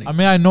 So funny. I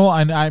mean, I know.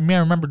 I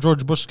remember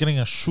George Bush getting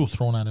a shoe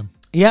thrown at him.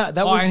 Yeah,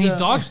 that Oh, was. and he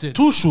dodged it.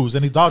 2 shoes,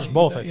 and he dodged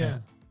both. I think. Yeah,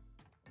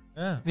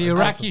 Yeah. The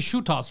Iraqi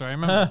shoe tosser. I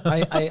remember.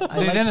 I They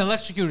like then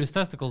electrocuted his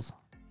testicles.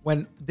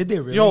 when did they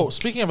really? Yo,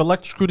 speaking of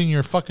electrocuting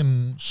your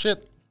fucking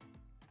shit,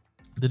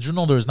 did you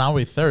know there is now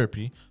a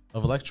therapy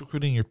of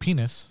electrocuting your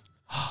penis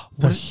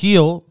to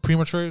heal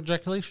premature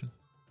ejaculation?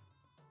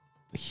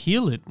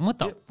 Heal it. What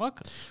the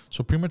fuck?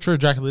 So premature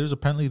ejaculators,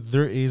 apparently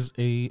there is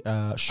a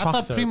shock I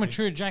thought therapy.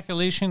 premature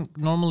ejaculation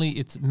normally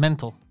it's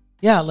mental.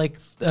 Yeah, like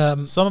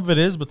Some of it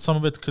is, but some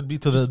of it could be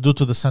due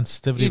to the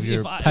sensitivity of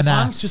your if I'm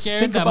penis. Just scared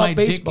think that about my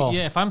baseball.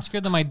 dick, if I'm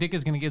scared that my dick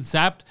is gonna get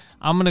zapped,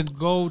 I'm gonna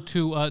go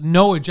to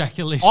no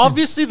ejaculation.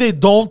 Obviously, they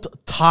don't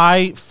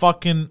tie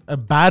fucking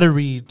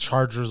battery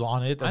chargers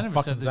on it. I and never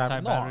fucking said they zap tie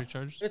it. battery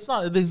chargers. It's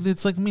not.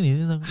 It's like mini.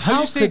 It's like-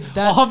 How you say? could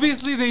that-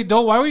 Obviously they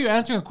don't. Why were you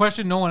answering a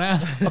question no one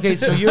asked? okay,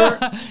 so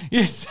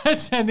You're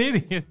such an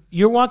idiot.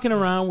 you're walking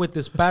around with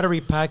this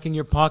battery pack in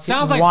your pocket,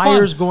 Sounds and like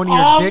wires fun. going to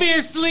your dick.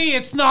 Obviously,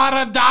 it's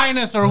not a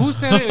dinosaur. Who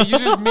said it? You're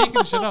just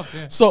making shit up.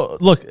 Yeah, So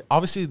look,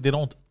 obviously they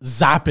don't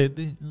zap it.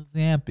 They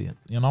zap it.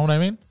 You know what I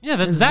mean? yeah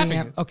that's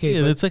zapping. Okay,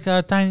 Yeah, but it's like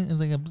a tiny. It's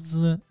like a.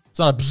 Bzz. It's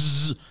not a.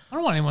 Bzz. I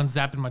don't want anyone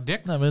zapping my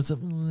dick. No, but it's a.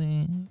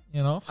 Bzz,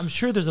 you know. I'm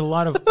sure there's a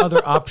lot of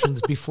other options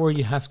before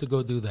you have to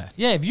go do that.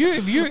 Yeah, if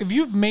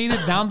you've made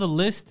it down the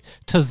list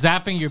to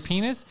zapping your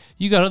penis,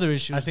 you got other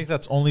issues. I think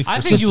that's only. For I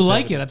think you sensitivity.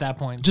 like it at that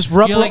point. Just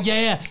rub You're it- like,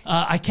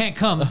 I can't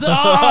come. Oh,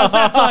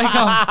 zap till I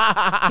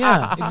come.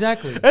 Yeah,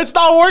 exactly. It's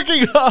not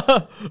working.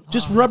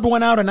 Just rub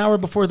one out an hour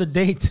before the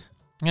date.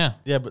 Yeah.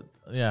 yeah, but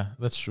yeah,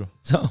 that's true.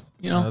 So,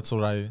 you know, Yeah, that's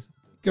what I.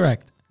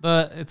 correct.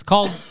 It's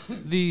called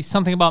the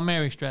something about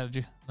Mary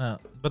strategy. No.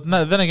 But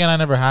then again, I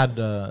never had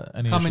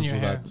any Cum in issues your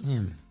with hair.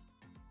 that.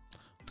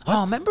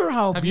 Oh, remember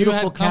how Have you had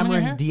beautiful cum in your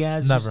Cameron hair?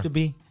 Diaz Never. used to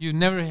be? You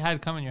never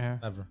had cum in your hair.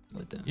 Never.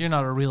 You're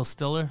not a real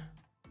stiller.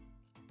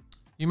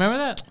 You remember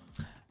that?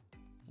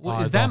 Oh,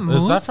 Is I that don't.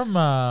 moose? Is that from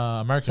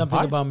American Something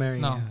Pie? about Mary.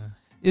 No.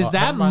 Yeah. Is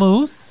that never mind.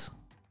 moose?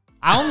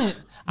 I only.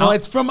 No,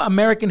 it's from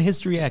American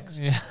History X.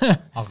 Yeah.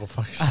 I'll go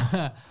fuck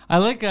yourself. I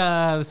like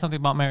something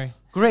about Mary.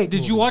 Great.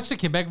 Did you watch the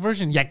Quebec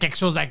version? Yeah, quelque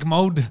chose avec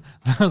mode.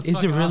 Is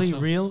it really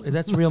real?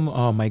 That's real.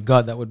 Oh my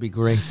God, that would be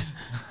great.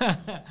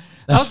 That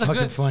That's was a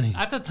fucking funny.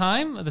 At the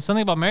time, the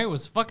something about Mary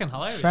was fucking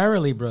hilarious.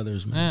 Farrelly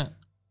Brothers, man.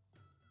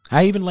 Yeah.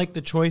 I even like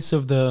the choice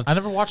of the. I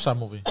never watched that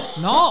movie.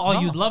 No,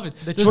 you'd love it.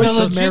 The There's choice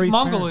a of legit Mary's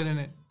Mongoloid parents.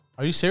 in it.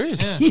 Are you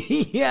serious? Yeah.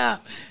 Yeah,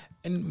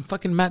 and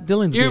fucking Matt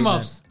Dillon's good in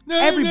Earmuffs.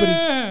 that. Everybody's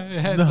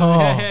Yeah, No.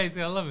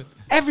 yeah, I love it.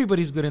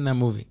 everybody's good in that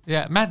movie.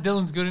 Yeah, Matt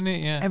Dillon's good in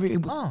it. Yeah.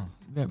 Oh.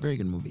 Yeah, very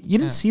good movie. You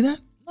didn't see that?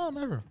 No,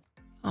 never.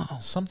 Oh.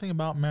 Something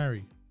about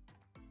Mary.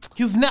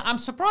 I'm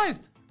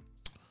surprised.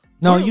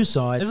 No, you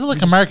saw it. Is it like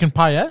You just- American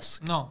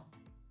Pie-esque? No.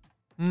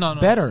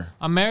 Better?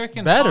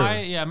 American Better.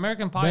 Pie. Yeah,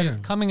 American Pie is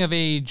Better. coming of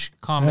age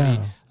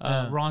comedy,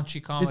 Yeah.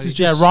 raunchy comedy. This is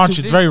Yeah, just raunchy. stupid.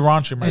 It's very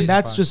raunchy. American And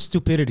that's Pie. just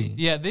stupidity.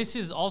 Yeah, this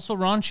is also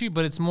raunchy,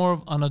 but it's more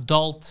of an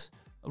adult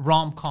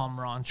rom-com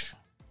raunch.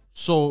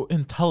 so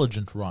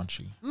intelligent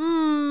raunchy.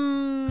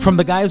 From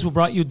the guys who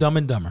brought you Dumb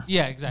and Dumber.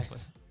 Yeah, exactly.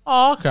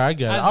 Oh, okay, I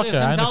get it. As- Okay, as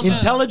I understand.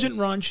 Intelligent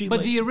raunchy. But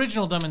like- the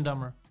original Dumb and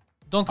Dumber.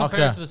 Don't compare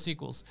Okay. it to the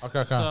sequels.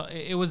 Okay. So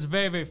it was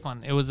very, very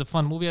fun. It was a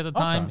fun movie at the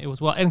time. It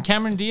was well. And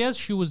Cameron Diaz,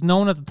 she was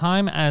known at the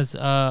time as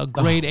a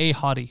grade A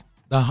hottie.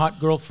 the hot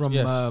girl from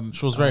Yes,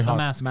 she was very hot.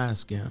 Mask.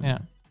 Mask, yeah. Yeah.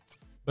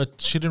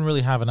 But she didn't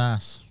really have an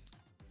ass.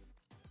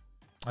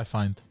 I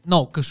find.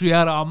 No, because she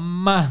had a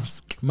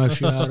mask.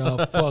 She had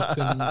a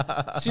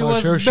fucking. She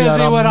was sure busy she had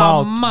a with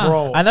mouth, a mask.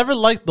 bro. I never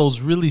liked those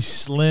really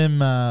slim,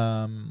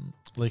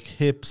 like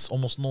hips,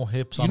 almost no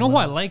hips. You on know who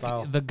I women like?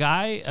 style. The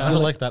guy. I never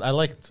liked that. I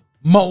liked.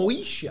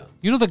 Moesha.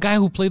 You know the guy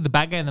who played the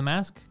bad guy in the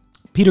mask?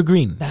 Peter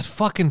Green. That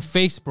fucking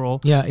face, bro.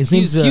 Yeah, his he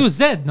name's, was, he was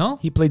Zed, no?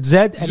 He played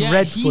Zed and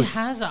yeah, he Redfoot.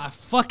 has a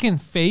fucking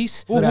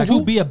face Good to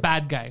actor. be a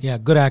bad guy. Yeah,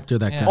 good actor,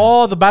 that Yeah. guy.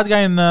 Oh, the bad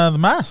guy in the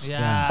mask.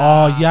 Yeah.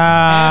 Oh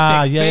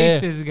yeah, Epic yeah, face, yeah.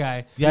 this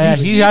guy. Yeah,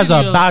 You he see has him,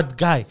 a you're bad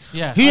guy.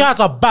 Yeah. He has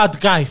a bad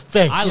guy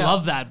face. I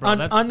love that, bro.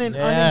 That's,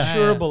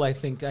 Uninsurable, I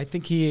think. I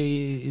think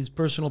his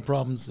personal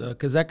problems,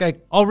 because that guy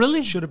oh,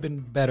 really? should have been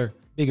better,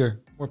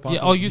 bigger, more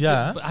popular. Yeah. Oh, you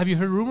Yeah. have you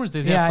heard rumors?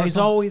 Yeah, he's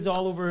always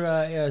all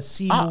over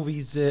C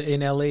movies in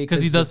LA.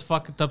 because he does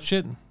fucked up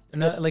shit.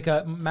 like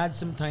a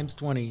Madsen times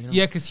 20. You know?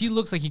 Yeah, because he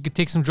looks like he could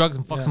take some drugs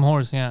and fuck Yeah. some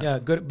whores. Yeah. Yeah,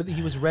 good. But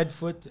he was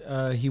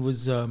Redfoot. He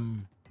was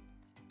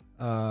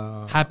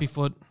Happy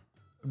Foot.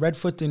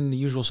 Redfoot in The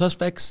Usual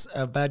Suspects,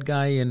 a bad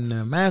guy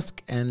in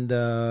Mask, and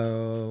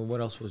what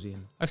else was he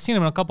in? I've seen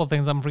him in a couple of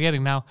things. I'm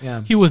forgetting now.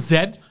 Yeah. He was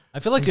Zed. I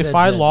feel like He if said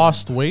I Zed,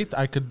 lost weight,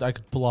 I could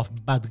pull off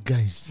bad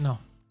guys. No,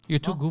 you're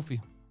too goofy.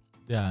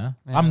 Yeah.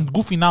 Yeah. I'm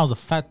goofy now as a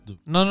fat dude.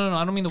 No.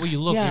 I don't mean the way you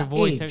look. Yeah, your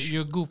voice. age.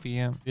 You're goofy.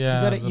 Yeah.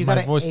 Yeah, you my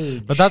gotta voice.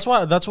 age. But that's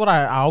what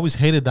I always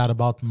hated that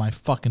about my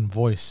fucking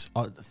voice.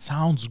 It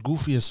sounds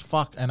goofy as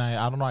fuck, and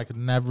I don't know. I could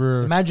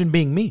never. Imagine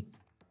being me.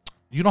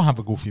 You don't have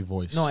a goofy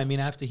voice. No, I mean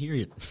I have to hear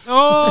it.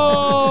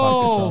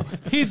 Oh,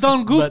 he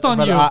done goofed on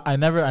but you. I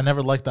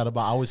never liked that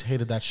about. I always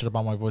hated that shit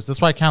about my voice.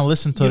 That's why I can't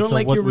listen to, You don't to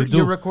like what your we do.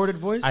 your recorded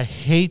voice? I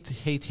hate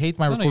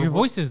my no, recorded your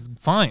voice is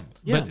fine.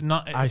 Yeah. But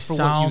not I for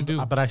sound, what you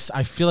do. but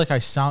I feel like I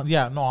sound.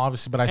 Yeah, no,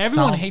 obviously, but I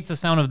Everyone sound. hates the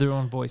sound of their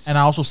own voice. And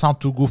I also sound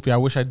too goofy. I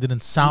wish I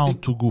didn't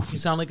sound too You goofy.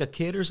 sound like a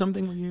kid or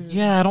something when you.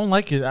 Yeah, I don't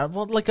like it. I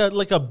want like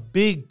a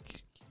big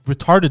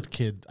retarded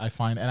kid. I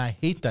find, and I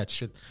hate that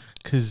shit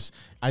because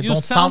I you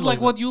don't sound like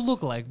that. what you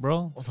look like,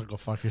 bro. Oh, go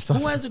fuck yourself.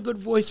 Who has a good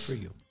voice for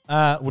you?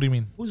 What do you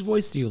mean? Whose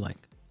voice do you like?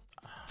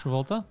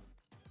 Travolta?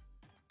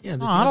 Yeah,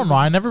 No, I don't know.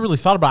 I never really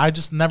thought about it. I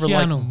just never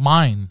liked Keanu.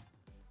 mine.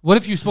 What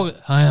if you spoke,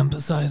 I am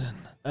Poseidon?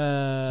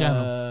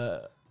 Uh,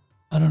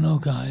 I don't know,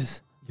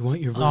 guys. You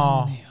want your voice?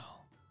 Oh.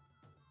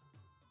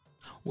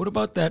 What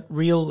about that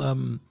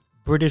real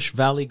British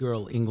Valley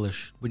Girl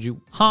English? Would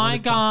you? Hi,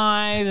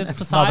 guys. It's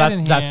no,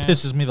 Poseidon that here.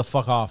 pisses me the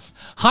fuck off.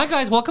 Hi,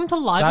 guys. Welcome to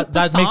Live with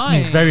That makes me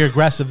Poseidon. very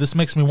aggressive. This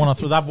makes me want to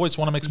throw that voice.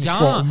 Want to makes me Yeah.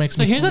 throw. Makes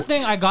So me here's throw, the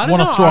thing. I got in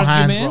wanna an throw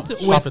hands, argument bro.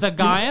 with Stop the it.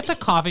 guy at the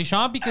coffee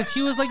shop because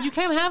he was like, "You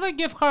can't have a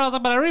gift card." I was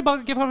like, "But I already bought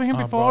a gift card for him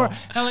before." bro.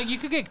 And like, you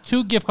could get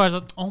 2 gift cards.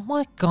 Like, oh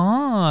my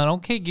god.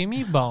 Okay, give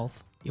me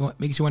both.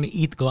 Makes you want to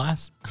eat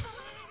glass?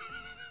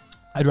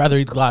 I'd rather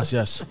eat glass.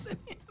 Yes.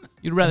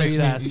 You'd rather Makes eat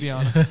me- ass, to be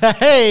honest.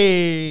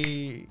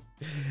 Hey,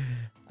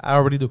 I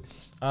already do.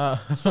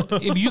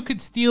 If you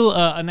could steal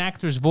an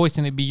actor's voice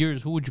and it'd be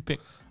yours, who would you pick?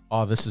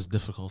 Oh, this is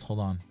difficult. Hold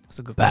on. That's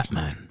a good question.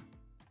 Batman.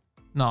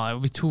 No, it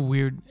would be too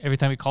weird. Every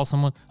time you call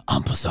someone,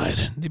 I'm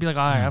Poseidon. They'd be like,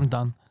 all right, I'm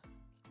done.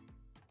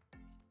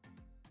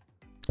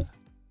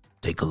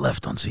 Take a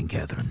left on St.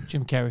 Catherine.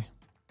 Jim Carrey.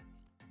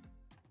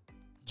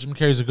 Jim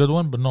Carrey's a good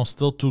one, but no,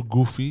 still too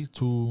goofy.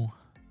 Too.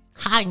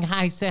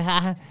 Hi,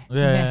 sir.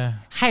 Yeah.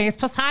 Hey, it's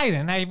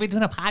Poseidon. Are we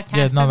doing a podcast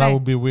Yeah. No, that today?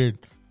 would be weird.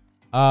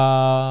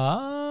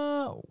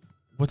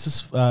 What's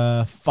his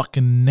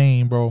fucking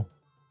name, bro?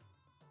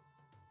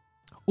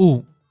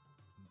 Ooh,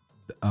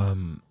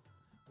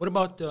 What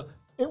about the?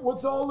 It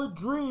was all a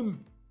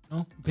dream.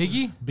 No,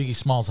 Biggie? Biggie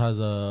Smalls has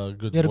a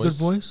good he had a voice.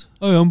 good voice.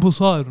 Hey, I'm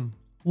Poseidon.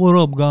 What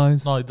up,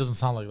 guys? No, it doesn't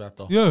sound like that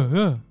though.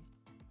 Yeah.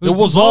 It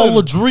was all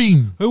a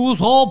dream. It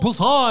was all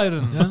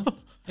Poseidon. Yeah.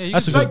 Yeah, you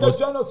That's a can good say- voice.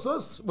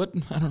 Genesis. What?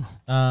 I don't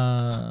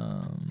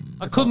know.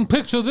 I couldn't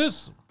picture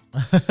this.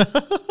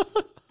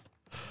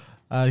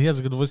 He has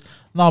a good voice.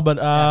 No, but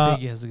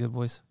Biggie has a good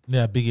voice.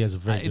 yeah, Biggie has a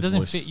very It good doesn't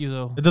voice. fit you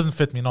though. It doesn't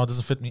fit me. No, it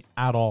doesn't fit me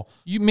at all.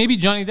 You maybe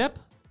Johnny Depp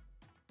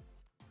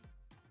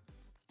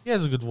He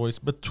has a good voice,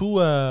 but too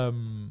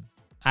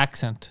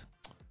accent.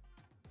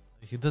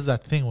 he does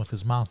that thing with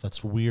his mouth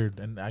that's weird,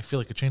 and I feel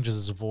like it changes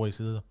his voice.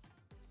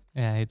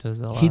 Yeah, he does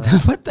a lot. He of that.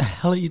 does, what the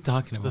hell are you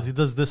talking about? He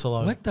does this a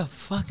lot. What the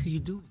fuck are you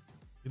doing?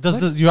 He does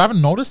what? this. You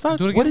haven't noticed that?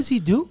 Do it again. What does he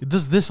do? He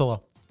does this a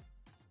lot.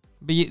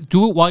 But you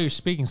do it while you're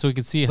speaking, so we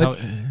can see how.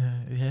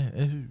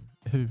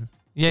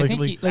 Yeah, I Like-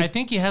 think like- I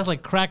think he has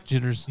like crack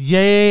jitters.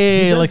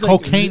 Yeah, He does like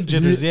cocaine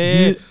jitters.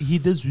 Yeah, He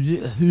does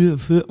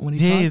when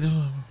he talks.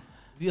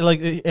 yeah,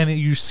 like, and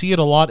you see it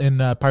a lot in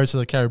Pirates of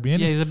the Caribbean.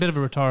 Yeah, he's a bit of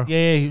a retard.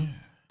 yeah,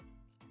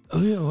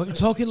 Oh, yeah, well, you're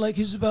talking like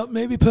he's about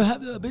maybe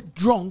perhaps a bit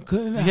drunk.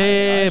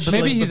 yeah. But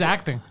Maybe like, he's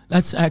acting.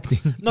 That's acting.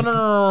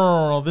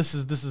 no. This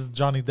is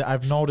Johnny.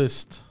 I've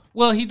noticed.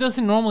 Well, he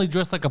doesn't normally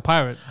dress like a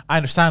pirate. I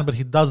understand, but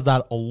he does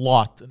that a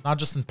lot. Not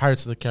just in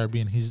Pirates of the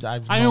Caribbean.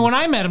 I mean, when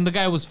I met him, the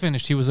guy was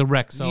finished. He was a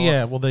wreck. So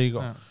yeah, well, there you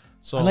go. Yeah.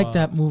 So I like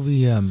that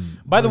movie.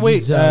 by the where way,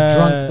 he's,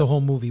 drunk the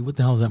whole movie. What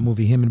the hell is that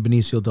movie? Him and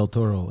Benicio del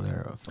Toro.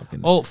 They're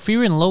fucking. Oh,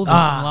 Fear and Loathing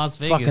in Las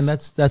Vegas. fucking.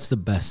 That's the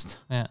best.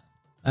 Yeah.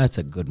 That's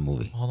a good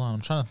movie. Hold on,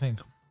 I'm trying to think.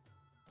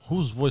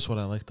 Whose voice would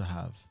I like to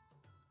have?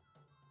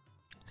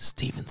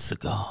 Steven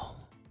Seagal.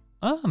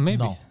 Maybe.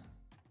 No,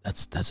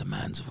 That's a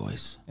man's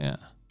voice. Yeah.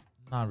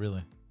 not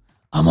really.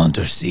 I'm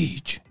under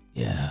siege.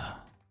 Yeah.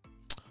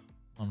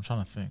 I'm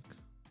trying to think.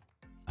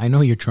 I know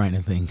you're trying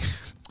to think.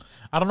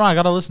 I don't know. I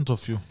gotta listen to a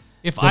few.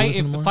 If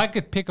listen more? I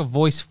could pick a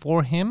voice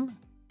for him,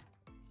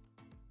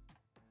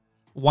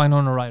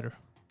 Winona Ryder.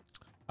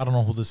 I don't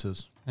know who this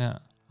is. Yeah,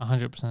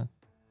 100%.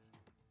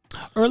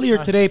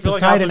 Earlier today, feel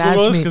like I have to Poseidon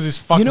Google asked this me. 'cause he's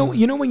fucking-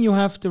 You know when you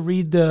have to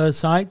read the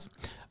sides.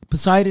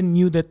 Poseidon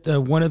knew that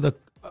one of the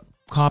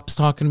cops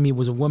talking to me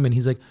was a woman.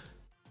 He's like,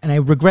 and I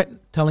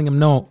regret telling him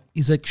no.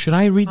 He's like, should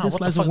I read No, this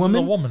what the as a fuck? This is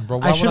woman? a woman, bro.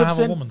 Why I would should I have have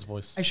said a woman's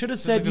voice? I should have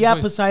is a said, good yeah,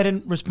 voice.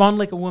 Poseidon, respond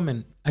like a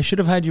woman. I should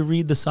have had you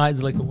read the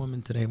sides like a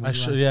woman today. I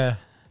should, yeah.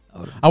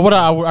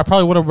 I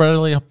probably would have read it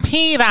like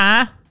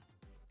Peter.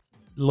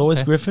 Lois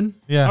Okay. Griffin.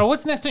 Yeah. All right,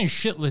 what's next on your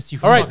shit list? You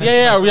All right. fucking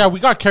Yeah. We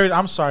got carried.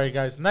 I'm sorry,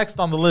 guys. Next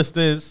on the list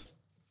is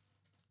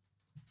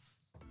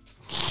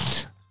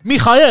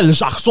Michael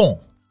Jackson.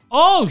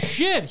 Oh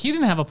shit! He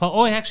didn't have a.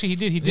 Oh, actually, he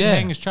did. He did Yeah.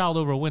 hang his child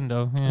over a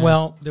window. Yeah.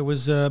 Well, there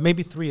was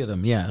maybe three of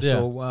them. Yeah. Yeah.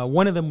 So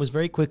one of them was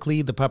very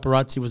quickly. The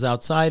paparazzi was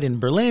outside in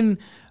Berlin,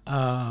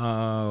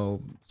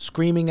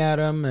 screaming at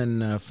him,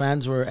 and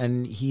fans were.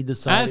 And he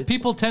decided. as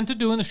people tend to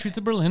do in the streets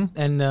of Berlin.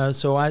 And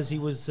so as he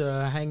was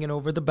hanging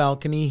over the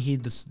balcony,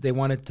 they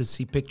wanted to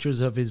see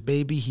pictures of his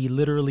baby. He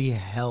literally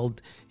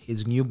held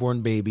his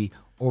newborn baby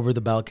over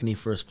the balcony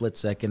for a split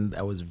second.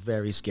 That was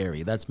very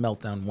scary. That's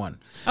Meltdown 1.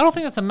 I don't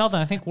think that's a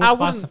meltdown. I think we're I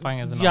wouldn't- classifying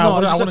it as a meltdown. yeah,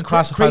 I just wouldn't a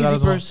classify crazy that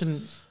as a-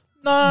 person.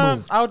 No,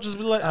 Move. I would just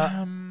be like,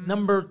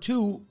 Number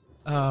 2,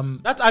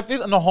 that's. I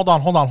feel no. Hold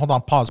on.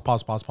 Pause.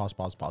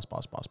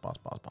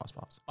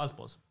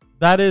 Pause.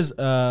 That is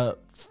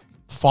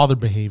father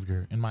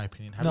behavior, in my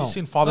opinion. Have No. you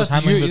seen fathers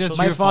That's handling you- their that's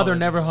children? my your father father.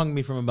 never hung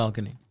me from a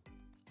balcony.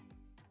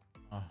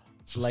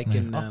 It's just Like me.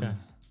 in Okay.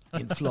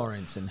 in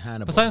Florence and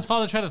Hannibal. Poseidon's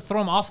father tried to throw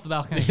him off the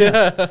balcony.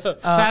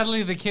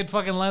 Sadly, the kid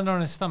fucking landed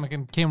on his stomach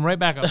and came right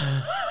back up.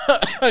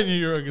 I knew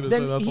you were gonna say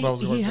Then that's what I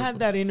was going he to had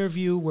that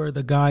interview where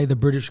the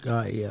British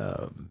guy,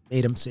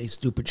 made him say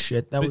stupid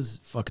shit. That was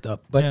fucked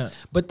up. But Yeah.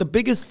 but the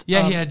biggest,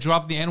 Yeah, he had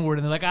dropped the N word,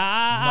 and they're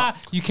like,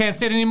 you can't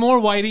say it anymore,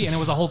 Whitey, and it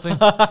was a whole thing.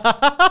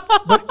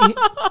 but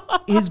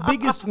his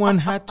biggest one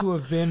had to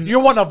have been.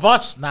 You're one of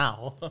us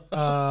now.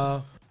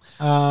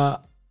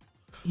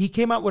 He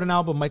came out with an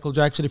album, Michael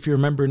Jackson, if you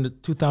remember, in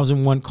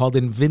 2001 called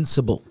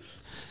Invincible.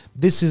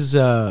 This is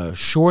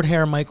short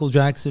hair Michael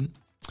Jackson.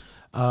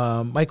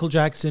 Michael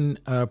Jackson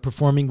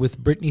performing with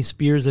Britney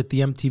Spears at the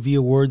MTV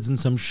Awards and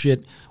some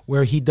shit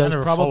where he I does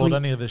never probably followed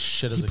any of this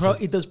shit as a he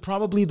kid. does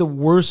probably the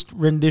worst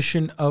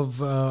rendition of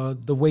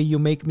The Way You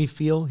Make Me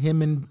Feel.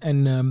 Him and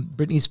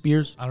Britney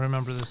Spears. I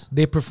remember this.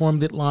 They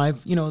performed it live.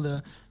 You know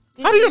the.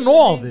 How do you know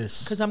all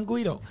this? Because I'm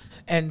Guido,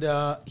 and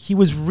he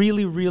was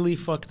really, really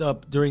fucked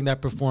up during that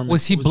performance.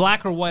 Was he It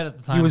black or white at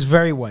the time? He was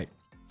very white.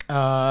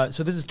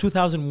 So this is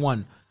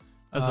 2001.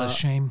 That's a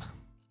shame.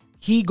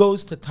 He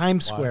goes to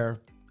Times Square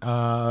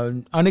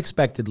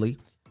unexpectedly.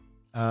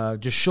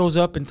 Just shows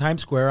up in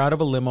Times Square out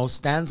of a limo,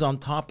 stands on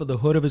top of the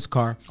hood of his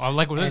car. Oh, I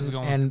like where this is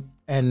going.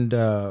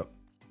 And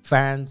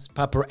fans,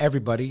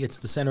 everybody. It's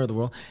the center of the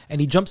world. And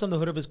he jumps on the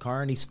hood of his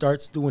car and he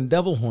starts doing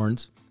devil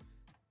horns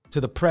to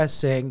the press,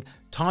 saying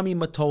Tommy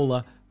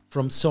Mottola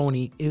from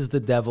Sony is the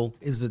devil,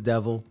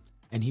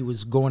 and he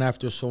was going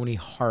after Sony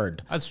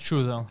hard. That's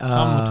true, though.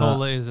 Tom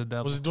Mottola is a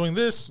devil. Was he doing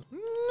this?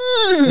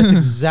 That's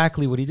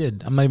exactly what he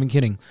did. I'm not even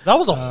kidding. That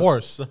was a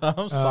horse.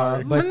 I'm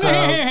sorry.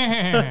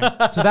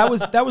 But so that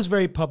was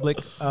very public.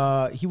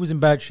 He was in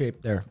bad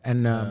shape there,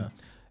 and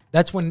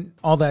that's when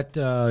all that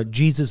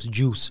Jesus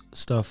juice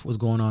stuff was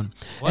going on.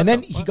 And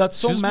then he got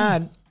so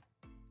mad,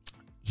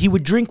 he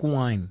would drink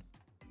wine,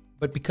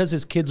 but because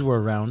his kids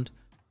were around,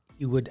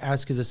 he would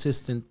ask his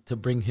assistant to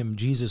bring him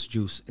Jesus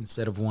juice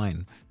instead of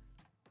wine.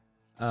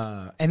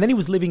 And then he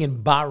was living in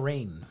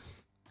Bahrain.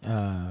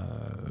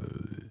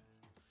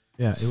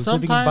 Yeah, it was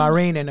living in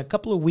Bahrain, and a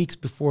couple of weeks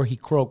before he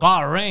croaked.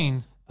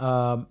 Bahrain.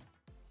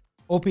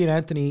 Opie and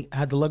Anthony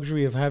had the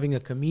luxury of having a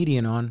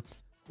comedian on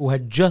who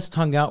had just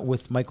hung out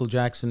with Michael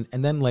Jackson,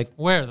 and then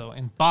Where though?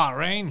 In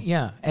Bahrain.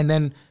 Yeah, and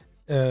then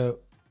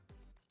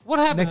What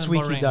happened next in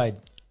week Bahrain? he died.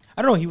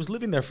 I don't know. He was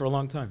living there for a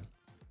long time.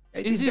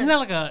 Isn't that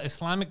like a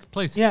Islamic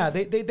place? Yeah,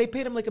 they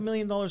paid him like $1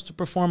 million to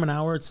perform an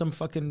hour at some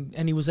fucking,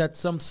 and he was at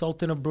some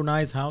Sultan of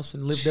Brunei's house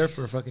and lived there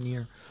for a fucking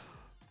year.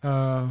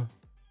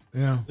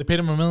 Yeah, They paid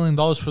him $1 million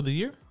for the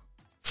year?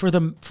 for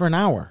an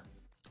hour,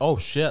 Oh,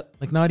 shit.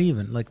 like not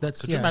even like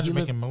that's. Could yeah, you imagine he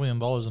lived- making $1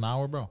 million an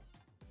hour, bro?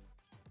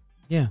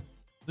 Yeah,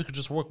 They could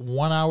just work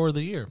 1 hour of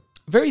the year.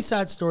 very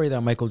sad story that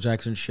Michael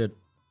Jackson shit.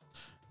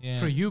 Yeah.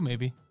 For you,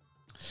 maybe.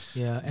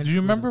 Yeah, and Do you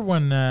remember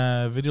when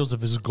videos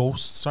of his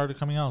ghost started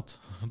coming out?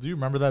 Do you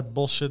remember that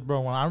bullshit,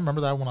 bro? I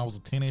remember that when I was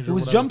a teenager. it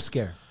was whatever. jump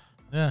scare.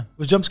 Yeah. It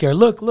was jump scare.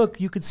 Look,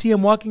 you could see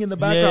him walking in the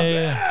background.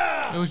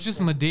 Yeah. It was just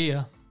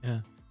Medea. Yeah.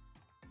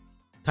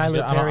 Tyler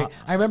Yeah, I Perry. don't-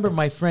 I remember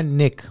my friend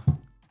Nick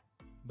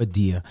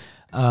Badia.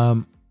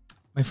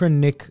 My friend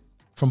Nick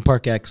from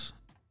Park X,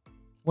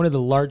 one of the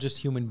largest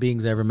human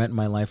beings I ever met in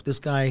my life. This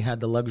guy had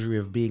the luxury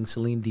of being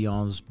Celine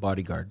Dion's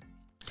bodyguard.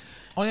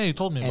 Oh, yeah, you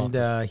told me about And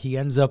this. he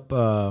ends up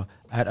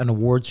at an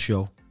awards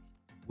show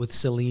with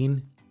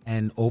Celine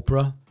and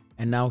Oprah.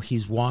 And now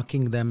he's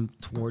walking them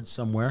towards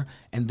somewhere.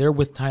 And they're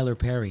with Tyler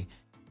Perry.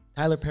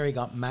 Tyler Perry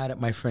got mad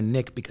at my friend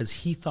Nick because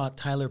he thought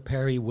Tyler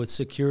Perry was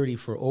security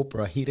for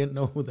Oprah. He didn't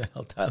know who the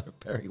hell Tyler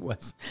Perry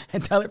was.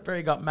 And Tyler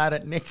Perry got mad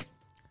at Nick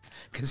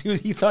because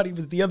he thought he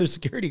was the other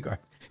security guard.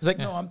 He's like,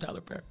 no, I'm Tyler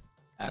Perry.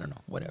 I don't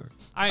know, whatever.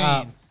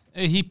 I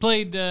mean, he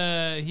played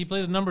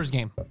the numbers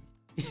game.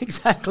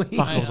 Exactly.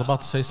 Fuck, I was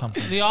about to say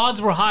something. The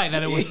odds were high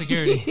that it was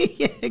security.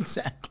 Yeah,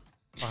 exactly.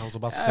 I was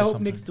about to I say hope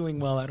something. Nick's doing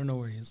well. I don't know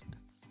where he is.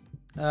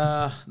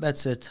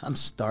 That's it. I'm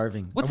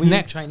starving. What's Are we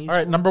next? Chinese? All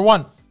right, food? number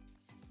one.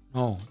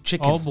 Oh,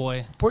 chicken. Oh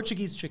boy.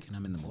 Portuguese chicken.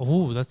 I'm in the mood.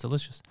 Ooh, that's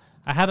delicious.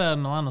 I had a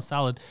Milano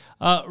salad.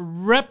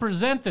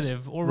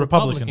 Representative or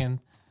Republican. Republican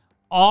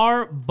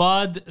R.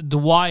 Bud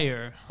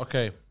Dwyer.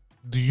 Okay.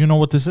 Do you know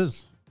what this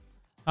is?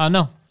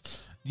 No.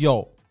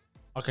 Yo.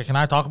 Okay, can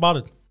I talk about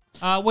it?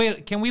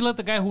 Wait, can we let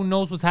the guy who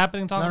knows what's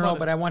happening talk about No, it?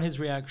 but I want his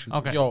reaction.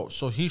 Okay. Yo,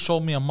 so he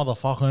showed me a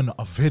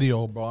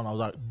video, bro, and I was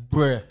like,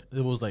 bruh,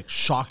 it was like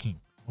shocking.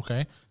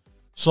 Okay.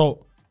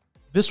 So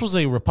this was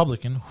a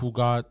Republican who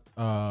got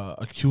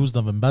accused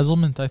of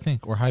embezzlement, I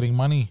think, or hiding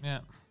money. Yeah.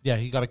 Yeah,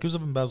 he got accused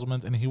of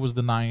embezzlement and he was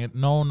denying it.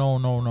 No.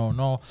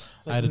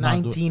 It's like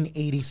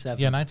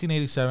 1987. Yeah,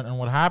 1987. And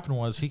what happened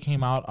was he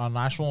came out on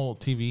national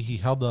TV. He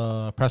held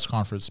a press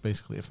conference,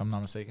 basically, if I'm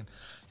not mistaken.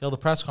 He held a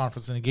press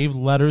conference and he gave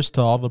letters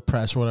to all the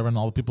press or whatever and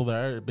all the people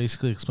there,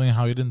 basically explaining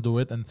how he didn't do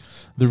it. And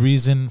the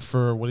reason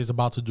for what he's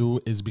about to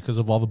do is because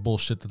of all the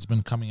bullshit that's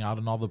been coming out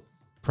and all the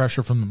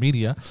pressure from the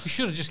media. He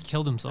should have just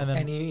killed himself.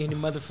 And he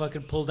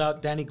motherfucking pulled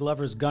out Danny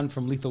Glover's gun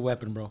from Lethal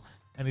Weapon, bro.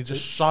 And he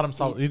just shot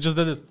himself. He just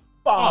did this.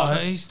 Oh,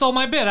 he stole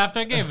my bit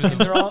after I gave it to him.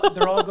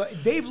 They're all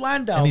Dave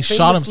Landau And he famously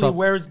shot himself.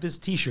 wears this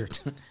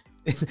T-shirt.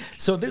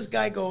 So this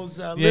guy goes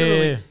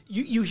literally. Yeah.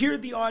 You hear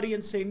the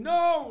audience say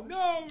no,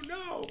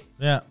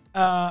 Yeah.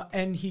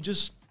 and he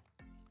just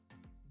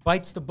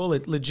bites the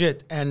bullet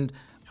legit, and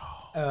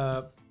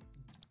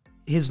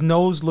his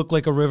nose looked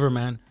like a river,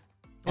 man.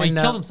 Oh, he And,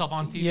 killed himself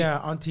on TV. Yeah,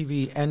 on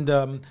TV, and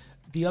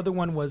the other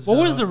one was. What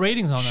was the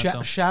ratings on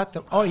that,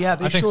 though? Oh yeah,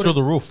 they I think showed through it.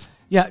 the roof.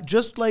 Yeah,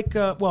 just like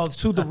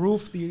through the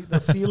roof, the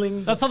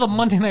ceiling. That's how the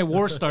Monday Night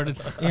War started.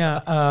 Yeah,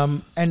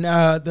 and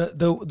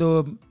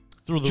the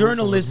Through the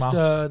journalist, roof of his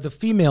mouth. the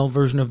female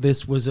version of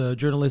this was a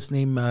journalist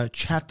named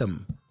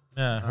Chatham,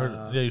 Yeah, I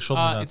heard. Yeah, you showed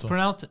me that It's too.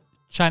 pronounced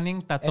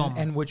Channing Tatum.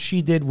 and what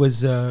she did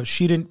was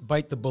she didn't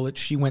bite the bullet;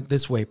 she went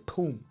this way,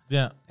 boom,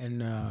 Yeah.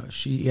 and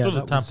Through the that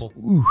was- temple.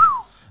 ooh,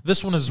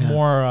 This one is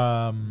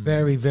more.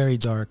 very very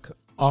dark, This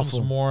one's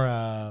awful,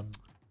 more.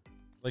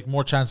 Like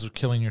more chances of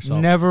killing yourself.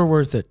 never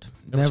worth it,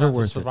 Never never chance of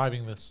worth it.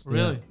 surviving this.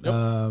 Really?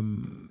 Yep.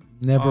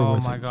 Never Oh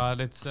worth my it.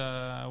 God! It's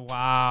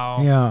wow.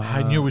 Yeah,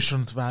 I knew we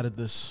shouldn't have added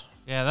this.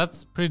 Yeah,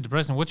 that's pretty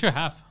depressing. What's your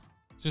half?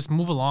 Just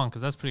move along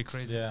because that's pretty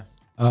crazy.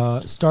 Yeah.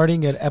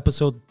 Starting at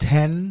episode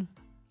 10.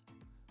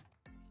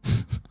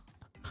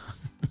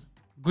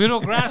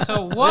 Guido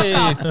Grasso, what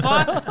the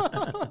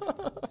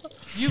fuck?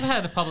 You've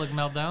had a public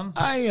meltdown.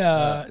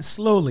 I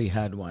slowly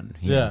had one.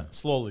 Yeah.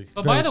 Slowly.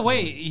 But by the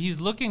way, he's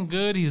looking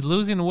good. He's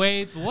losing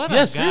weight. What a Yeah,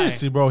 guy.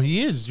 seriously, bro.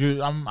 He is.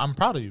 I'm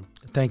proud of you.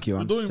 Thank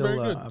you. doing very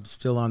good. I'm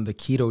still on the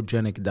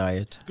ketogenic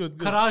diet. Good.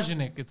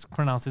 Karajnik, it's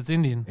pronounced. It's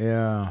Indian.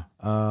 Yeah,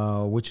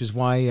 which is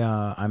why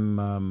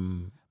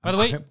I'm. By the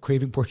way,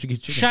 craving Portuguese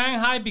chicken.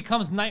 Shanghai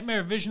becomes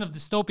nightmare vision of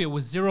dystopia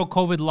with zero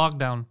COVID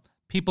lockdown.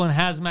 People in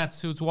hazmat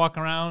suits walk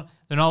around.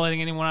 They're not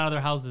letting anyone out of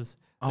their houses.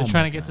 They're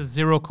trying to get to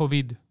zero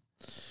COVID.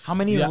 How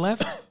many are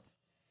left?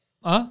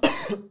 Huh?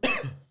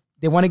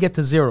 They want to get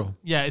to zero.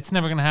 Yeah, it's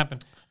never gonna happen.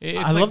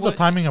 I love the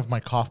timing of my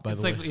cough, by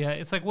the way. Yeah,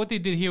 it's like what they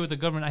did here with the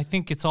government. I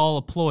think it's all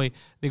a ploy.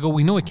 They go,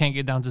 we know it can't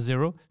get down to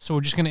zero, so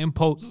we're just gonna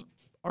impose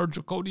our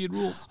draconian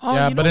rules.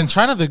 But in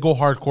China they go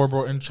hardcore,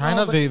 bro. In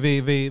China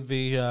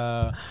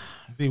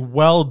they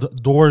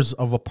weld doors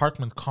of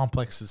apartment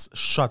complexes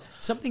shut.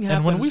 Something And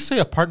happened. when we say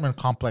apartment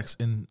complex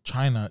in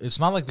China, it's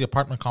not like the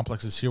apartment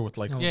complexes here with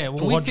like Yeah,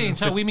 when we say in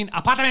China, we mean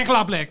apartment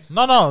complex.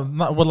 no,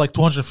 not with like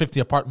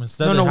 250 apartments.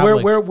 There No,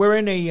 they have we're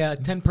in a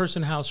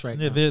 10-person house right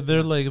now.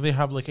 they're like they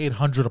have like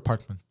 800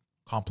 apartment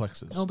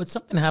complexes. No, but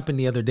something happened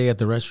the other day at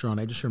the restaurant.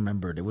 I just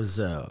remembered. It was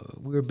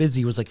we were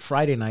busy. It was like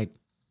Friday night.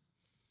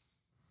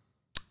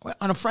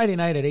 On a Friday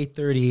night at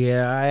 8:30,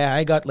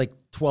 I got like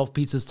 12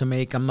 pizzas to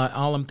make.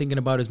 All I'm thinking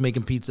about is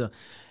making pizza.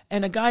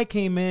 And a guy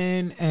came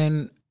in,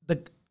 and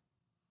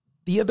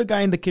the other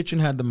guy in the kitchen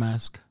had the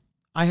mask.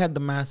 I had the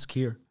mask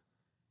here.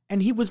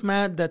 And he was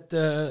mad that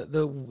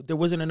there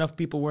wasn't enough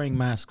people wearing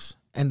masks,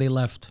 and they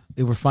left.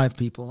 There were 5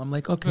 people. I'm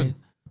like, okay.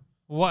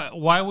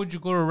 Why would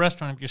you go to a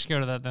restaurant if you're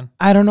scared of that then?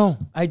 I don't know.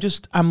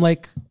 I'm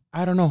like,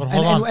 I don't know. But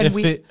hold on,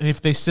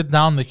 if they sit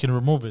down, they can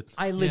remove it.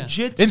 I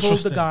legit Yeah. told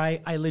the Interesting. guy,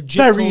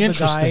 Very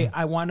interesting.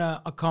 I want to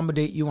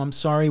accommodate you. I'm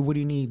sorry. What do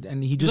you need?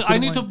 And he just I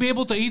need to be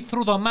able to eat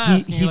through the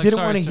mask. He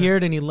didn't want to hear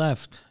it, and he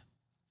left.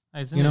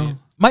 You know,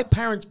 my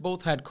parents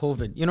both had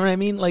COVID. You know what I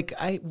mean? Like,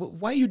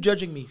 why are you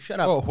judging me? Shut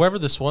up. Oh, whoever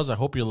this was, I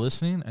hope you're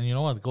listening. And you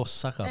know what? Go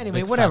suck up.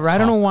 Anyway, whatever. I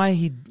don't know why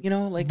he. You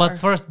know, like. But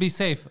first, be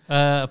safe.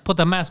 Put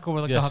the mask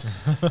over the Yes.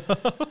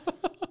 cock.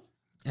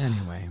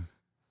 Anyway.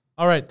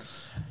 All right.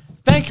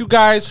 Thank you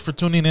guys for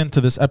tuning in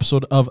to this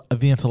episode of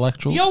The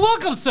Intellectual. You're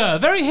welcome, sir.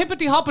 Very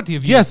hippity-hoppity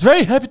of you. Yes,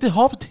 very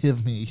hippity-hoppity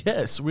of me.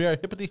 Yes, we are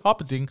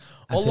hippity-hoppeting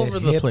all over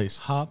the place.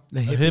 Hop,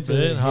 the hip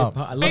hip hop.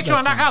 I love that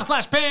song.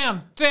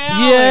 Patreon.com/Pam.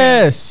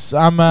 Yes,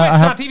 I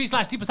have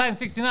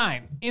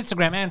Twitch.tv/DeepPoseidon69.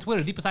 Instagram and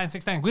Twitter,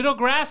 DeepPoseidon69. Guido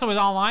Grasso is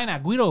online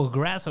at Guido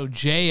Grasso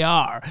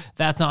JR.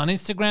 That's on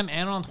Instagram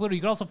and on Twitter. You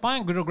can also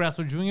find Guido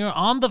Grasso Jr.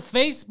 on the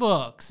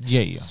Facebooks.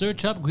 Yeah.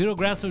 Search up Guido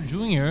Grasso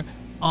Jr.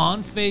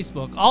 on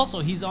Facebook. Also,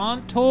 he's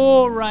on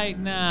tour right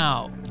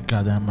now.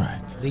 goddamn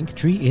right.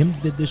 Linktree in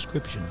the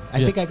description.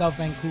 I think I got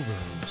Vancouver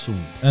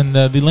soon. And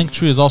the link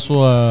tree is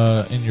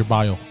also in your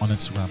bio on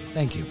Instagram.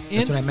 Thank you.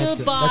 That's what I meant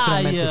to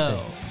say.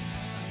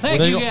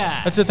 Thank you,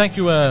 guys. That's it. Thank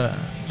you.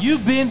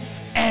 You've been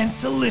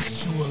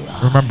intellectual.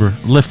 Remember,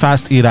 live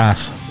fast, eat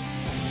ass.